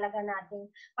po talaga nating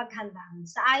paghandaan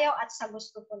sa ayaw at sa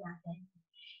gusto po natin.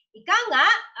 Ika nga,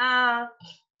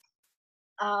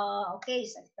 okay,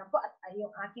 salita po at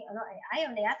yung aking ay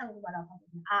ayaw na yatang gumalaw pa.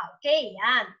 Okay,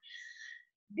 yan.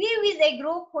 Be with a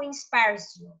group who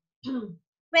inspires you.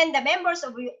 When the members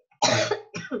of you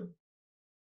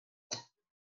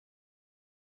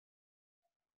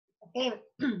okay.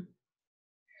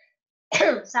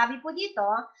 Sabi po dito,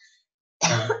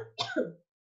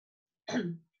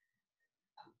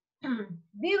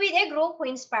 be with a group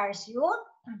who inspires you.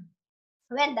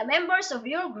 When the members of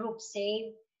your group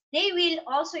save, they will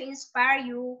also inspire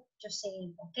you to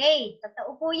save. Okay,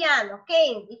 totoo po yan.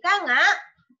 Okay, ika nga,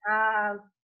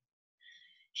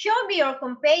 show me your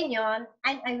companion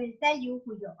and I will tell you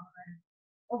who you are.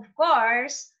 Of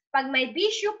course, pag may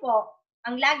bisyo po,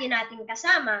 ang lagi nating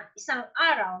kasama, isang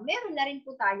araw, meron na rin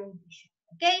po tayong bisyo.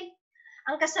 Okay?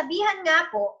 Ang kasabihan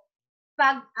nga po,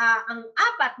 pag ang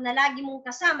apat na lagi mong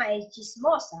kasama ay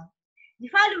chismosa, the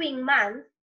following month,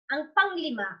 ang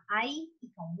panglima ay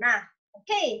ikaw na.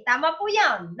 Okay, tama po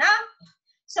yan, na?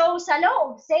 So, sa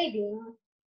law of saving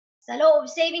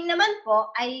naman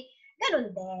po ay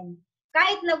ganun din.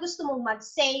 Kahit na gusto mong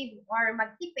mag-save or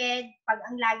magtipid, pag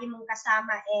ang lagi mong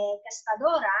kasama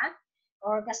gastadora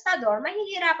or gastador,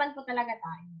 mahihirapan po talaga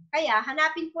tayo. Kaya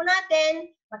hanapin po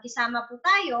natin, makisama po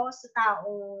tayo sa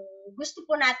taong gusto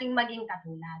po nating maging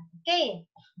katulad. Okay,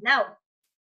 now,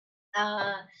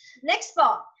 next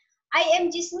po.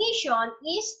 IMG's mission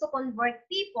is to convert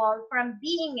people from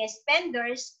being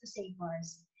spenders to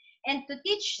savers and to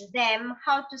teach them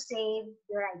how to save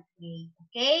the right way.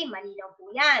 Okay, malinaw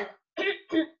po yan.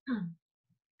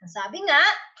 Sabi nga,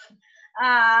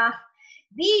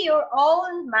 be your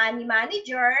own money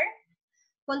manager,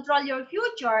 control your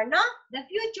future, no? The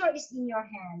future is in your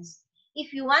hands.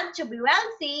 If you want to be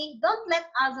wealthy, don't let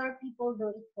other people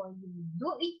do it for you.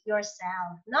 Do it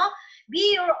yourself, no?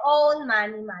 Be your own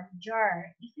money manager.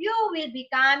 If you will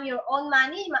become your own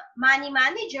money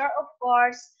manager, of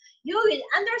course, you will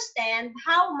understand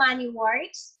how money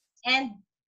works and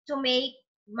to make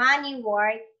money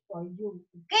work for you.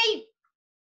 Okay?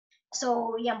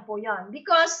 So, yan po yan.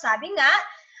 Because, sabi nga,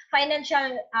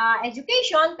 financial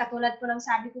education, katulad po ng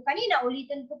sabi ko kanina,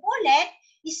 ulitin ko po ulit,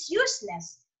 is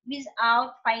useless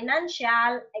without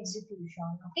financial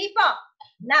execution. Okay po?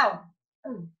 Now,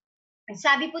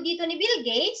 sabi po dito ni Bill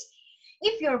Gates,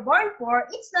 if you're born poor,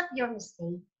 it's not your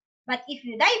mistake. But if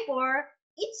you die poor,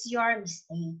 it's your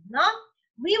mistake. No?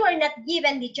 We were not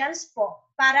given the chance po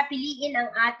para piliin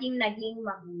ang ating naging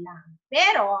magulang.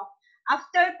 Pero,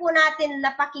 after po natin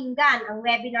napakinggan ang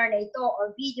webinar na ito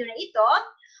or video na ito,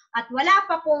 at wala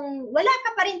ka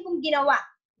pa rin pong ginawa,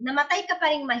 namatay ka pa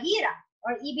rin mahirap,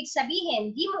 or ibig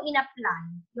sabihin, di mo in-apply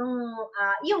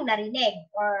yung narinig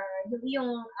or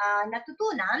yung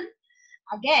natutunan,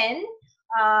 again,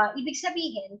 ibig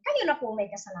sabihin, kayo na po may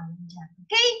kasalanan dyan.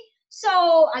 Okay?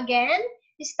 So, again,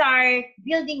 start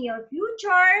building your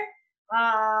future.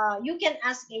 You can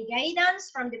ask a guidance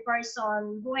from the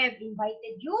person who have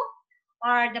invited you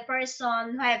or the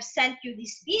person who have sent you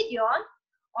this video,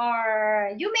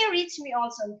 or you may reach me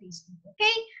also on Facebook.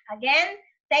 Okay? Again,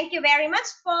 thank you very much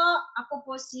po. Ako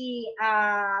po si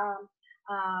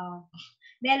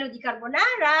Melody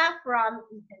Carbonara from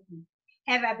Italy.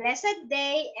 Have a blessed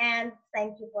day and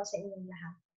thank you po sa inyong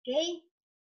lahat. Okay?